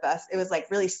wasn't the best. It was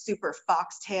like really super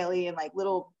foxtaily and like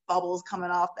little bubbles coming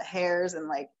off the hairs. And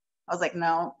like, I was like,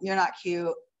 no, you're not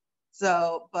cute.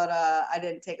 So, but I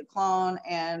didn't take a clone.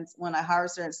 And when I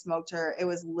harvested and smoked her, it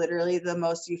was literally the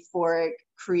most euphoric,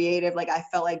 creative. Like I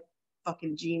felt like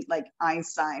fucking like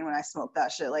Einstein when I smoked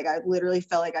that shit. Like I literally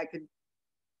felt like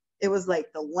it was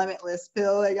like the limitless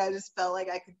pill. Like I just felt like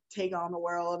I could take on the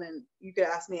world and you could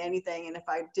ask me anything. And if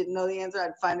I didn't know the answer,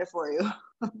 I'd find it for you.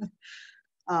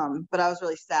 But I was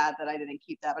really sad that I didn't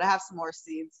keep that, but I have some more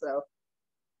seeds. So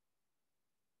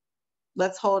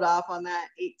let's hold off on that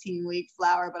 18-week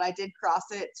flower, but I did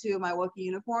cross it to my Wookiee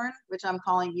unicorn, which I'm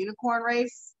calling Unicorn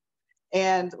Race.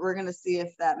 And we're going to see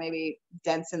if that maybe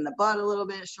dents in the bud a little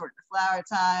bit, shorten the flower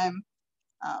time.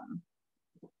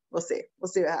 We'll see. We'll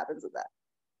see what happens with that.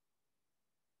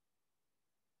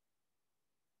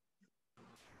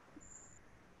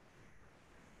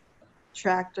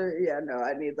 Tractor. Yeah, no,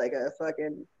 I need like a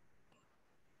fucking,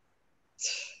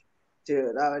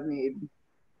 dude, I would need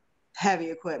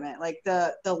heavy equipment. Like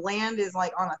the land is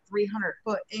like on a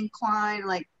 300-foot incline.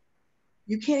 Like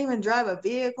you can't even drive a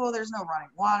vehicle. There's no running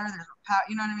water. There's no power.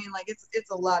 You know what I mean? Like it's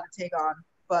a lot to take on.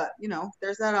 But you know,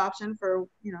 there's that option for,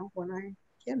 you know, when I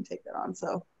can take that on.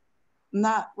 So I'm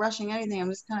not rushing anything.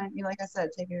 I'm just kind of, you know, like I said,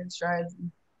 taking it in strides.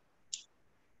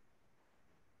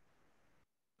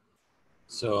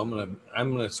 So I'm gonna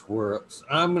squirrel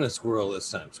this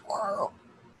time. Squirrel.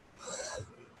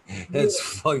 That's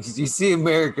fucking. You see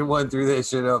American One threw that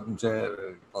shit up in chat.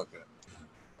 Fuck it.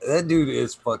 That dude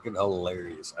is fucking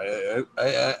hilarious. I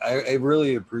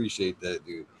really appreciate that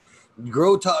dude.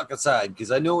 Grow talk aside, because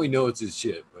I know he knows his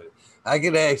shit, but I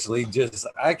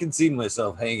can see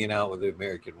myself hanging out with the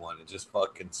American One and just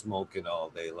fucking smoking all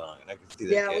day long. And I can see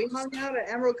that. Yeah, we hung out at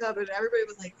Emerald Cup and everybody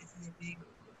was like, "Is he a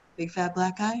big fat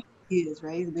black guy?" He is,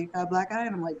 right? He's a big fat black guy,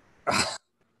 and I'm like,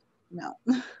 no.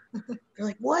 They're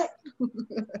like, what?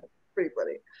 Pretty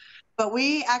funny. But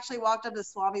we actually walked up to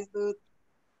Swami's booth,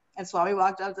 and Swami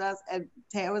walked up to us, and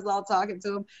Taya was all talking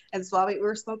to him, and Swami, we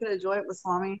were smoking a joint with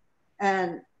Swami,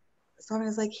 and Swami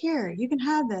was like, here, you can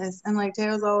have this, and like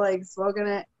Taya was all like smoking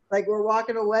it, like we're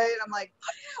walking away, and I'm like,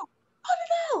 put it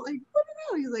out, like put it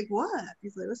out. He's like, what?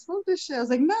 He's like, let's smoke this shit. I was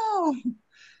like, no,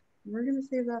 we're gonna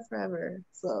save that forever.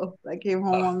 So I came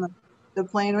home on the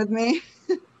plane with me.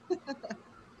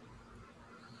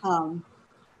 That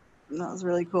was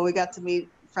really cool. We got to meet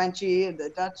Frenchie and the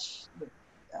Duchess,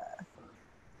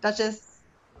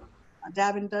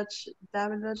 Dabin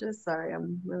Duchess. Sorry,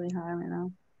 I'm really high right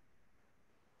now.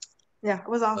 Yeah, it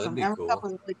was awesome. Emerald Cup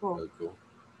was really cool. Cool.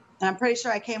 And I'm pretty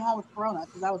sure I came home with Corona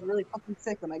because I was really fucking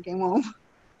sick when I came home.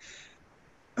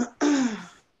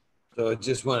 So I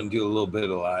just want to do a little bit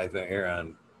of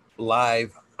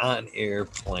live on air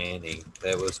planning.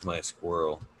 That was my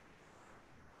squirrel.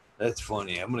 That's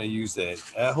funny. I'm gonna use that.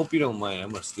 I hope you don't mind. I'm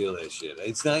gonna steal that shit.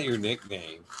 It's not your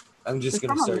nickname. I'm just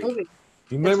gonna start. You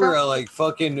remember like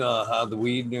fucking how the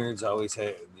weed nerds always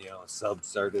had, you know,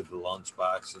 started the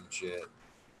lunchbox and shit.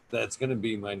 That's gonna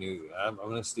be my new. I'm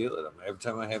gonna steal it. Every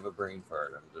time I have a brain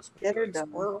fart, I'm just gonna get her done.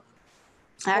 Squirrel.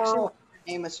 I actually want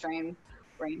to name a strain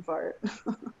brain fart.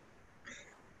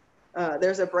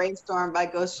 There's a brainstorm by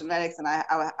Ghost Genetics, and I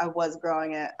was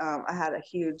growing it. I had a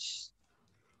huge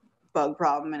bug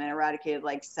problem and it eradicated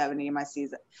like 70 of my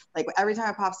seeds. Like every time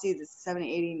I pop seeds, it's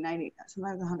 70, 80, 90,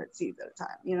 sometimes 100 seeds at a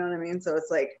time. You know what I mean? So it's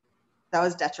like, that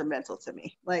was detrimental to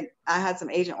me. Like I had some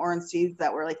Agent Orange seeds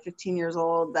that were like 15 years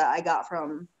old that I got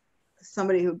from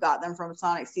somebody who got them from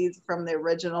Sonic Seeds from the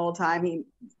original time, like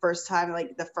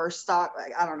the first stock.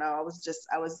 Like, I don't know.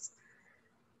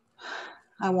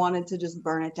 I wanted to just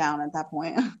burn it down at that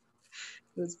point. It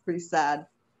was pretty sad.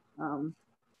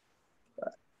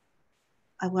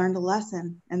 I learned a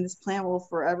lesson, and this plant will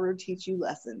forever teach you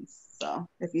lessons. So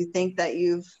if you think that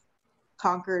you've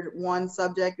conquered one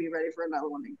subject, be ready for another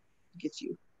one to get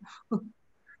you.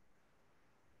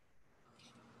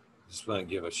 Just want to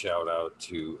give a shout out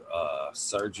to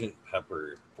Sergeant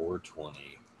Pepper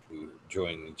 420, who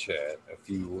joined the chat a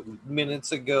few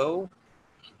minutes ago.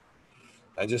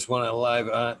 I just want to live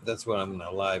on. That's what I'm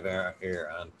gonna live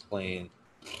air on playing.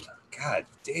 God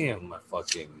damn, my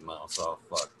fucking mouse all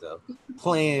fucked up.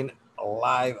 Playing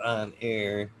live on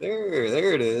air. There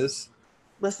it is.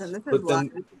 Listen, this is Put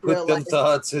them, live, put real them life.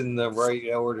 thoughts in the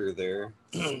right order there.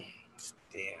 Damn.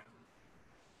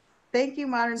 Thank you,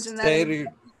 Modern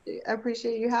Genetics. I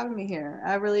appreciate you having me here.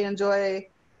 I really enjoy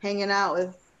hanging out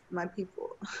with my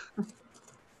people.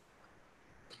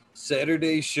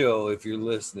 Saturday show, if you're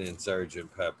listening, Sergeant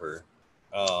Pepper.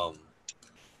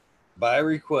 By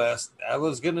request, I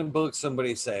was gonna book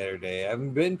somebody Saturday.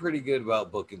 I've been pretty good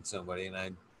about booking somebody,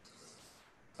 and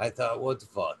I thought, what the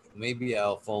fuck? Maybe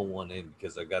I'll phone one in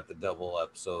because I got the double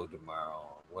episode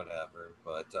tomorrow, whatever.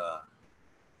 But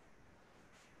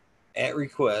at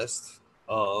request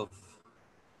of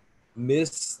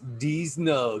Miss D's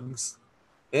Nugs,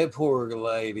 that poor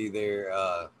lady there,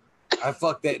 I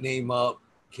fucked that name up,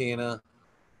 Canna,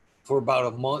 for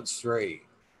about a month straight.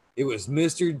 It was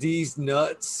Mr. D's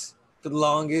Nuts for the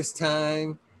longest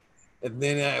time. And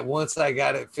then once I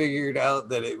got it figured out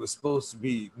that it was supposed to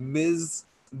be Ms.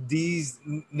 D's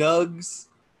Nugs,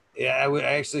 yeah, I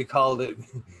actually called it,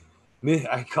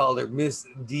 I called her Miss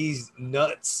D's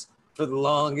Nuts for the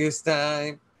longest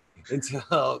time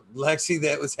until Lexi,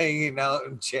 that was hanging out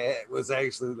in chat, was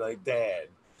actually like, Dad,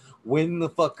 when the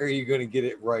fuck are you going to get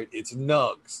it right? It's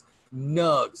Nugs.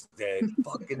 Nugs, Dad.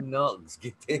 Fucking Nugs.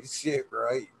 Get that shit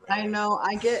right, man. I know.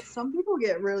 Some people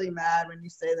get really mad when you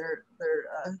say their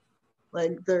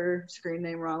screen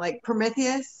name wrong. Like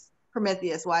Prometheus.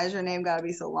 Why is your name gotta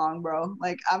be so long, bro?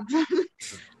 Like I'm trying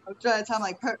to tell him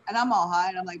like, and I'm all high,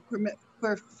 and I'm like,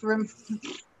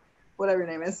 whatever your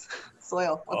name is,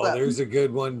 Soil. What's up? There's a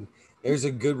good one. There's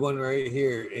a good one right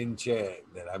here in chat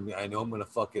that I know I'm gonna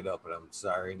fuck it up, and I'm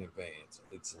sorry in advance.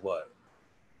 It's what?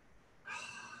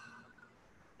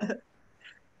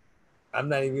 I'm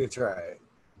not even gonna try it.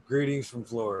 Greetings from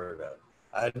Florida.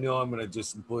 I know I'm gonna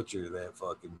just butcher that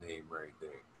fucking name right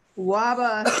there.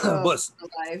 Wabasso for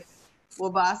life.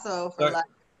 Wabasso for life.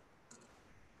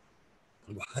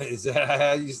 Is that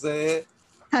how you say it?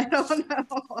 I don't know.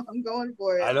 I'm going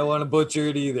for it. I don't want to butcher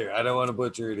it either.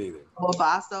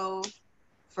 Wabasso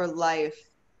for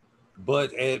life.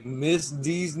 But at Miss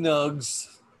D's Nugs,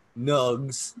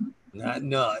 not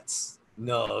nuts,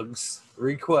 Nugs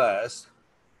request,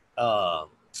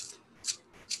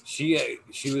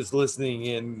 she was listening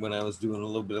in when I was doing a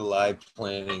little bit of live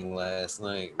planning last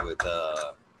night with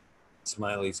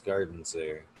Smiley's Gardens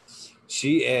there.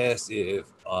 She asked if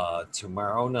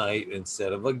tomorrow night,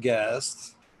 instead of a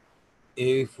guest,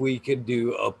 if we could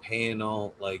do a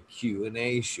panel like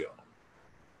Q&A show.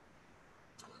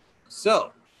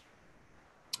 So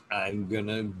I'm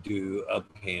gonna do a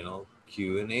panel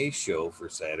Q&A show for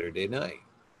Saturday night.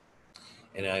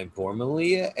 And I'm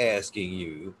formally asking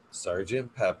you,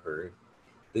 Sergeant Pepper,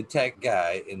 the tech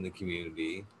guy in the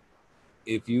community,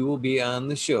 if you will be on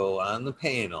the show, on the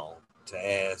panel, to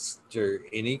ask her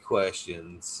any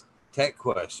questions, tech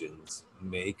questions,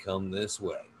 may come this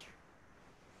way.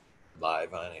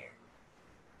 Live on air.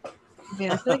 I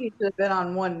mean, I feel like he should have been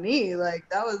on one knee. Like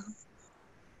that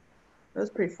was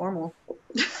pretty formal.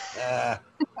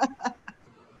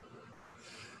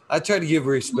 I try to give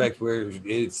respect where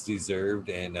it's deserved,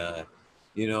 and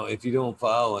if you don't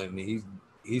follow him,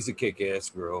 he's a kick-ass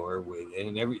grower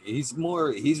he's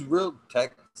real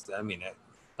tech. I mean,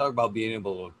 talk about being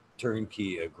able to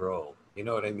turnkey a grow. You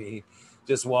know what I mean?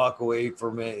 Just walk away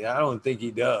from it. I don't think he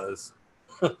does.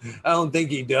 But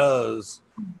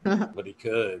he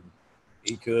could.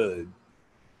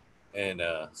 And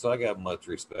so I got much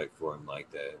respect for him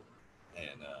like that.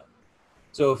 And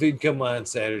so if he'd come on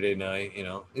Saturday night,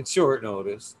 it's short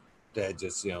notice. That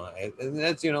just, and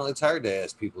that's, it's hard to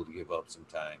ask people to give up some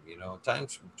time.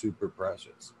 Time's super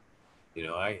precious.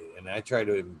 I try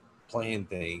to plan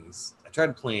things. I try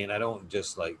to plan. I don't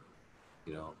just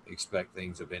expect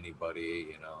things of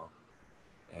anybody,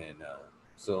 and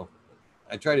so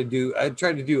I try to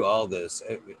do all this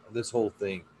whole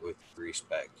thing with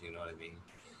respect. You know what I mean?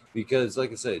 Because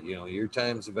like I said, your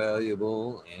time's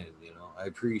valuable, and I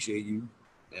appreciate you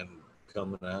and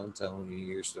coming out telling me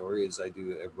your story as I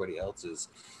do everybody else's.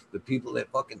 The people that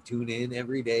fucking tune in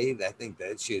every day, I think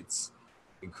that shit's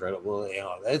incredible. You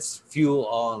know, that's fuel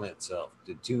all in itself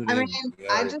to tune I mean, in.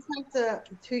 I just have to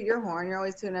toot your horn. You're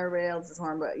always tooting everybody else's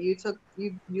horn, but you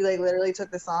like literally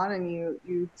took this on and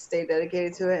you stayed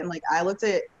dedicated to it. And like I looked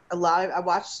at I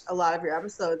watched a lot of your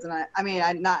episodes, and I mean,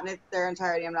 I not in their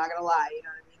entirety. I'm not gonna lie. You know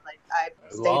what I mean? Like I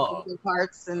stayed for Well, the good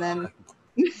parts, and then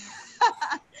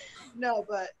no,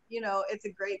 but you know, it's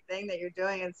a great thing that you're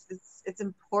doing. It's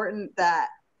important that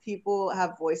people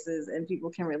have voices and people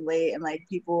can relate, and like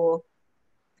people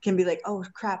can be like, oh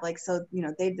crap, like so, you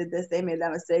know, they did this, they made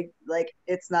that mistake. Like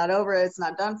it's not over, it's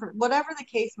not done, for whatever the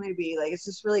case may be. Like it's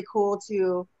just really cool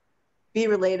to be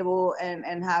relatable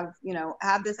and have, you know,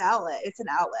 have this outlet. It's an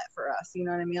outlet for us. You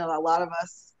know what I mean? A lot of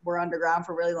us were underground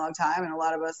for a really long time, and a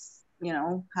lot of us, you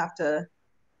know, have to,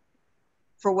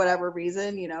 for whatever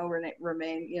reason, you know,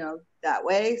 remain, you know, that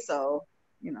way. So,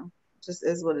 you know, just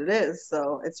is what it is.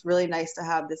 So it's really nice to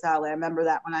have this outlet. I remember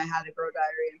that when I had a Grow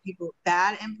Diary and people,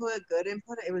 bad input, good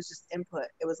input, it was just input.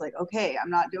 It was like, okay, I'm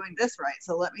not doing this right.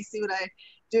 So let me see what I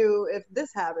do if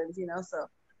this happens, you know? So,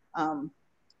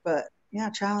 but yeah,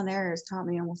 trial and error has taught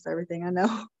me almost everything I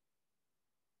know.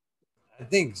 I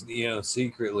think, you know,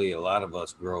 secretly a lot of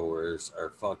us growers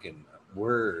are fucking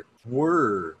were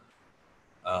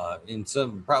in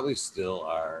some, probably still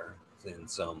are in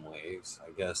some ways,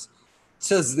 I guess.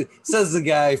 Says the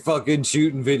guy fucking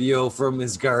shooting video from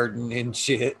his garden and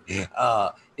shit.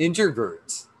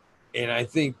 Introverts. And I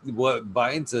think what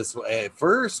binds us at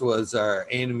first was our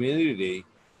anonymity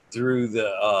through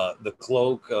the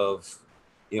cloak of,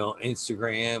 you know,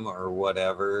 Instagram or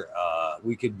whatever.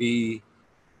 We could be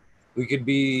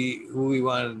who we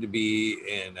wanted to be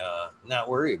and not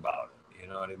worry about it. You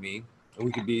know what I mean?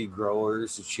 We could be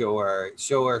growers, show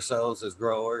ourselves as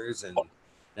growers, and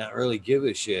not really give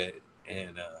a shit.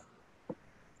 And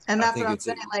And I that's what think I'm it's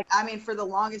saying. Like, I mean, for the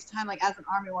longest time, like as an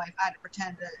army wife, I had to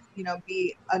pretend to, you know,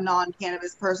 be a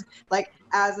non-cannabis person. Like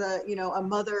as a, you know, a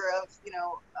mother of, you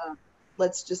know,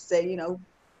 let's just say, you know,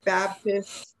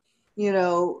 Baptist, you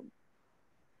know,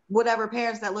 whatever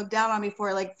parents that look down on me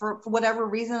for whatever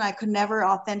reason, I could never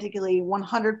authentically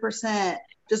 100%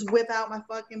 just whip out my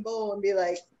fucking bowl and be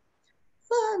like,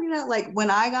 you know, like when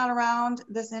I got around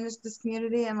this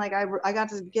community and like I got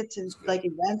to get to like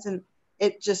events, and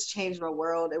it just changed my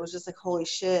world. It was just like, holy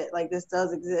shit, like this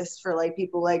does exist for like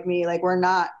people like me. Like we're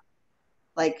not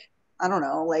like, I don't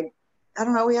know, like I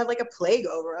don't know, we had like a plague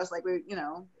over us. Like we, you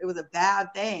know, it was a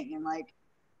bad thing. And like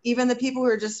even the people who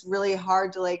are just really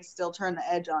hard to like still turn the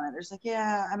edge on it. There's like,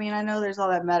 yeah, I mean, I know there's all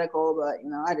that medical, but you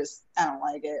know, I don't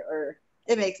like it, or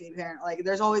it makes me paranoid. Like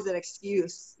there's always an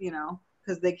excuse, you know,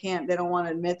 because they don't want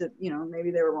to admit that, you know,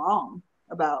 maybe they were wrong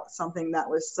about something that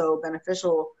was so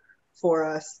beneficial for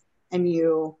us. And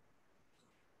you,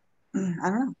 I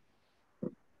don't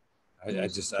know.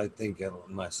 I think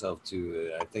myself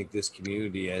too. I think this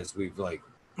community, as we've like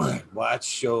watched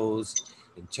shows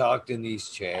and talked in these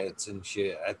chats and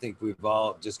shit, I think we've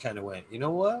all just kind of went, you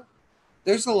know what?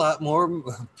 There's a lot more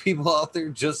people out there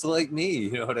just like me.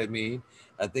 You know what I mean?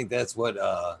 I think that's what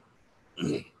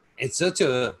it's such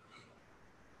a.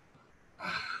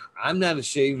 I'm not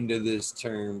ashamed of this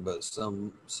term, but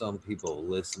some people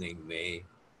listening may.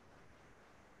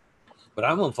 But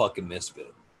I'm a fucking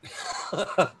misfit.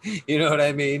 You know what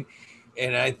I mean?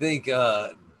 And I think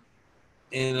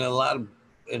in a lot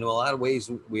of ways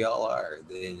we all are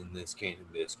in this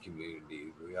cannabis community.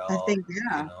 We I all, think, you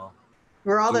yeah. know,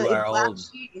 We're all do the our black old.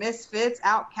 sheep, misfits,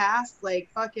 outcasts, like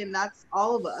fucking that's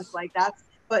all of us. Like that's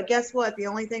but guess what? The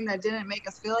only thing that didn't make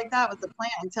us feel like that was the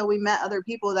plant until we met other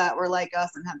people that were like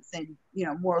us and had the same, you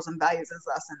know, morals and values as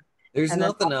us. There's And then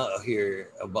nothing out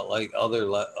here about like other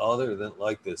than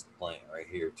like this plant right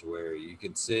here, to where you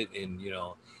can sit and, you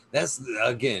know, that's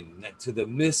again to the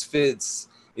misfits.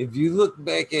 If you look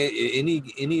back at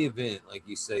any event, like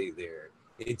you say there,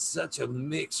 it's such a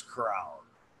mixed crowd.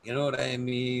 You know what I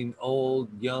mean? Old,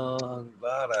 young,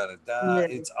 blah, da, da, da. yeah,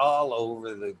 It's all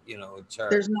over the, you know, chart.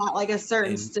 there's not like a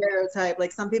certain And stereotype.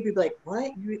 Like some people be like,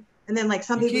 what? And then like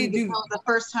some you people you can't can do. tell the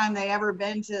first time they ever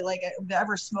been to like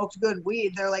ever smoked good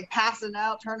weed, they're like passing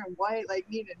out, turning white, like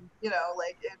needing, you know,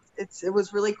 like it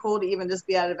was really cool to even just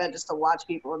be at an event just to watch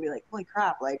people and be like, holy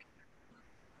crap, like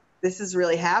this is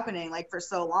really happening. Like for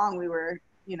so long we were,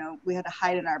 you know, we had to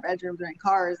hide in our bedrooms or in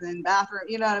cars and bathroom,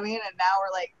 you know what I mean? And now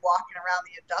we're like walking around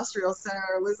the industrial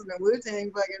center listening to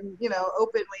Wu-Tang fucking, you know,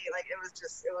 openly. Like it was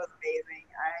amazing.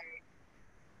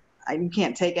 I you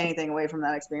can't take anything away from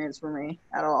that experience for me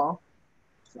at all.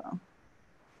 So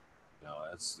No,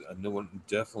 that's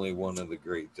definitely one of the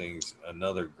great things.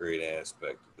 Another great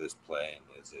aspect of this plan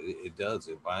is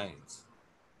it binds.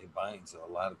 It binds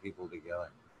a lot of people together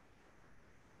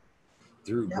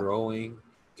through yep. growing.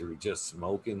 through just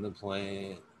smoking the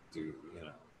plant, through, you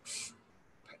know,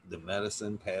 the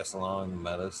medicine, pass along the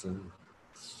medicine,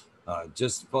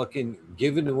 just fucking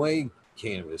giving away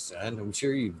cannabis. And I'm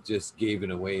sure you've just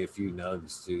given away a few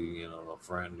nugs to, you know, a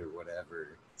friend or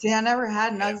whatever. See, I never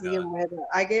had nugs to give away.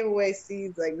 I gave away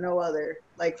seeds like no other.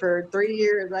 Like for 3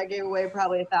 years, I gave away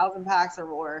probably 1,000 packs or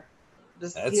more.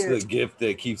 Just That's here. the gift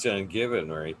that keeps on giving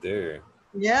right there.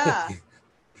 Yeah.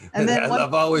 And then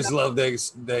I've always loved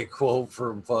that quote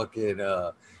from fucking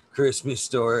Christmas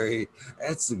Story.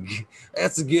 That's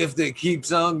a gift that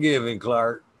keeps on giving,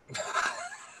 Clark.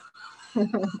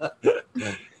 But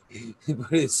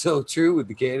it's so true with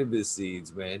the cannabis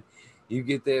seeds, man. You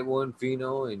get that one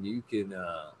pheno and you can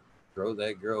grow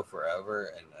that girl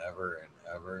forever and ever and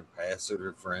ever, and pass her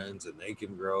to friends, and they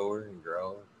can grow her and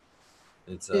grow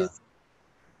her. It's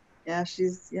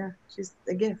she's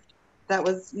a gift that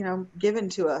was, you know, given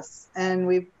to us, and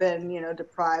we've been, you know,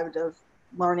 deprived of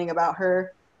learning about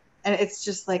her. And it's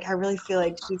just like, I really feel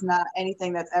like she's not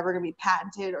anything that's ever going to be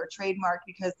patented or trademarked,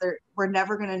 because we're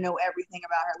never going to know everything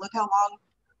about her. Look how long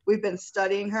we've been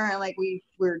studying her, and like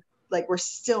we're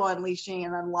still unleashing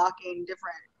and unlocking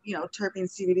different, you know, terpene,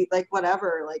 CBD, like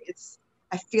whatever. Like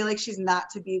I feel like she's not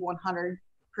to be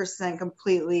 100%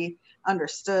 completely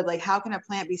understood. Like, how can a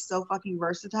plant be so fucking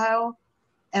versatile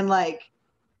and like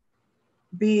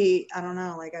I don't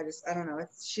know, like I don't know.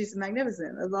 She's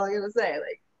magnificent. That's all I gotta say.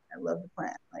 Like, I love the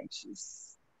plant. Like,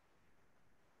 she's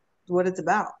what it's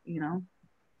about, you know?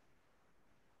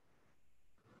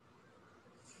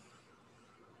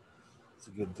 It's a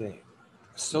good thing.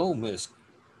 So, Miss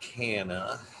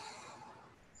Canna.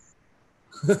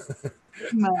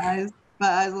 my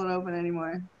eyes won't open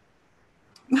anymore.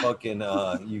 Fucking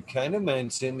you kind of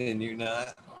mentioned, and you're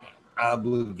not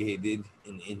obligated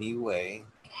in any way.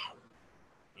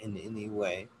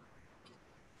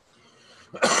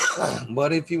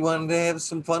 But if you wanted to have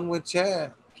some fun with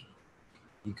chat,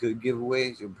 you could give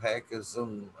away your pack of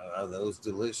some those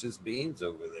delicious beans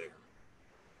over there.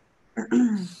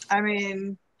 I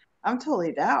mean, I'm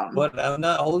totally down. But I'm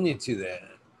not holding you to that.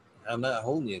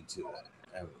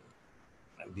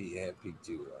 I'd be happy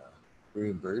to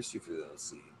reimburse you for those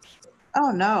seeds.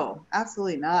 Oh no,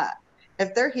 absolutely not.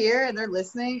 If they're here and they're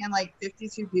listening and like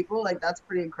 52 people, like that's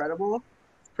pretty incredible.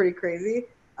 It's pretty crazy.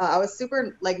 I was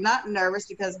super like not nervous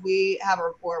because we have a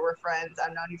rapport. We're friends.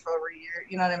 I've known you for over a year.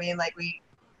 You know what I mean? Like we,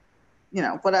 you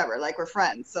know, whatever. Like we're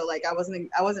friends. So like I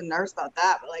wasn't nervous about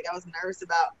that, but like I was nervous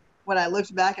about when I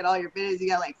looked back at all your videos. You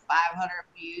got like 500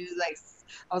 views. Like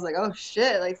I was like, oh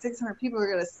shit, like 600 people are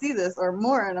gonna see this or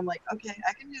more. And I'm like, okay,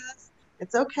 I can do this.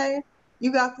 It's okay.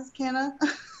 You got this, Canna.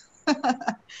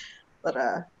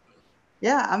 But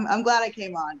yeah, I'm glad I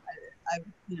came on. I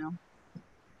you know,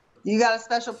 you got a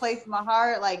special place in my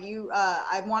heart. Like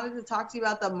I wanted to talk to you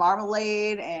about the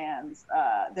marmalade, and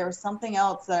there was something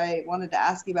else that I wanted to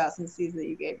ask you about some seeds that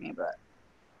you gave me, but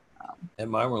and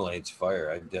marmalade's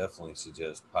fire. I definitely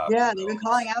suggest popping. Yeah, they've been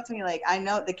calling out to me. Like, I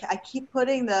know I keep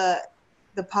putting the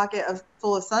pocket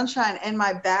full of sunshine in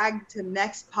my bag to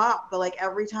next pop, but like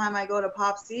every time I go to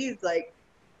pop seeds, like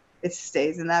it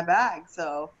stays in that bag.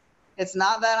 So it's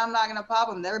not that I'm not gonna pop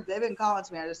them. They've been calling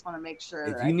to me. I just want to make sure.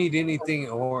 If you need anything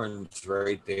orange,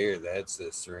 right there, that's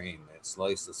the strain. That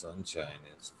slice of sunshine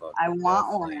is fucking. I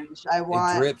want orange. I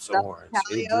want. It drips orange.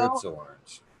 It drips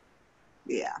orange.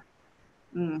 Yeah.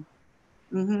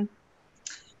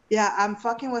 Yeah, I'm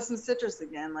fucking with some citrus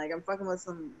again. Like I'm fucking with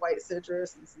some white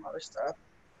citrus and some other stuff.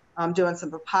 I'm doing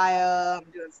some papaya.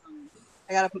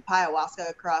 I got a papaya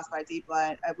ayahuasca cross by Deep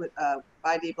Line.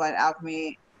 By Deep Line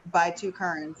Alchemy by Two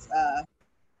Currents.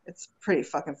 It's pretty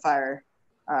fucking fire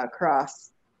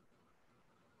cross.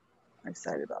 I'm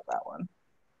excited about that one.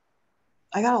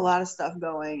 I got a lot of stuff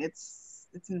going. It's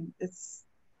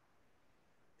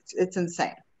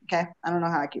insane. Okay, I don't know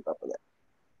how I keep up with it.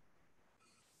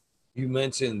 You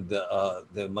mentioned the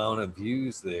amount of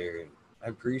views there. I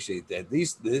appreciate that.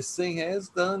 This thing has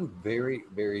done very,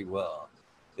 very well.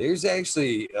 There's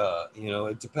actually,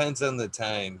 it depends on the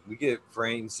time. We get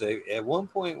frames. Say at one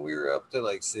point we were up to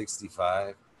like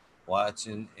 65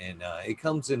 watching, and it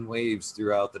comes in waves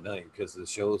throughout the night because the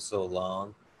show is so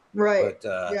long. Right.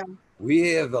 But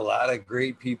we have a lot of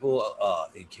great people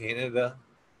in Canada.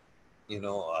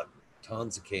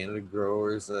 Tons of Canada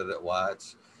growers that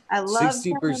watch. I love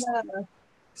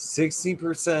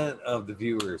 60% of the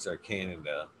viewers are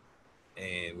Canada,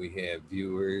 and we have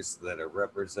viewers that are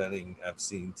representing. I've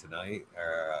seen tonight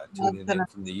are tuning in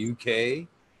from the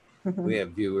UK. We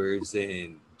have viewers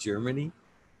in Germany.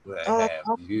 We have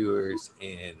viewers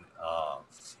in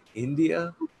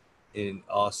India, in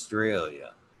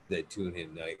Australia that tune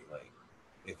in nightly.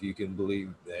 If you can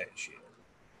believe that shit.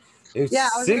 If Yeah,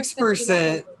 I was gonna say, you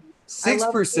know, like, I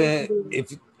love food to 6%, be.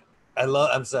 if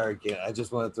I'm sorry, Ken. I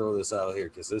just want to throw this out here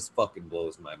because this fucking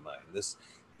blows my mind. This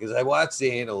because I watch the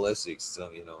analytics,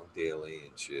 so, daily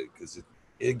and shit. Because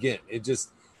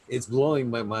it's blowing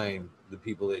my mind. The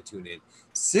people that tune in,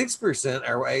 6%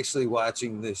 are actually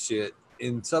watching this shit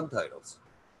in subtitles,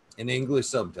 in English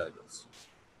subtitles.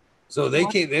 So they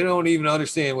don't even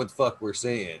understand what the fuck we're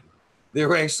saying.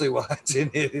 They're actually watching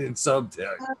it in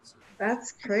subtitles.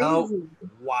 That's How crazy.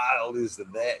 wild is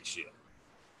that shit?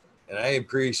 And I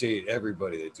appreciate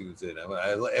everybody that tunes in.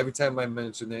 Every time I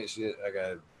mention that shit, I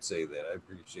gotta say that I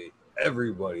appreciate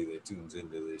everybody that tunes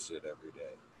into this shit every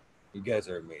day. You guys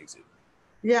are amazing.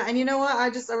 Yeah, and you know what? I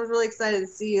was really excited to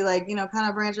see you, like, kind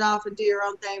of branch off and do your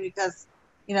own thing because,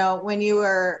 when you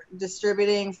were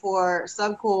distributing for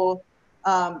Subcool,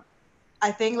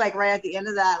 I think like right at the end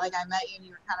of that, like I met you and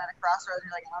you were kind of at a crossroads.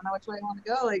 You're like, I don't know which way I want to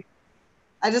go. Like,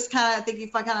 I just kind of think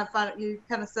you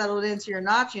kind of settled into your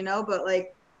notch, but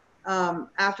like,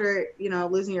 after,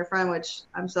 losing your friend, which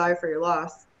I'm sorry for your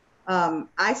loss.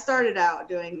 I started out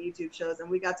doing YouTube shows and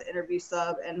we got to interview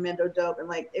Sub and Mendo Dope, and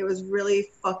like it was really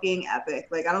fucking epic.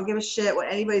 Like, I don't give a shit what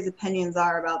anybody's opinions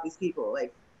are about these people.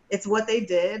 Like, it's what they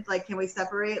did. Like, can we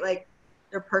separate like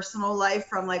their personal life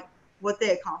from like what they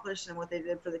accomplished and what they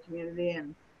did for the community?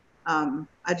 And I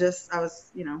was,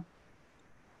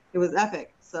 it was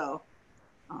epic. So,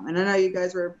 and I know you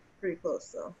guys were pretty close.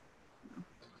 So I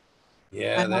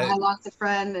Yeah, know I lost a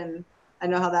friend and I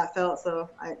know how that felt. So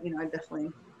I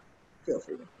definitely feel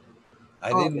for you.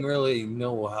 I All of didn't it. really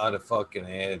know how to fucking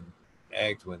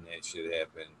act when that shit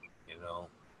happened.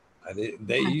 I did.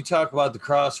 You talk about the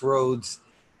crossroads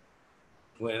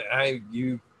when I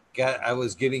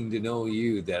was getting to know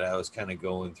you, that I was kind of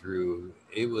going through.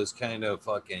 It was kind of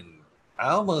fucking. I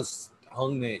almost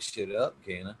hung that shit up,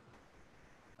 Kana.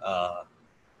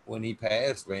 When he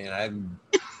passed, man,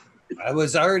 I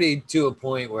was already to a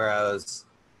point where I was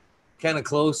kind of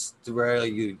close to where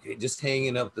you just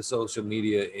hanging up the social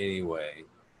media anyway.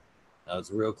 I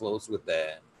was real close with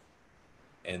that,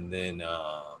 and then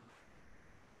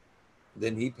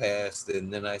he passed,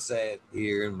 and then I sat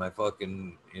here in my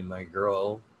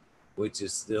girl, which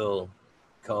is still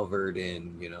covered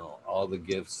in all the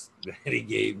gifts that he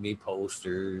gave me,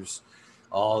 posters,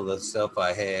 all the stuff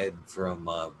I had from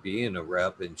being a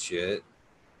rep and shit,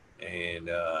 and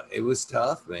it was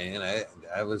tough, man.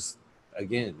 I was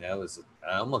again, I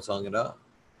almost hung it up.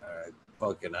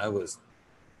 I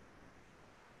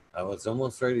was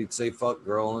almost ready to say fuck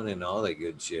growing and all that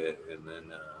good shit, and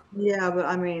then Yeah, but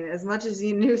I mean, as much as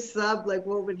you knew Sub, like,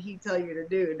 what would he tell you to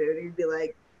do, dude? He'd be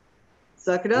like,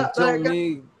 "Suck it he up, told buttercup."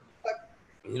 me,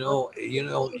 You got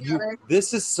it.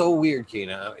 this is so weird,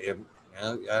 Kena.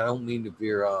 I don't mean to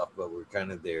veer off, but we're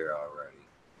kind of there already.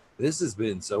 This has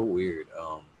been so weird.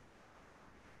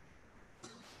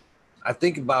 I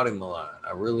think about him a lot.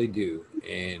 I really do,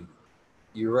 and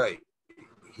you're right.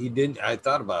 He didn't. I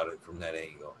thought about it from that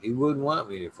angle. He wouldn't want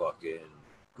me to fucking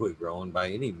quit growing by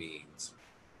any means.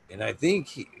 And I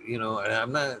think and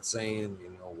I'm not saying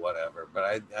whatever,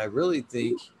 but I really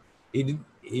think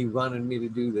he wanted me to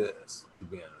do this. To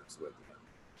be honest with you,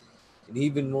 and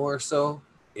even more so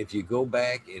if you go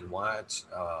back and watch.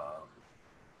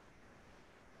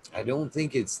 I don't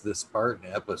think it's the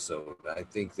Spartan episode. I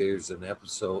think there's an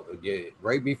episode again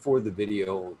right before the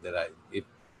video that if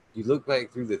you look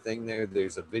back through the thing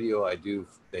there's a video I do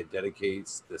that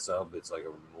dedicates the Sub. It's like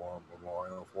a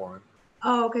memorial for him.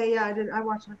 Oh, okay, yeah, I did. I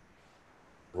watched it.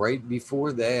 Right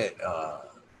before that,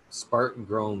 Spartan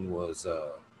Grown was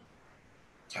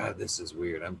God, this is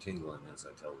weird. I'm tingling as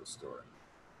I tell the story.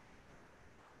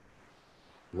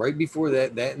 Right before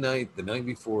that night, the night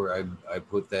before I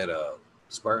put that up,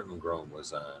 Spartan Grown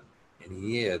was on, and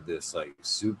he had this like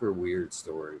super weird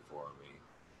story for me.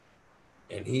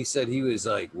 And he said he was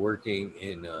like working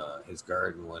in his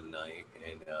garden one night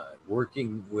and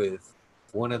working with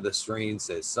one of the strains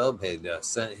that Sub had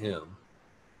sent him.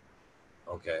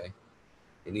 Okay.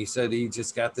 And he said he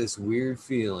just got this weird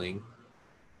feeling.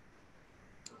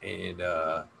 And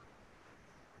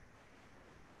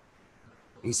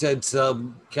he said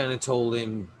Sub kind of told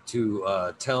him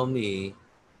to tell me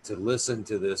to listen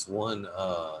to this one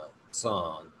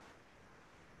song,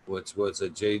 which was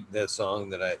that song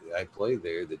that I played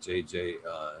there, the JJ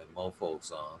and Mofo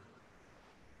song.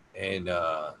 And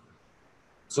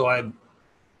so I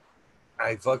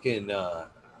fucking I'm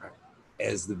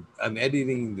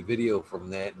editing the video from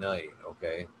that night,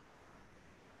 okay?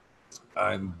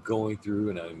 I'm going through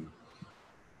and I'm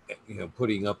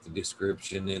putting up the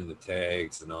description and the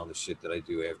tags and all the shit that I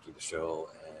do after the show,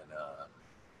 and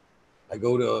I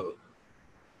go to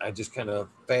I just kind of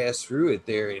fast through it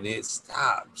there, and it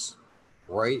stops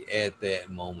right at that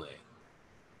moment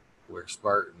where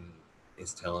Spartan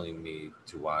is telling me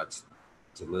to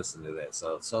listen to that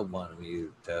song. Someone wanted me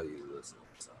to tell you to listen to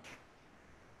that song.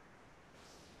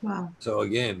 Wow. So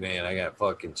again, man, I got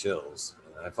fucking chills.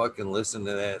 And I fucking listened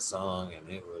to that song, and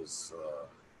it was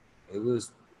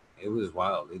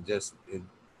wild.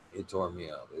 It tore me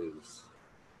up. It was,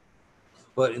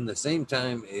 but in the same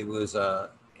time, it was it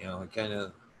kind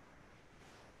of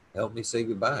helped me say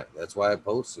goodbye. That's why I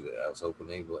posted it. I was hoping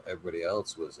everybody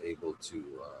else was able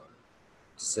to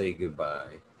say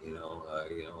goodbye.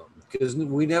 Because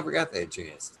we never got that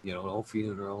chance. No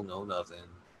funeral, no nothing,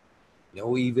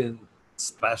 no even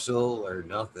special or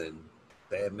nothing.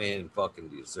 That man fucking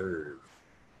deserved.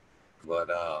 But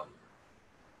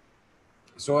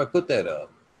so I put that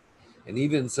up, and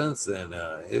even since then,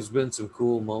 there's been some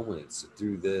cool moments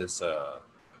through this.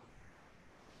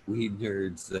 Weed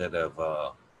nerds that have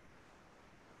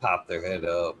popped their head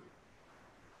up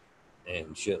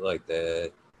and shit like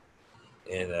that.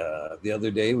 And the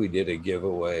other day we did a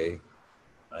giveaway,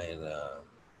 and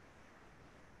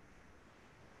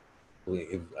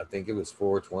I think it was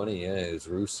 420. Yeah, it was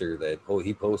Rooster that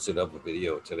he posted up a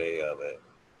video today of it,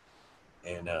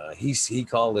 and he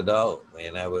called it out.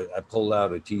 And I pulled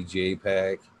out a TGA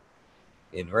pack,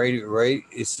 and right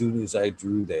as soon as I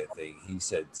drew that thing, he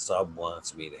said Sub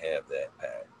wants me to have that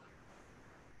pack.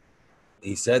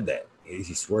 He said that.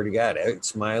 He swear to God,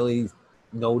 Smiley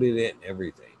noted it and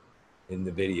everything in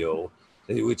the video,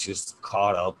 which is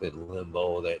caught up in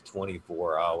limbo, that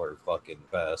 24-hour fucking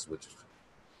fest.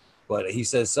 But he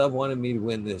says Sub wanted me to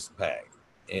win this pack,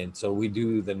 and so we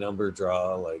do the number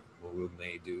draw like what we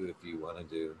may do if you want to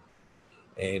do,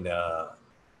 and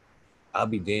I'll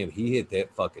be damned, he hit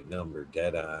that fucking number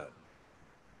dead on.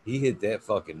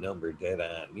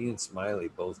 Me and Smiley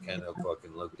both kind of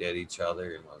fucking looked at each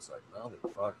other and was like,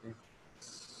 motherfucker.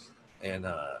 And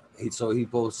he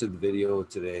posted the video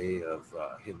today of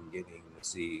him getting the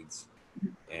seeds.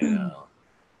 And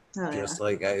just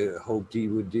like I hoped he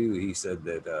would do, he said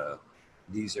that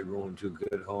these are going to a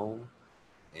good home.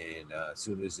 And as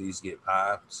soon as these get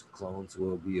popped, clones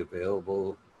will be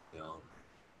available, to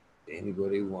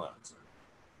anybody who wants them.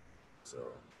 So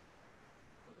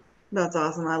that's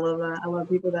awesome. I love that. I love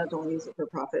people that don't use it for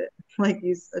profit, like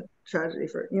use a tragedy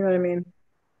for, you know what I mean?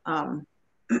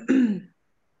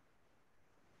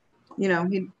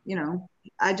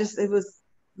 It was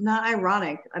not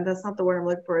ironic. And that's not the word I'm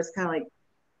looking for. It's kind of like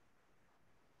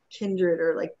kindred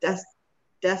or like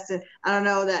destined. I don't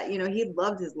know that, he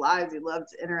loved his lives. He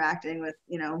loved interacting with,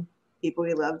 people.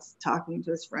 He loved talking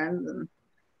to his friends, and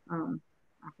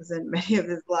I was in many of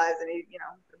his lives, and he,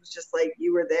 it was just like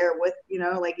you were there with,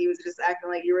 like he was just acting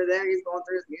like you were there. He's going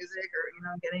through his music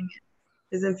or, getting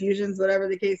his infusions, whatever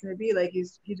the case may be. Like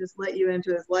he just let you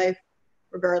into his life,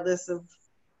 regardless of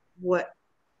what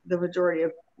the majority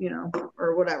of,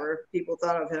 or whatever people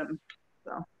thought of him.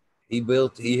 So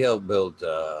he helped build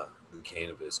the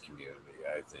cannabis community,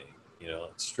 I think.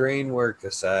 Strain work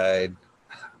aside,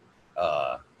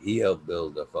 he helped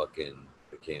build the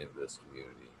cannabis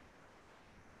community.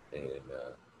 And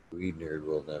Weed Nerd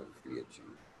will never forget you.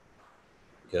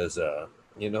 Because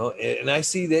and I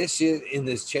see that shit in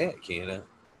this chat, Canna.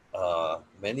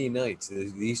 Many nights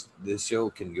this show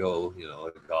can go,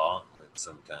 a gauntlet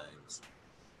sometimes.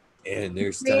 And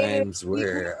there's times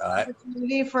where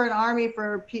opportunity for an army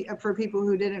for people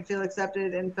who didn't feel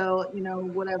accepted and felt,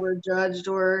 whatever, judged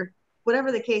or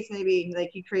whatever the case may be.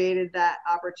 Like he created that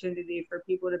opportunity for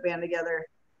people to band together,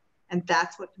 and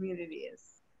that's what community is.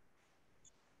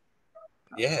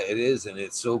 Yeah, it is, and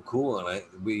it's so cool. And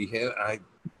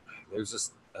there's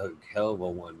just a hell of a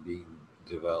one being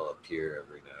developed here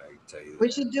every night. I can tell you.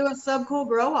 We should do a sub cool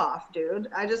grow off, dude.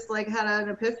 I just had an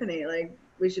epiphany. Like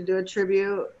we should do a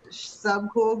tribute sub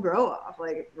cool grow off.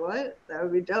 Like what? That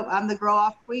would be dope. I'm the grow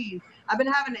off queen. I've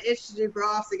been having an itch to do grow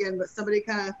offs again, but somebody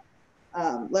kind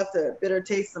of left a bitter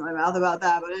taste in my mouth about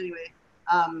that. But anyway,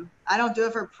 I don't do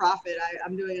it for profit.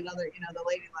 I'm doing another, the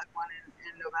Lady Luck one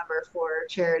in November for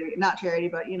charity, not charity,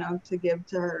 but to give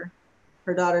to her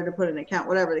daughter to put in an account,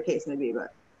 whatever the case may be.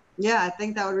 But yeah, I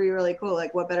think that would be really cool.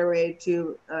 Like what better way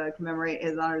to commemorate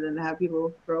his honor than to have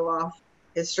people grow off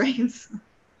his strains?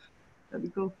 That'd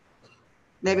be cool.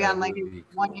 Maybe on like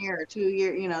 1 year or 2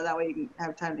 year, that way you can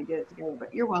have time to get it together.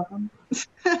 But you're welcome.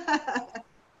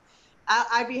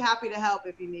 I'd be happy to help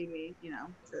if you need me,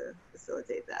 to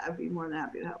facilitate that. I'd be more than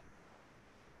happy to help.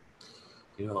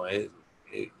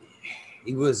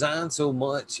 He was on so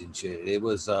much and shit. It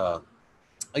was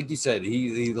like you said,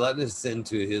 he let us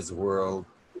into his world,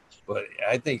 but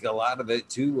I think a lot of it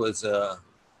too was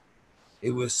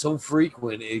it was so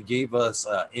frequent. It gave us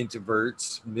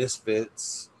introverts,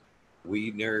 misfits,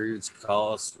 weed nerds,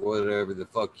 call us whatever the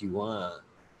fuck you want.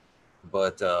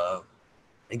 But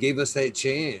it gave us that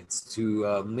chance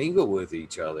to mingle with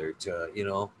each other,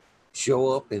 to,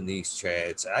 show up in these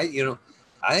chats.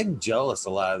 I'm jealous a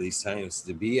lot of these times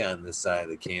to be on this side of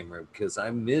the camera because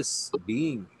I miss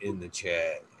being in the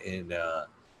chat and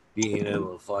being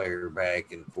able to fire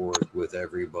back and forth with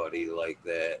everybody like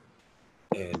that.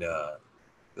 And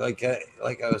like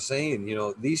I was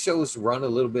saying, these shows run a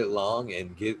little bit long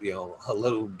and get a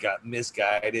little got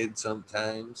misguided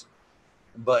sometimes.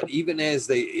 But even as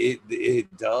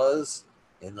it does,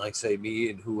 and like say me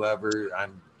and whoever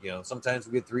I'm, sometimes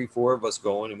we get 3-4 of us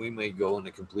going, and we may go in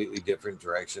a completely different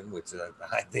direction, which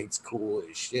I think's cool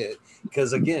as shit.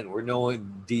 Because again, we're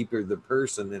knowing deeper the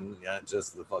person and not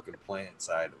just the fucking plant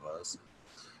side of us.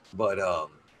 But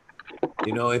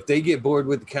if they get bored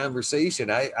with the conversation,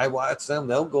 I watch them.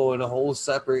 They'll go in a whole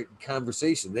separate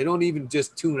conversation. They don't even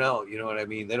just tune out. You know what I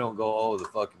mean? They don't go, oh, the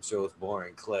fucking show is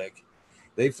boring. Click.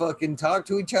 They fucking talk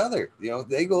to each other.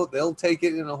 They'll take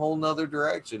it in a whole nother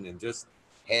direction and just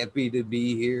happy to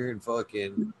be here and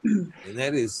fucking. And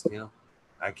that is,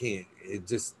 I can't. It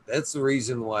just that's the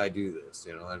reason why I do this.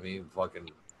 You know what I mean? Fucking.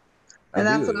 And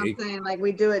that's what I'm saying. Like,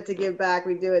 we do it to give back.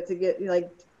 We do it to get,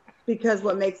 because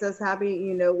what makes us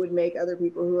happy, would make other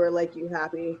people who are like you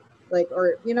happy. Like,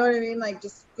 or, you know what I mean? Like,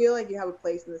 just feel like you have a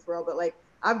place in this world. But, like,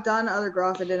 I've done other grow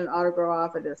off. I did an auto grow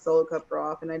off. I did a solo cup grow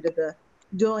off. And I did the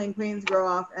dueling queens grow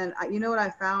off. And you know what I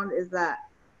found is that,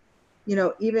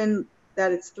 even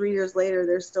that it's 3 years later,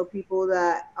 there's still people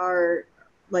that are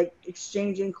like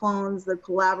exchanging clones, they're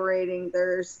collaborating,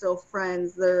 they're still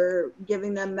friends, they're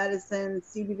giving them medicine,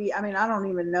 CBD. I mean, I don't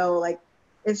even know. Like,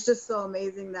 it's just so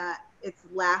amazing that it's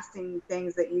lasting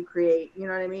things that you create. You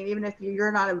know what I mean? Even if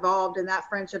you're not involved in that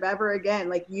friendship ever again,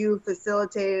 like, you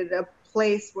facilitated a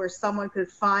place where someone could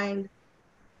find,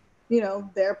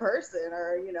 their person,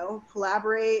 or,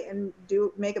 collaborate and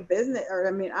make a business. Or,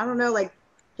 I mean, I don't know, like,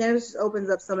 cannabis just opens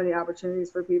up so many opportunities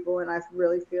for people. And I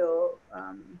really feel,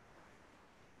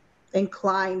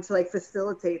 inclined to like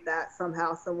facilitate that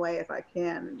somehow, some way, if I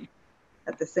can, and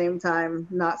at the same time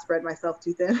not spread myself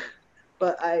too thin.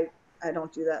 But I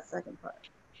don't do that second part.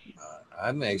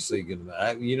 I'm actually gonna.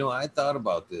 I thought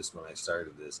about this when I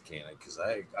started this canon, because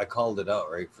I called it out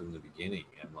right from the beginning.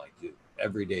 I'm like, dude,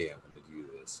 every day I'm gonna do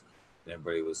this, and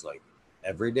everybody was like,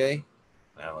 every day.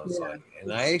 And I was like,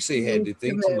 and I actually had to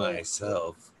think to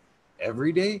myself,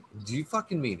 every day? Do you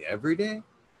fucking mean every day?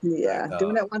 Yeah,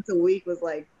 doing it once a week was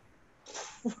like,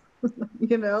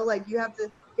 like, you have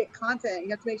to get content, you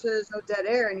have to make sure there's no dead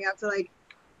air, and you have to like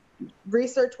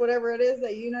research whatever it is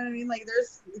that, you know what I mean? Like,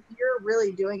 if you're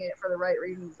really doing it for the right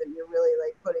reasons, and you're really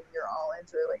like putting your all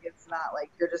into it, like, it's not like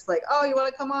you're just like, oh, you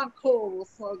want to come on, cool, we'll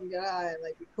smoke and get high and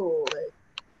like be cool. Like,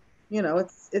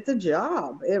 it's a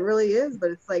job. It really is.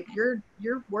 But it's like you're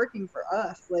working for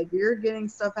us. Like, you're getting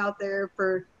stuff out there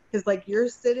because like you're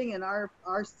sitting in our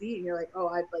seat and you're like, oh,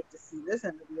 I'd like to see this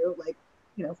interview. Like,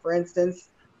 for instance,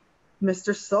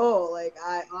 Mr. Soul. Like,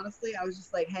 I honestly, I was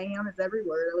just like hanging on his every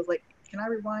word. I was like, can I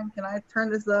rewind? Can I turn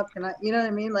this up? Can I, you know what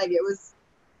I mean? Like,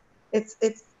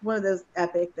 it's one of those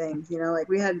epic things, like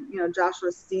we had, Joshua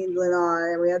Steenlin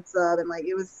on, and we had Sub, and like,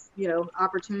 it was,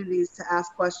 opportunities to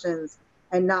ask questions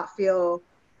and not feel,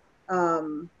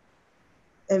 and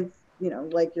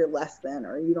like you're less than,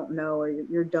 or you don't know, or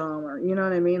you're dumb, or, you know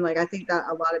what I mean? Like, I think that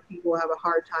a lot of people have a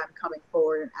hard time coming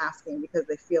forward and asking because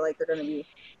they feel like they're going to be,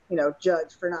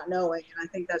 judged for not knowing. And I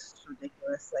think that's just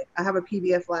ridiculous. Like, I have a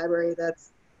PDF library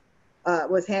that's,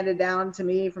 was handed down to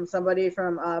me from somebody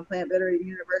from Plant Bitter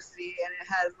University, and it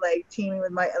has like teaming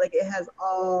with it has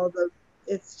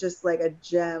it's just like a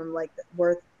gem, like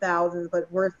worth thousands,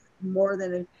 but worth more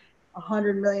than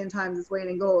 100 million times its weight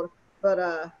in gold.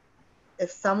 But if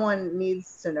someone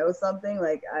needs to know something,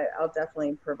 like, I'll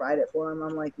definitely provide it for them.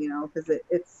 I'm like, because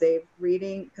it saved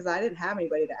reading, because I didn't have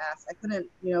anybody to ask. I couldn't,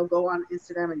 go on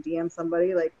Instagram and DM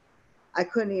somebody. Like, I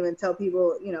couldn't even tell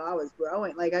people, I was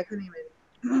growing. Like, I couldn't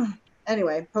even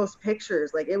anyway, post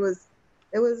pictures. Like, it was,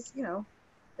 it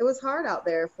was hard out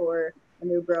there for a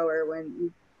new grower when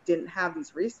you didn't have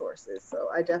these resources. So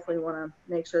I definitely want to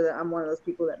make sure that I'm one of those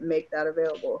people that make that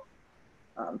available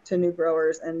to new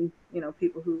growers and,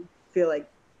 people who feel like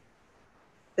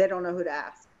they don't know who to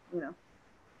ask, Well,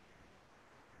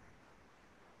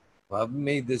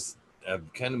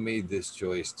 I've kind of made this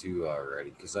choice too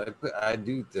already, because I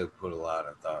do put a lot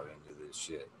of thought into this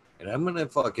shit. And I'm gonna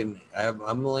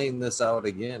I'm laying this out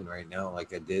again right now,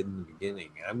 like I did in the beginning.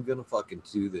 I'm gonna fucking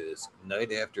do this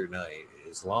night after night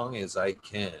as long as I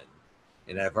can.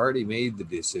 And I've already made the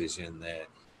decision that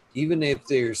even if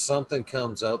there's something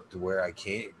comes up to where I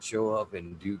can't show up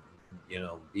and do,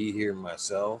 be here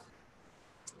myself,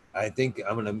 I think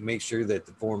I'm going to make sure that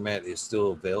the format is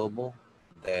still available,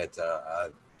 that I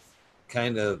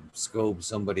kind of scope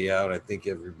somebody out. I think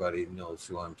everybody knows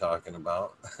who I'm talking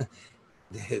about.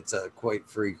 It's quite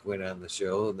frequent on the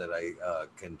show that I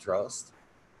can trust.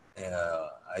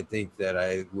 I think that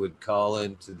I would call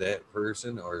into that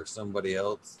person or somebody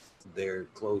else they're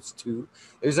close to.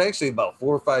 There's actually about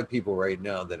 4 or 5 people right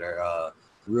now that are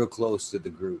real close to the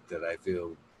group that I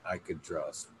feel I could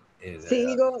trust. And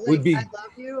See, Eagle, would like be I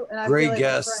love you, and I feel great like we're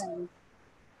guests. friends.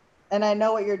 And I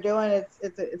know what you're doing.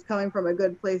 It's coming from a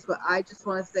good place, but I just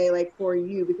want to say, like, for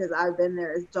you, because I've been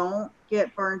there, is don't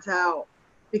get burnt out.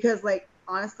 Because, like,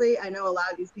 honestly, I know a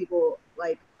lot of these people,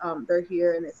 like, they're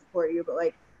here and they support you, but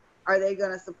like, are they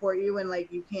gonna support you when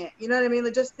like you can't? You know what I mean?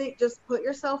 Like, just put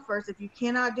yourself first. If you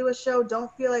cannot do a show,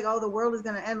 don't feel like, oh, the world is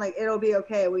gonna end. Like, it'll be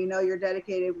okay. We know you're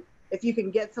dedicated. If you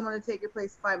can get someone to take your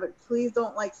place, fine. But please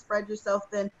don't like spread yourself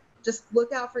thin. Just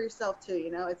look out for yourself too. You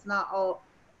know, it's not all.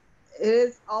 It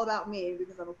is all about me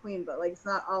because I'm a queen, but like it's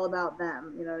not all about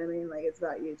them. You know what I mean? Like, it's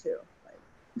about you too. Like,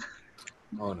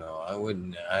 Oh no, I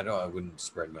wouldn't. I wouldn't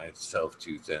spread myself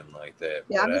too thin like that.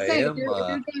 yeah, But I'm just I saying, if am. you're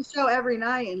doing a show every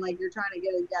night and like you're trying to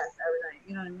get a guest every night,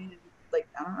 you know what I mean? Like,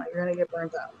 I don't know, you're gonna get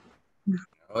burnt out.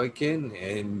 I can,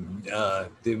 and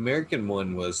the American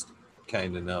one was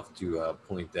kind enough to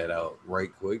point that out right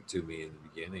quick to me in the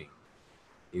beginning.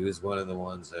 He was one of the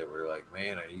ones that were like,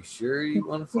 "Man, are you sure you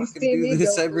want to You fucking see do me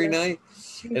this go every for night?"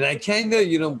 it. And I kind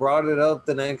of, brought it up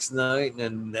the next night and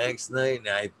then the next night, and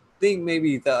I think maybe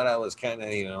he thought I was kind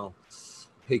of,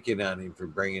 picking on him for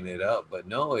bringing it up, but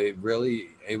no, it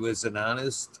was an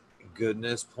honest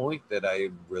goodness point that I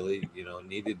really,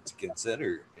 needed to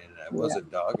consider, and I Yeah,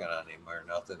 wasn't dogging on him or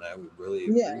nothing. I really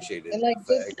yeah, appreciated and like,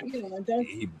 the just, fact don't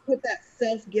he. put that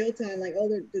self guilt on, like, oh,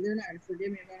 they're not gonna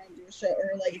forgive me if I don't do a show,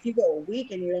 or like if you go a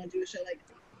week and you don't do a show, like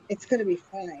it's gonna be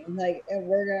fine. Like, and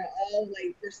we're gonna all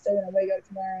like we're still gonna wake up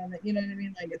tomorrow, and you know what I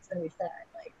mean? Like, it's gonna be fine.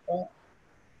 Like, don't.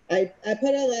 I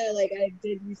put a lot of, like, I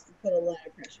did used to put a lot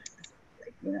of pressure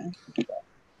on myself, like,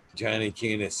 Johnny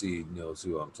Canessy knows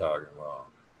who I'm talking about.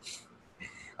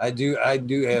 I do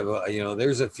have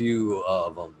there's a few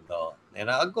of them though, and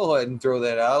I'll go ahead and throw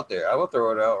that out there. I will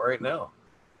throw it out right now.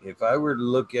 If I were to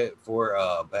look at for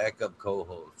a backup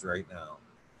co-host right now,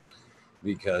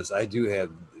 because I do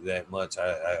have that much.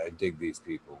 I dig these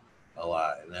people a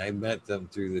lot, and I met them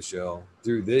through the show.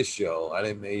 Through this show, I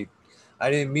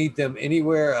didn't meet them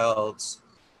anywhere else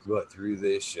but through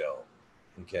this show.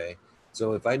 Okay,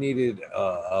 so if I needed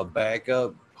a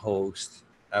backup host,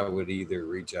 I would either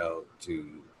reach out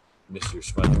to Mr.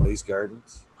 Smiley's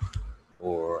Gardens,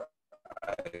 or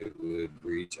I would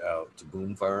reach out to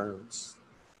Boom Farms,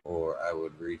 or I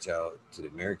would reach out to the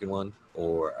American one,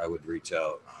 or I would reach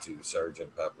out to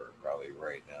Sergeant Pepper probably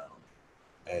right now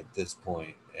at this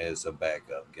point as a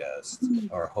backup guest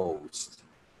or host.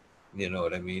 You know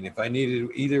what I mean? If I needed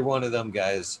either one of them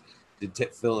guys to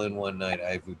fill in one night,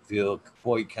 I would feel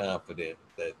quite confident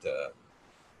that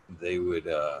they would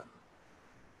uh,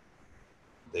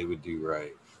 they would do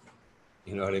right.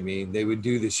 You know what I mean? They would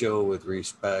do the show with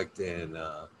respect and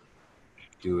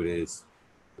do it as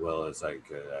well as I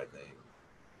could, I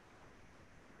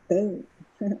think.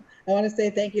 Oh, I want to say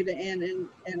thank you to Ann and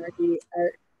Anarchy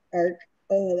Arc.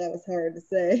 Oh, that was hard to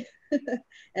say.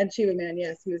 And Chiba Man,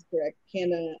 yes, he was correct.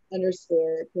 Canada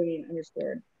underscore Queen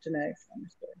underscore genetics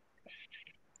underscore.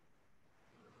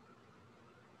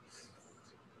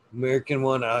 American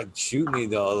one, shoot me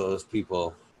to all those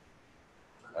people.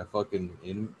 I fucking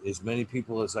in as many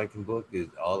people as I can book is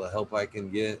all the help I can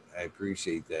get. I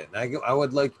appreciate that, and I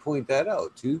would like to point that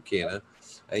out too, Kenna.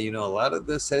 A lot of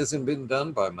this hasn't been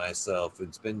done by myself.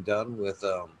 It's been done with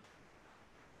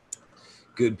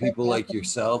good people like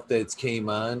yourself that's came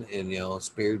on and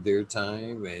spared their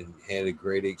time and had a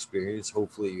great experience.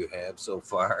 Hopefully, you have so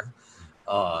far.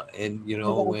 And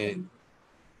when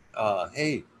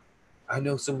hey, I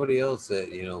know somebody else that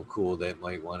cool that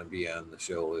might want to be on the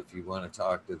show if you want to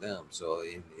talk to them. So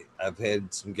I've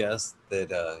had some guests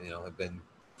that have been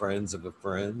friends of a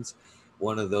friends.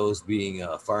 One of those being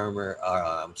a farmer.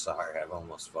 I'm sorry, I've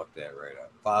almost fucked that right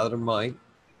up. Father Mike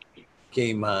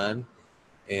came on,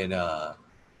 and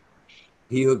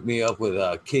he hooked me up with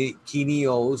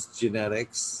Kenio's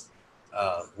Genetics,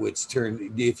 which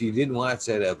turned. If you didn't watch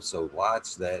that episode,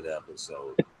 watch that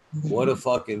episode. What a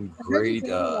fucking great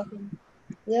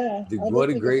Yeah. what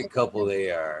a great couple they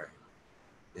are.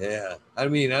 Yeah. I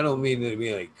mean, I don't mean to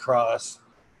be like cross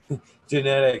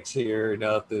genetics here or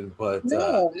nothing, but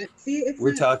No, see,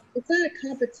 we're talking. it's not a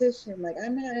competition. Like,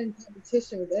 I'm not in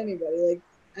competition with anybody. Like,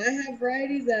 I have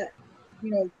varieties that,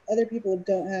 other people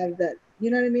don't have that, you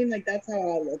know what I mean? Like, that's how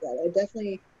I look at it. I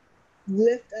definitely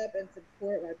lift up and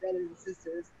support my brothers and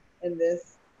sisters in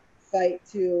this fight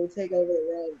to take over the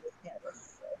world with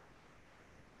cannabis.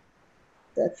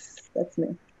 So that's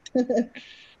me.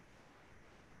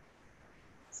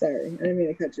 Sorry, I didn't mean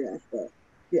to cut you off, but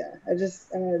yeah, I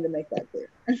wanted to make that clear.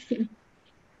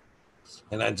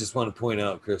 And I just want to point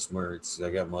out, Chris Mertz,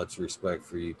 I got much respect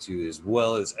for you too, as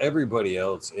well as everybody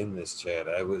else in this chat.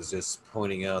 I was just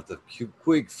pointing out the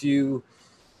quick few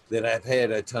that I've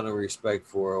had a ton of respect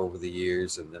for over the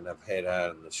years, and then I've had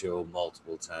on the show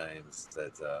multiple times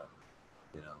that,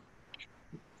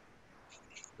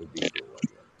 would be cool like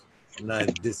that. I'm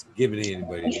not just giving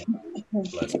anybody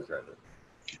less credit.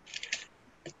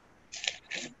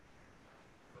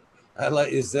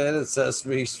 Is that a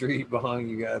Sesame Street bong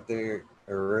you got there,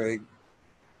 or rig?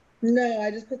 No, I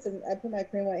put my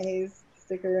cream white haze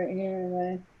sticker right here in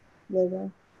my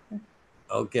logo.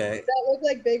 Okay. Does that look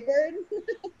like Big Bird?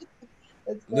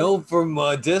 No, from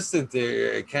a distance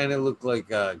there, it kind of looked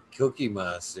like a Cookie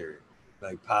Monster,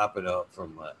 like popping up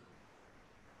from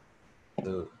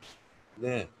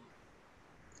yeah.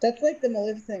 That's like the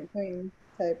Maleficent Queen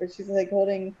type, where she's like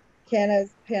holding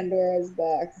Pandora's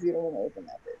box. You don't want to open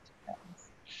that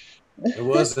bitch. It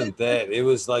wasn't that. It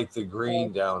was like the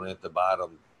green down at the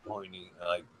bottom, pointing,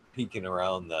 like peeking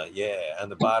around on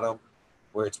the bottom,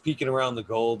 where it's peeking around the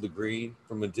gold, the green.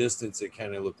 From a distance, it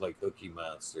kind of looked like Cookie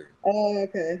Monster. Oh,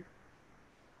 okay.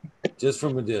 Just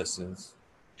from a distance.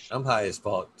 I'm high as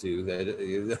fuck too.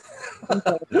 And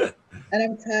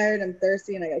I'm tired. I'm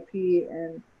thirsty, and I got pee.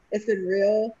 And it's been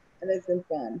real, and it's been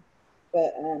fun.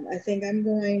 But I think I'm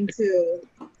going to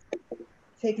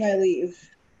take my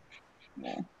leave.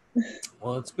 Yeah.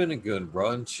 Well, it's been a good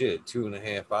run. Shit,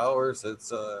 2.5 hours.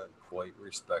 That's quite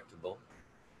respectable.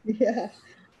 Yeah.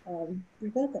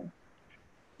 You're welcome.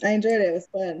 I enjoyed it. It was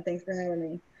fun. Thanks for having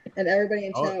me. And everybody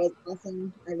in chat was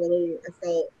awesome. I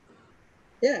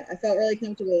felt really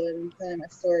comfortable in telling my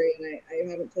story, and I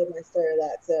haven't told my story a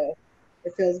lot, so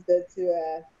it feels good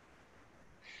to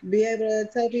be able to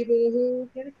tell people who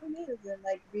Candy Queen is, and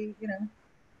like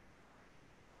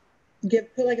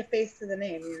put like a face to the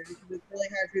name, because it's really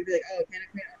hard for people to be like, oh, Candy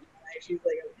Queen, like she's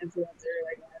like an influencer,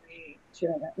 like she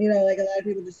don't know, like a lot of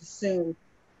people just assume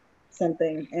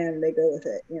something and they go with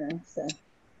it, so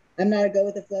I'm not a go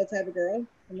with the flow type of girl.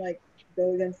 I'm like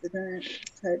go against the current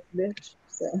type bitch,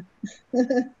 so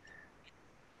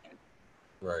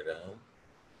Right on.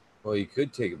 Well, you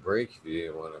could take a break if you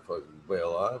didn't want to fucking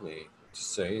bail on me.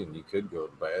 Just saying, you could go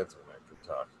to the bathroom after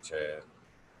talk, chat,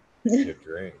 get a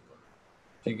drink.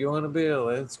 If you want to bail,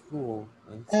 that's cool.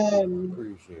 That's cool.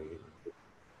 Appreciate it.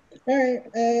 All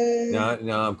right.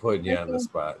 No, I'm putting you on the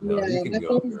spot. No, you can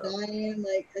go, phone's girl. dying.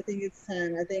 Like I think it's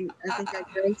time. I think I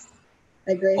graced.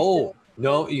 Oh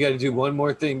no, you got to do one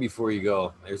more thing before you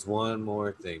go. There's one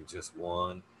more thing, just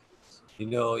one.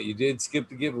 You did skip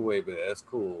the giveaway, but that's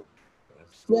cool.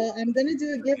 Well, I'm gonna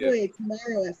do a giveaway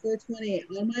tomorrow at 4:20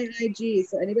 on my IG.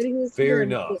 So anybody who's here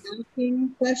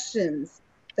asking questions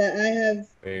that I have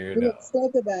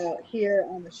spoke about here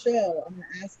on the show, I'm gonna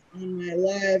ask on my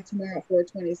live tomorrow at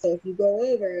 4:20. So if you go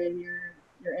over and you're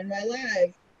in my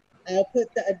live, I'll put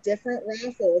a different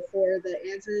raffle for the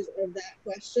answers of that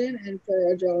question and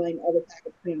for a drawing of a pack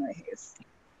of Cream White Haze.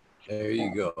 There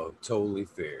you go. Totally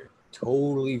fair.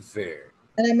 Totally fair.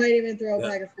 And I might even throw a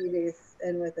pack of freebies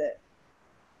in with it.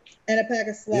 And a pack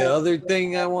of slugs. The other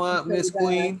thing I want, Miss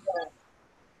Queen.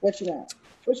 What you want?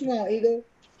 What you want, Eagle?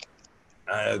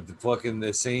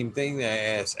 The same thing that I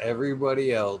ask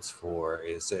everybody else for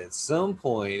is at some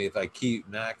point, if I keep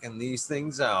knocking these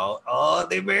things out,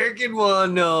 the American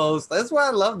one knows. That's why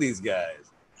I love these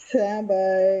guys.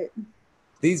 Soundbite.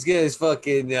 These guys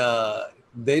fucking,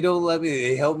 they don't let me,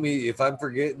 they help me. If I'm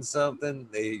forgetting something,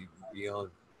 they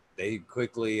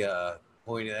quickly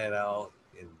point that out.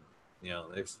 And,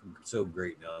 they're so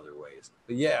great in other ways.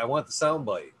 But yeah, I want the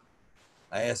soundbite.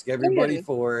 I ask everybody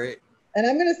for it. And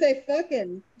I'm going to say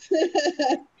fucking.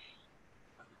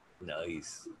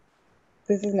 Nice.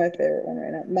 This is my favorite one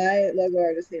right now. My logo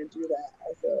artist here drew that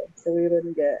also, so we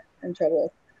wouldn't get in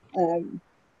trouble.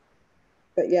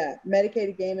 But yeah,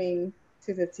 Medicated Gaming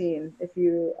 215. If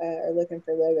you are looking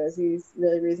for logos, he's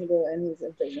really reasonable and he's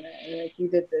a billionaire. And like he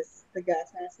did the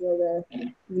gas mask logo.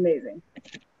 He's amazing.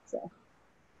 So.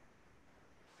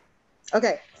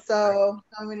 Okay, so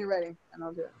tell me when you're ready, and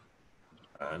I'll do it.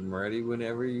 I'm ready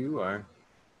whenever you are.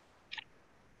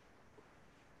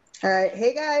 All right.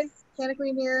 Hey, guys. Candy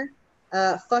Queen here.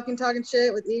 Fucking talking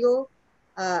shit with Eagle.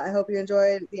 I hope you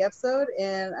enjoyed the episode,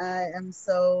 and I am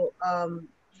so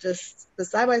just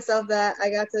beside myself that I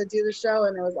got to do the show,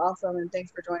 and it was awesome. And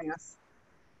thanks for joining us.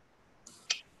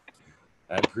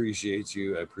 I appreciate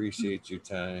you. I appreciate your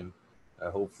time.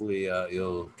 Hopefully,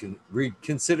 you'll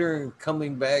reconsider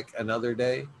coming back another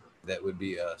day. That would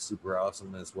be super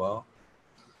awesome as well.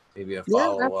 Maybe a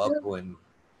follow up when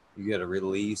you get a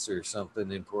release or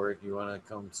something important you want to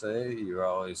come say. You're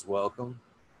always welcome.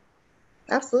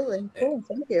 Absolutely. Cool.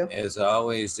 Thank you. As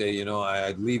always,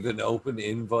 I leave an open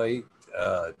invite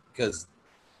because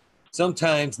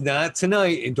sometimes not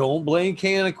tonight, and don't blame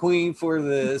Canna Queen for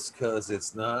this because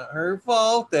it's not her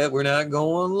fault that we're not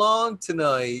going long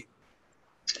tonight.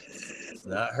 It's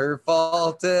not her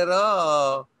fault at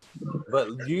all. But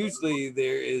usually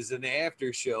there is an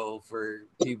after show for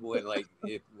people when, like,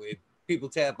 if people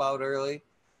tap out early.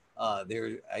 I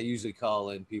usually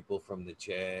call in people from the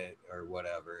chat or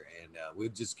whatever, and we'll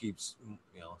just keep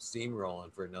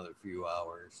steamrolling for another few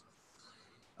hours.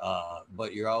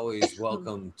 But you're always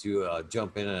welcome to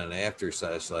jump in on an after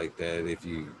sesh like that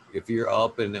if you're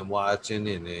up and watching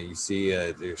and you see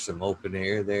there's some open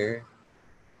air there.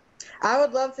 I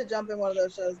would love to jump in one of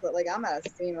those shows, but like I'm out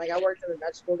of steam. Like I worked in the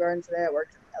vegetable garden today. I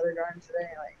worked in the other garden today.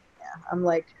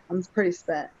 Like I'm pretty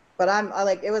spent. But I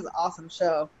like it was an awesome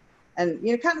show, and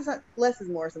kind of less is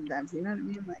more sometimes. You know what I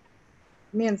mean? Like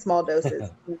me in small doses.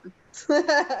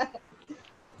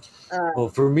 Well,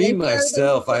 for me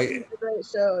myself, a great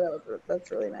show. That's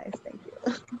really nice. Thank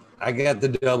you. I got the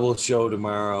double show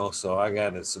tomorrow, so I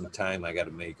got some time I got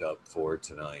to make up for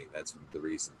tonight. That's the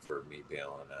reason for me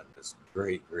bailing on this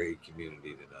great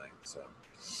community tonight. So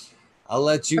I'll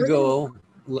let you go.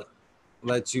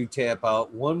 Let you tap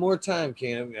out one more time,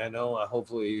 Cam. I know.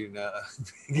 Hopefully you're not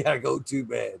gotta go too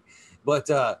bad, but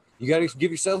you got to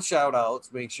give yourself shout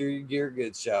outs. Make sure you get a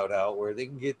good shout out where they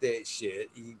can get that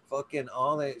shit. You fucking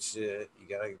all that shit. You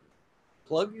gotta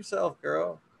plug yourself,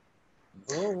 girl.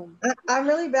 Boom. I'm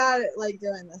really bad at like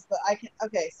doing this, but I can.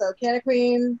 Okay, so Canna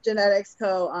Queen Genetics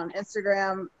Co. on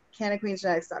Instagram,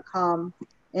 cannaqueengenetics.com,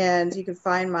 and you can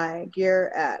find my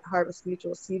gear at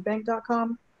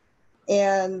harvestmutualseedbank.com.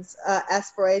 And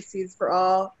S4A Seeds for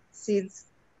All Seeds,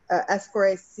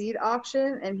 S4A Seed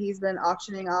Auction, and he's been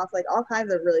auctioning off like all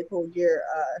kinds of really cool gear,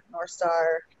 North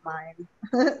Star, mine.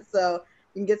 So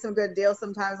you can get some good deals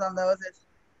sometimes on those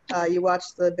if you watch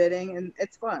the bidding, and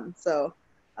it's fun. So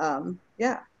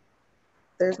yeah,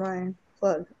 there's my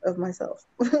plug of myself.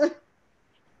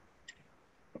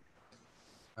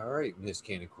 All right, Miss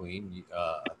Canna Queen.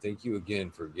 Thank you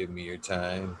again for giving me your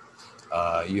time.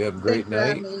 You have a great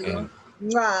night and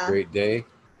great day.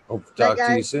 Hope to talk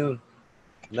to you soon.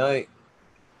 Night.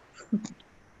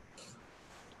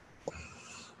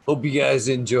 Hope you guys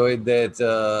enjoyed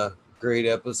that great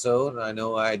episode. I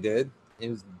know I did. It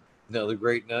was another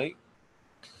great night.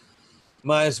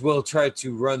 Might as well try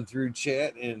to run through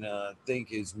chat and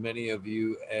thank as many of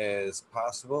you as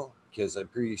possible because I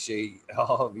appreciate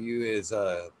all of you as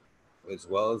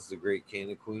well as the great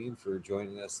Canna Queen for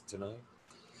joining us tonight.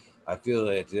 I feel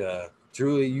that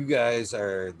truly you guys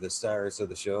are the stars of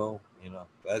the show.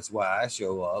 That's why I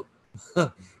show up.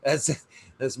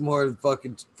 that's more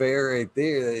fucking fair right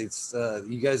there. It's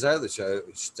you guys are the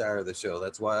star of the show.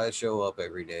 That's why I show up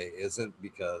every day. Isn't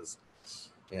because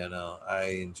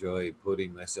I enjoy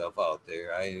putting myself out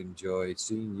there. I enjoy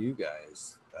seeing you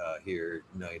guys here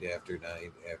night after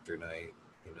night after night.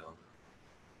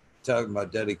 Talking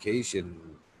about dedication,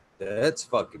 that's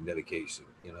fucking dedication.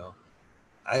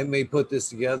 I may put this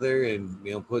together and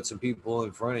put some people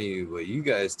in front of you, but you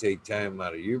guys take time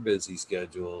out of your busy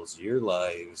schedules, your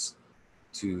lives,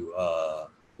 to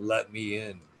let me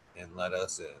in and let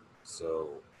us in. So,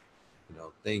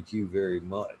 thank you very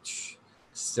much.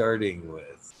 Starting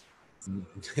with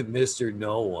Mr.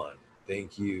 No One,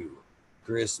 thank you.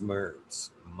 Chris Mertz,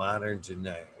 Modern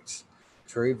Genetics,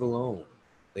 Trey Valone,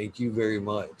 thank you very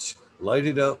much. Light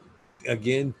It Up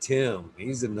again, Tim.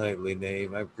 He's a nightly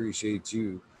name. I appreciate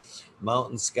you.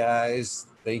 Mountain Skies,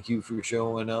 thank you for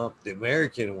showing up. The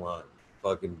American one,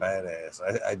 fucking badass.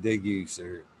 I dig you,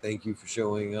 sir. Thank you for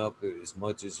showing up as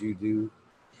much as you do.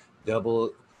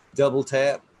 Double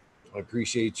Tap, I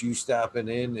appreciate you stopping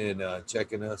in and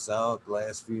checking us out the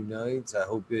last few nights. I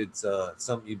hope it's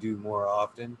something you do more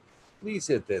often. Please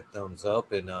hit that thumbs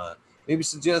up and maybe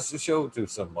suggest a show to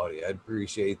somebody. I'd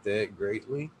appreciate that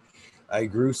greatly. I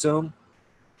Gruesome,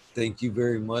 thank you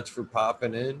very much for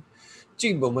popping in.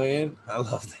 Jimbo Man, I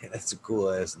love that. That's a cool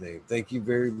ass name. Thank you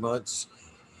very much.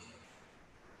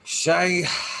 Shy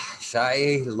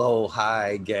Low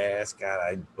High Gas. God,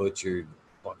 I fucking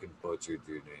butchered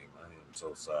your name. I am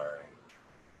so sorry.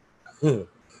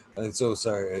 I'm so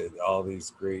sorry. All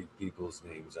these great people's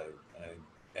names.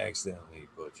 accidentally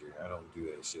butchered. I don't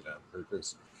do that shit on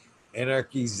purpose.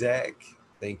 Anarchy Zach,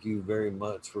 thank you very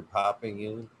much for popping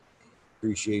in.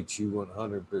 Appreciate you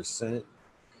 100%.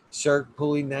 Shark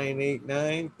Pulley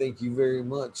 989, thank you very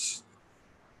much.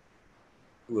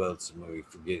 Who else am I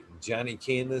forgetting? Johnny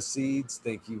Candace Seeds,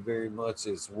 thank you very much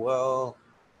as well.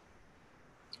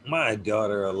 My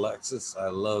daughter Alexis, I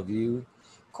love you.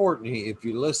 Courtney, if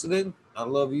you're listening, I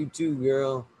love you too,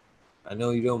 girl. I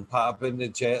know you don't pop in the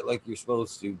chat like you're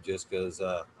supposed to just because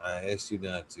I asked you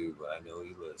not to, but I know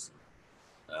you listen.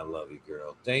 I love you,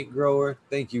 girl. Tank Grower,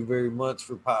 thank you very much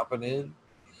for popping in.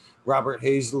 Robert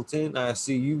Hazelton, I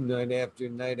see you night after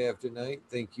night after night.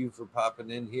 Thank you for popping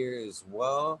in here as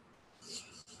well.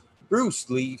 Bruce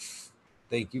Leaf,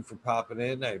 thank you for popping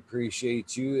in. I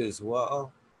appreciate you as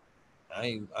well.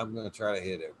 I'm going to try to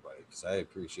hit everybody because I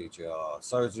appreciate you all.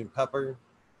 Sergeant Pepper,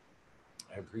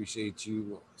 I appreciate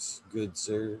you, good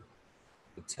sir.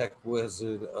 The tech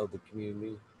wizard of the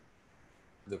community.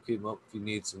 Look him up if you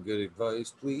need some good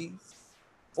advice, please.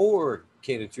 Or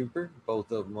Cannon Trooper, both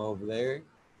of them over there.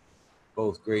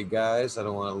 Both great guys. I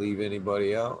don't want to leave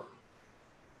anybody out.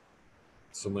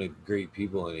 So many great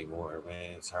people anymore,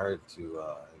 man. It's hard to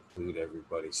include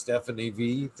everybody. Stephanie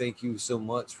V, thank you so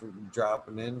much for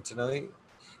dropping in tonight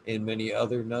and many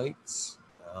other nights.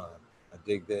 I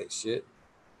dig that shit.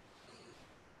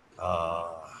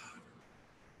 So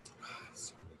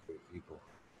many great people.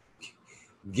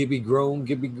 Gibby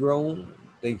Grown,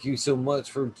 thank you so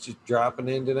much for dropping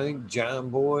in tonight. John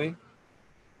Boy.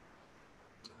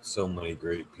 So many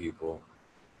great people.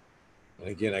 And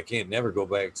again, I can't never go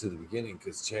back to the beginning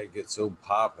because chat gets so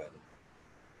popping.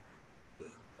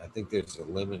 I think there's a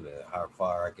limit to how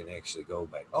far I can actually go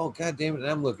back. Oh, God damn it.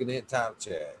 I'm looking at top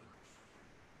chat.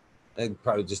 I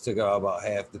probably just took out about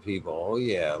half the people. Oh,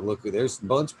 yeah. Look, there's a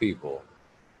bunch of people.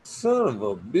 Son of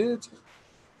a bitch.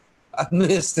 I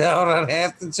missed out on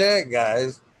half the chat,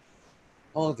 guys.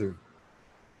 Other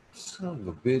son of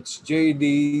a bitch.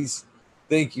 JD's,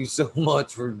 thank you so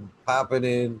much for popping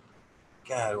in.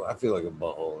 God, I feel like a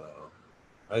butthole now.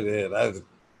 I did.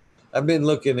 I've been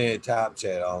looking at top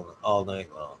chat all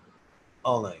night long.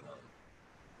 All night long.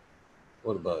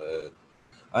 What about that?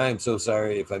 I am so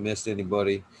sorry if I missed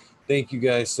anybody. Thank you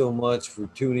guys so much for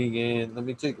tuning in. Let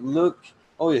me take a look.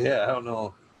 Oh yeah, I don't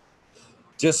know.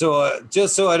 Just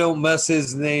so I don't mess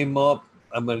his name up,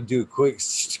 I'm gonna do a quick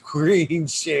screen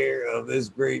share of this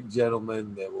great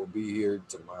gentleman that will be here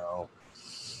tomorrow.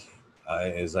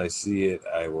 As I see it,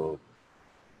 I will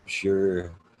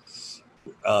sure.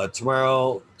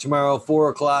 Tomorrow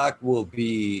 4:00 will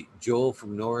be Joel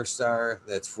from North Star.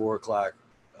 That's 4:00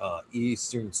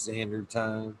 Eastern Standard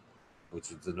Time,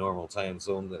 which is the normal time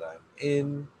zone that I'm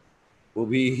in. We'll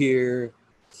be here,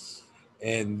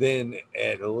 and then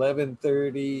at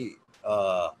 11:30,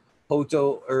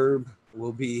 Poto Herb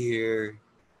will be here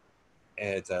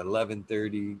at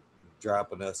 11:30,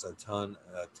 dropping us a ton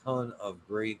of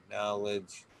great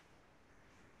knowledge.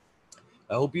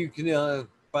 I hope you can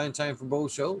find time for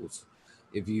both shows.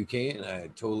 If you can, I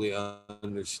totally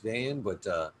understand. But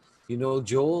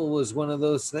Joel was one of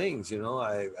those things.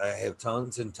 I have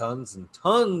tons and tons and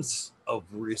tons of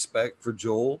respect for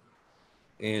Joel,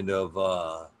 and of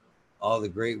all the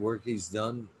great work he's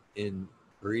done in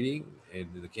breeding and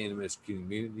in the cannabis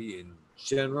community in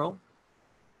general.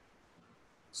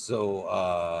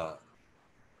 So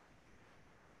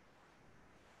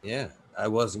yeah, I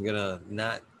wasn't gonna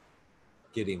not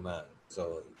get him on.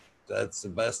 So that's the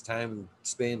best time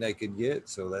span I could get.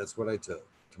 So that's what I took.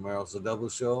 Tomorrow's a double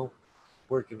show.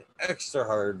 Working extra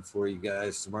hard for you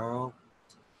guys tomorrow.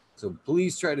 So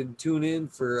please try to tune in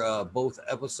for both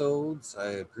episodes. I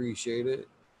appreciate it.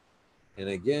 And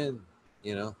again,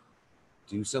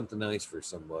 do something nice for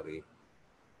somebody.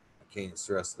 I can't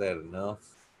stress that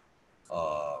enough.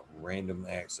 Random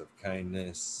acts of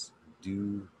kindness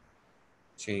do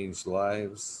change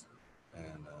lives.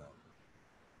 And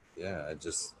yeah, I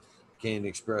just can't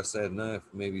express that enough.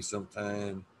 Maybe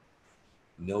sometime,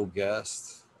 no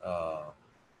guest.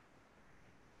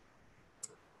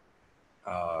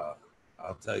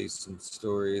 I'll tell you some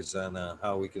stories on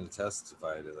how we can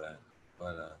testify to that.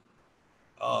 But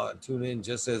tune in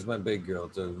just as my big girl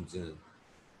tunes in.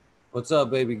 What's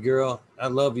up, baby girl? I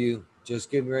love you.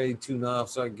 Just getting ready to tune off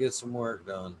so I can get some work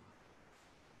done.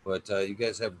 But you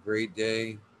guys have a great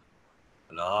day,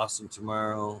 an awesome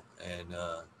tomorrow, and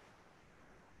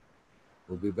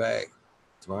we'll be back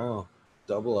tomorrow.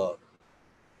 Double up.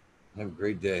 Have a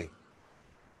great day.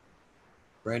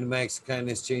 Random acts of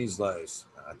kindness change lives.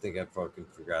 I think I fucking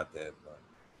forgot that, but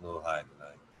a little high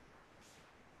tonight.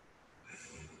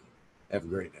 Have a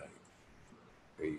great night.